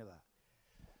അങ്ങ് പറഞ്ഞതാ.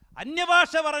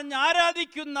 അന്യഭാഷ പറഞ്ഞ്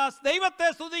ആരാധിക്കുന്ന, ദൈവത്തെ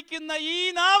സ്തുതിക്കുന്ന ഈ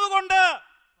നാവ് കൊണ്ട്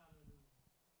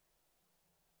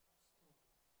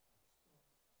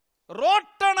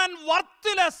rotten and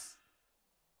worthless,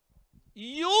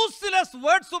 useless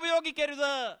words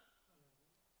ഉപയോഗിക്കരുത്.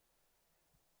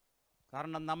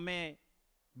 കാരണം നമ്മെ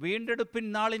വീണ്ടെടുപ്പിൻ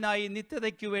നാളിനായി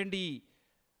നിത്യതയ്ക്കു വേണ്ടി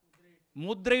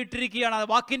മുദ്രയിട്ടിരിക്കുകയാണ്.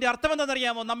 വാക്കിന്റെ അർത്ഥം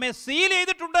എന്താണെന്നറിയാമോ? നമ്മെ സീൽ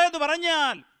ചെയ്തിട്ടുണ്ട് എന്ന്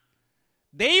പറഞ്ഞാൽ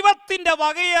ദൈവത്തിൻ്റെ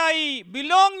വകയായി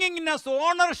ബിലോങ്ങിങ്നെസ്,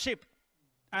 ഓണർഷിപ്പ്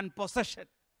ആൻഡ് പൊസഷൻ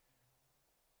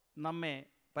നമ്മെ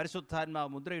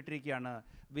പരിശുദ്ധാത്മാവ് മുദ്രയിട്ടിരിക്കുകയാണ്.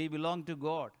 V belong to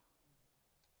God.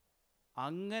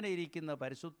 അങ്ങനെ ഇരിക്കുന്ന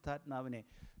പരിശുദ്ധാത്മാവിനെ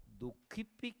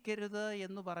ദുഃഖിപ്പിക്കരുത്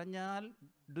എന്ന് പറഞ്ഞാൽ,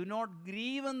 ഡു നോട്ട്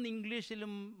ഗ്രീവ് എന്ന്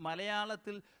ഇംഗ്ലീഷിലും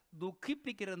മലയാളത്തിൽ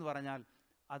ദുഃഖിപ്പിക്കരുതെന്ന് പറഞ്ഞാൽ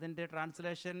അതിൻ്റെ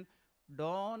translation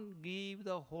don't give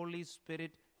the holy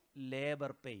spirit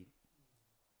labour pain.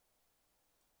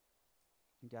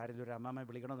 എനിക്ക് ആരെങ്കിലും ഒരു അമ്മാമ്മയെ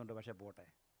വിളിക്കണമെന്നുണ്ട്, പക്ഷേ പോട്ടെ,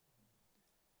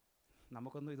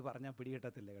 നമുക്കൊന്നും ഇത് പറഞ്ഞാൽ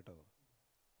പിടികിട്ടത്തില്ല കേട്ടോ.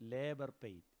 ലേബർ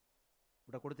പെയിൻ,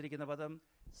 ഇവിടെ കൊടുത്തിരിക്കുന്ന പദം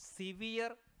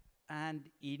സിവിയർ ആൻഡ്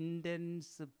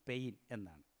ഇൻറ്റൻസ് പെയിൻ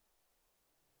എന്നാണ്.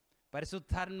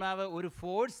 പരിശുദ്ധാത്മാവ് ഒരു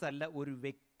ഫോഴ്സ് അല്ല, ഒരു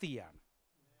വ്യക്തിയാണ്.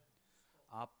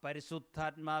 ആ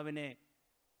പരിശുദ്ധാത്മാവിനെ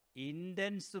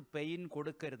ഇൻറ്റൻസ് പെയിൻ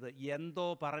കൊടുക്കരുത്. എന്തോ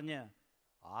പറഞ്ഞ്,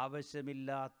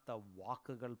 ആവശ്യമില്ലാത്ത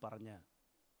വാക്കുകൾ പറഞ്ഞ്.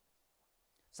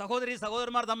 സഹോദരി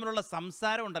സഹോദരന്മാർ തമ്മിലുള്ള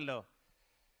സംസാരം ഉണ്ടല്ലോ,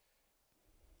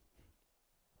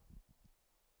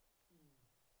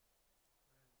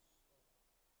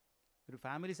 ഒരു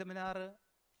ഫാമിലി സെമിനാർ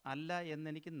അല്ല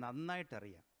എന്നെനിക്ക്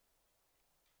നന്നായിട്ടറിയാം.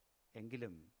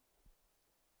 എങ്കിലും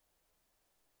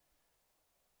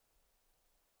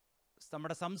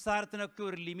നമ്മുടെ സംസാരത്തിനൊക്കെ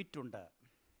ഒരു ലിമിറ്റുണ്ട്.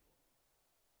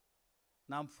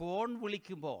 നാം ഫോൺ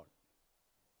വിളിക്കുമ്പോൾ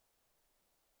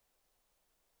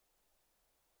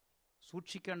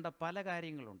സൂക്ഷിക്കേണ്ട പല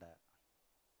കാര്യങ്ങളുണ്ട്.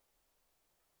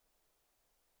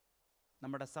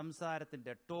 നമ്മുടെ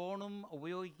സംസാരത്തിൻ്റെ ടോണും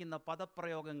ഉപയോഗിക്കുന്ന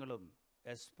പദപ്രയോഗങ്ങളും,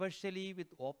 എസ്പെഷ്യലി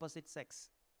വിത്ത് ഓപ്പോസിറ്റ് സെക്സ്.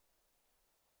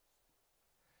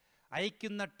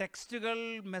 അയക്കുന്ന ടെക്സ്റ്റുകൾ,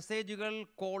 മെസ്സേജുകൾ,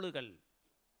 കോളുകൾ.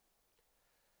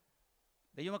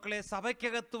 ദൈവമക്കളെ,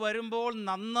 സഭയ്ക്കകത്ത് വരുമ്പോൾ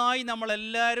നന്നായി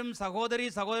നമ്മളെല്ലാവരും സഹോദരി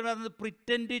സഹോദരന്മാരെന്ന്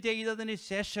പ്രിറ്റൻഡ് ചെയ്തതിന്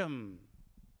ശേഷം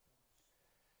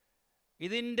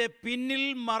ഇതിൻ്റെ പിന്നിൽ,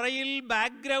 മറയിൽ,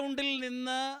 ബാക്ക്ഗ്രൗണ്ടിൽ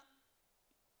നിന്ന്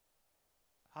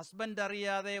ഹസ്ബൻഡ്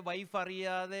അറിയാതെ, വൈഫ്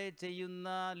അറിയാതെ ചെയ്യുന്ന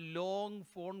ലോങ്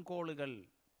ഫോൺ കോളുകൾ,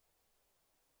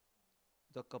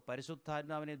 ഇതൊക്കെ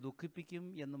പരിശുദ്ധാത്മാവിനെ ദുഃഖിപ്പിക്കും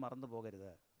എന്ന് മറന്നു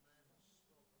പോകരുത്.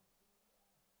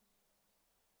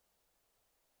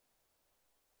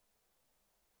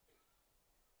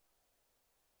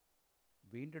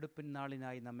 വീണ്ടെടുപ്പിൻ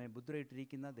നാളിനായി നമ്മെ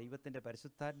മുദ്രയിട്ടിരിക്കുന്ന ദൈവത്തിൻ്റെ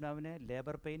പരിശുദ്ധാത്മാവിന്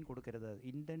ലേബർ പെയിൻ കൊടുക്കരുത്,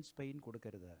 ഇൻറ്റൻസ് പെയിൻ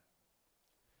കൊടുക്കരുത്.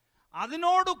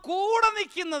 അതിനോട് കൂടെ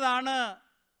നിൽക്കുന്നതാണ്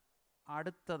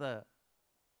അടുത്തത്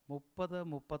 30,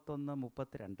 31,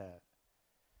 32.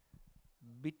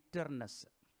 ബിറ്റർനെസ്.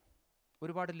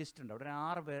 ഒരുപാട് ലിസ്റ്റ് ഉണ്ട്,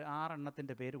 അവിടെ 6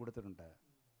 എണ്ണത്തിൻ്റെ പേര് കൊടുത്തിട്ടുണ്ട്.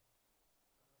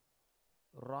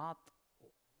 റാത്ത്,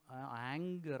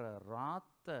 anchor,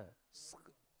 റാത്ത്,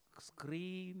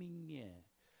 screaming,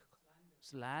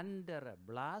 slender,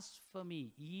 blasphemy,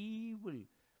 evil.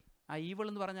 ആ ഈവിൾ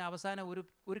എന്ന് പറഞ്ഞ അവസാനം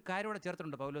ഒരു കാര്യം കൂടെ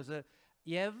ചേർത്തിട്ടുണ്ട് പൗലോസ്,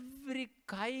 എവ്രി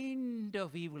കൈൻഡ്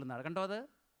ഓഫ് ഈവിൾ എന്നാണ്. കണ്ടോ അത്?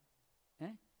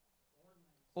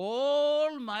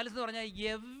 ഓൾ മാലിസ് എന്ന് പറഞ്ഞാൽ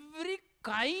എവ്രി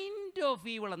കൈൻഡ് ഓഫ്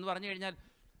ഈവിൾ എന്ന് പറഞ്ഞു കഴിഞ്ഞാൽ,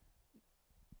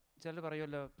 ചിലർ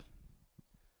പറയുമല്ലോ,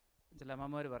 ചില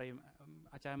അമ്മമാർ പറയും,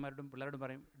 അച്ചായന്മാരോടും പിള്ളേരോടും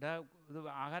പറയും, ഇത്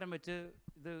ആഹാരം വെച്ച്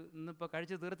ഇത് ഇന്നിപ്പോൾ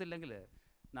കഴിച്ച് തീർത്തില്ലെങ്കിൽ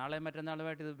നാളെ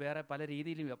മറ്റന്നാളുമായിട്ട് ഇത് വേറെ പല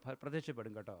രീതിയിലും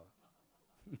പ്രത്യക്ഷപ്പെടും കേട്ടോ.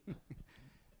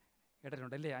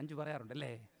 കേട്ടിട്ടുണ്ടല്ലേ? 5 പറയാറുണ്ടല്ലേ?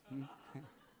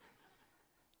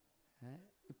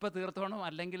 ഇപ്പം തീർത്തോണം,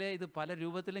 അല്ലെങ്കിൽ ഇത് പല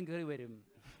രൂപത്തിലും കയറി വരും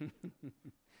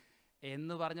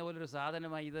എന്ന് പറഞ്ഞ പോലൊരു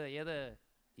സാധനമായി ഇത്. ഏത്?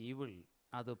 ഈവിൾ.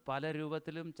 അത് പല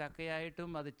രൂപത്തിലും, ചക്കയായിട്ടും,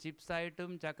 അത്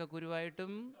ചിപ്സായിട്ടും,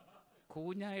 ചക്കക്കുരുവായിട്ടും,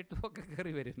 കൂഞ്ഞായിട്ടും ഒക്കെ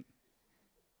കയറി വരും.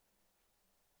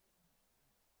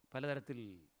 പലതരത്തിൽ.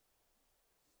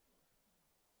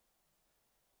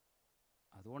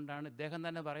 അതുകൊണ്ടാണ് ഇദ്ദേഹം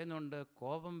തന്നെ പറയുന്നുണ്ട്,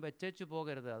 കോപം വെച്ചേച്ചു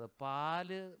പോകരുത്, അത്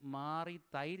പാല് മാറി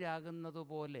തൈരാകുന്നത്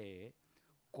പോലെ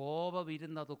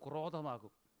കോപമിരുന്നത്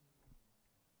ക്രോധമാകും.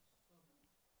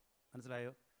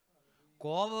 മനസ്സിലായോ?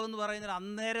 കോപം എന്ന് പറയുന്നത്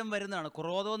അന്നേരം വരുന്നതാണ്.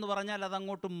 ക്രോധം എന്ന് പറഞ്ഞാൽ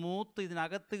അതങ്ങോട്ട് മൂത്ത്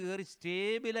ഇതിനകത്ത് കയറി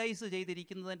സ്റ്റേബിലൈസ്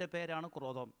ചെയ്തിരിക്കുന്നതിൻ്റെ പേരാണ്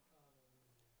ക്രോധം.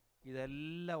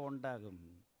 ഇതെല്ലാം ഉണ്ടാകും.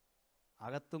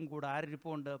 അകത്തും കൂടെ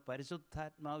ആരിരിപ്പുണ്ട്?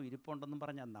 പരിശുദ്ധാത്മാവ് ഇരിപ്പുണ്ടെന്നും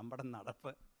പറഞ്ഞാൽ നമ്മുടെ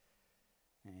നടപ്പ്.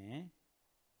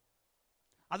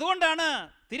 അതുകൊണ്ടാണ്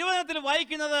തിരുവചനത്തിൽ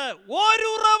വായിക്കുന്നത്,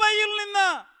 ഒരുറവയിൽ നിന്ന്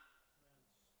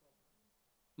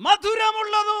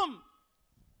മധുരമുള്ളതും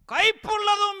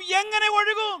കയ്പുള്ളതും എങ്ങനെ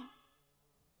ഒഴുകും?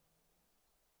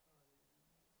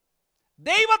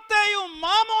 ദൈവത്തെയും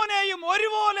മാമോനെയും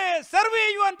ഒരുപോലെ സെർവ്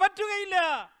ചെയ്യുവാൻ പറ്റുകയില്ല.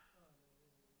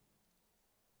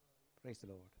 Praise the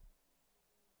Lord.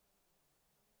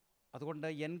 അതുകൊണ്ട്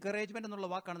എൻകറേജ്മെൻ്റ് എന്നുള്ള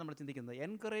വാക്കാണ് നമ്മൾ ചിന്തിക്കുന്നത്.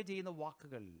 എൻകറേജ് ചെയ്യുന്ന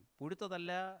വാക്കുകൾ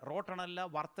പുഴുത്തതല്ല, റോട്ടണല്ല,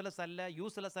 വർത്ത്ലെസ് അല്ല,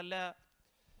 യൂസ്ലെസ് അല്ല,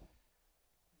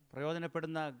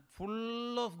 പ്രയോജനപ്പെടുന്ന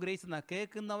ഫുൾ ഓഫ് ഗ്രേസ് എന്നാണ്.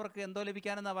 കേൾക്കുന്നവർക്ക് എന്തോ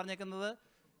ലഭിക്കാനെന്നാണ് പറഞ്ഞേക്കുന്നത്?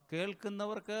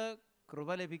 കേൾക്കുന്നവർക്ക്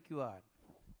കൃപ ലഭിക്കുവാൻ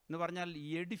എന്ന് പറഞ്ഞാൽ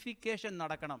എഡിഫിക്കേഷൻ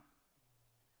നടക്കണം.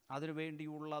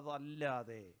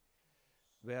 അതിനുവേണ്ടിയുള്ളതല്ലാതെ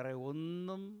വേറെ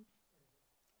ഒന്നും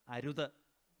അരുത്.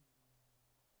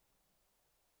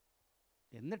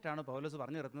 എന്നിട്ടാണ് പൗലോസ്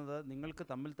പറഞ്ഞു നിർത്തുന്നത്, നിങ്ങൾക്ക്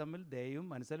തമ്മിൽ തമ്മിൽ ദയയും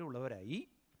മനസ്സിലും ഉള്ളവരായി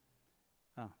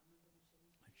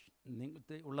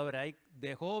ഉള്ളവരായി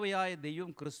യഹോവയായ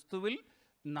ദൈവം ക്രിസ്തുവിൽ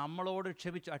നമ്മളോട്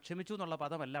ക്ഷമിച്ചു എന്നുള്ള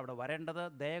പദമല്ല അവിടെ വരേണ്ടത്,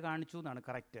 ദയ കാണിച്ചു എന്നാണ്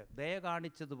കറക്റ്റ്. ദയ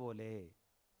കാണിച്ചതുപോലെ,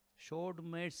 showed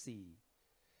Mercy,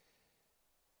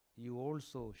 you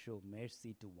also show mercy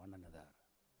to one another.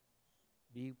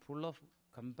 Be full of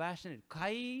compassionate,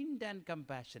 kind and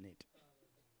compassionate.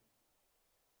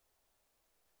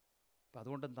 അപ്പം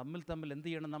അതുകൊണ്ട് തമ്മിൽ എന്ത്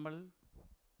ചെയ്യണം? നമ്മൾ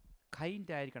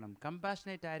കൈൻഡ് ആയിരിക്കണം,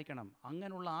 കമ്പാഷനേറ്റ് ആയിരിക്കണം.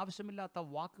 അങ്ങനെയുള്ള ആവശ്യമില്ലാത്ത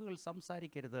വാക്കുകൾ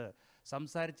സംസാരിക്കരുത്.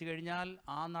 സംസാരിച്ചു കഴിഞ്ഞാൽ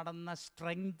ആ നടന്ന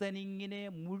സ്ട്രെങ്തനിങ്ങിനെ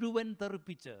മുഴുവൻ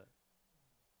തെറിപ്പിച്ച്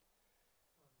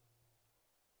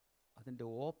അതിൻ്റെ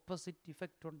ഓപ്പോസിറ്റ്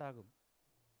ഇഫക്റ്റ് ഉണ്ടാകും.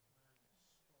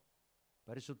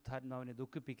 പരിശുദ്ധാത്മാവിനെ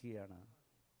ദുഃഖിപ്പിക്കുകയാണ്.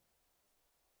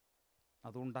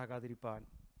 അതുണ്ടാകാതിരിക്കാൻ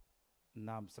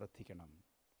നാം ശ്രദ്ധിക്കണം.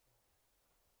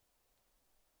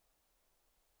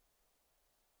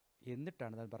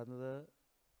 എന്നിട്ടാണ് ഞാൻ പറഞ്ഞത്,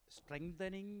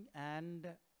 strengthening and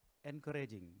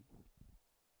encouraging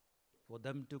for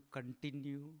them to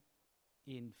continue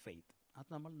in faith.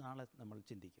 അത് നാളെ നമ്മൾ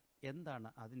ചിന്തിക്കും. എന്താണ്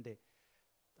അതിൻ്റെ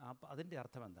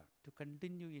അർത്ഥം? എന്താണ് ടു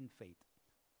കണ്ടിന്യൂ ഇൻ ഫെയ്ത്ത്?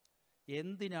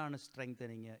 എന്തിനാണ്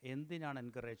സ്ട്രെങ്തനിങ്? എന്തിനാണ്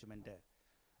encouragement?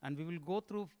 And we will go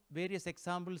through various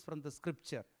examples from the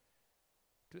scripture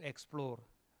to explore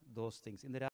those things.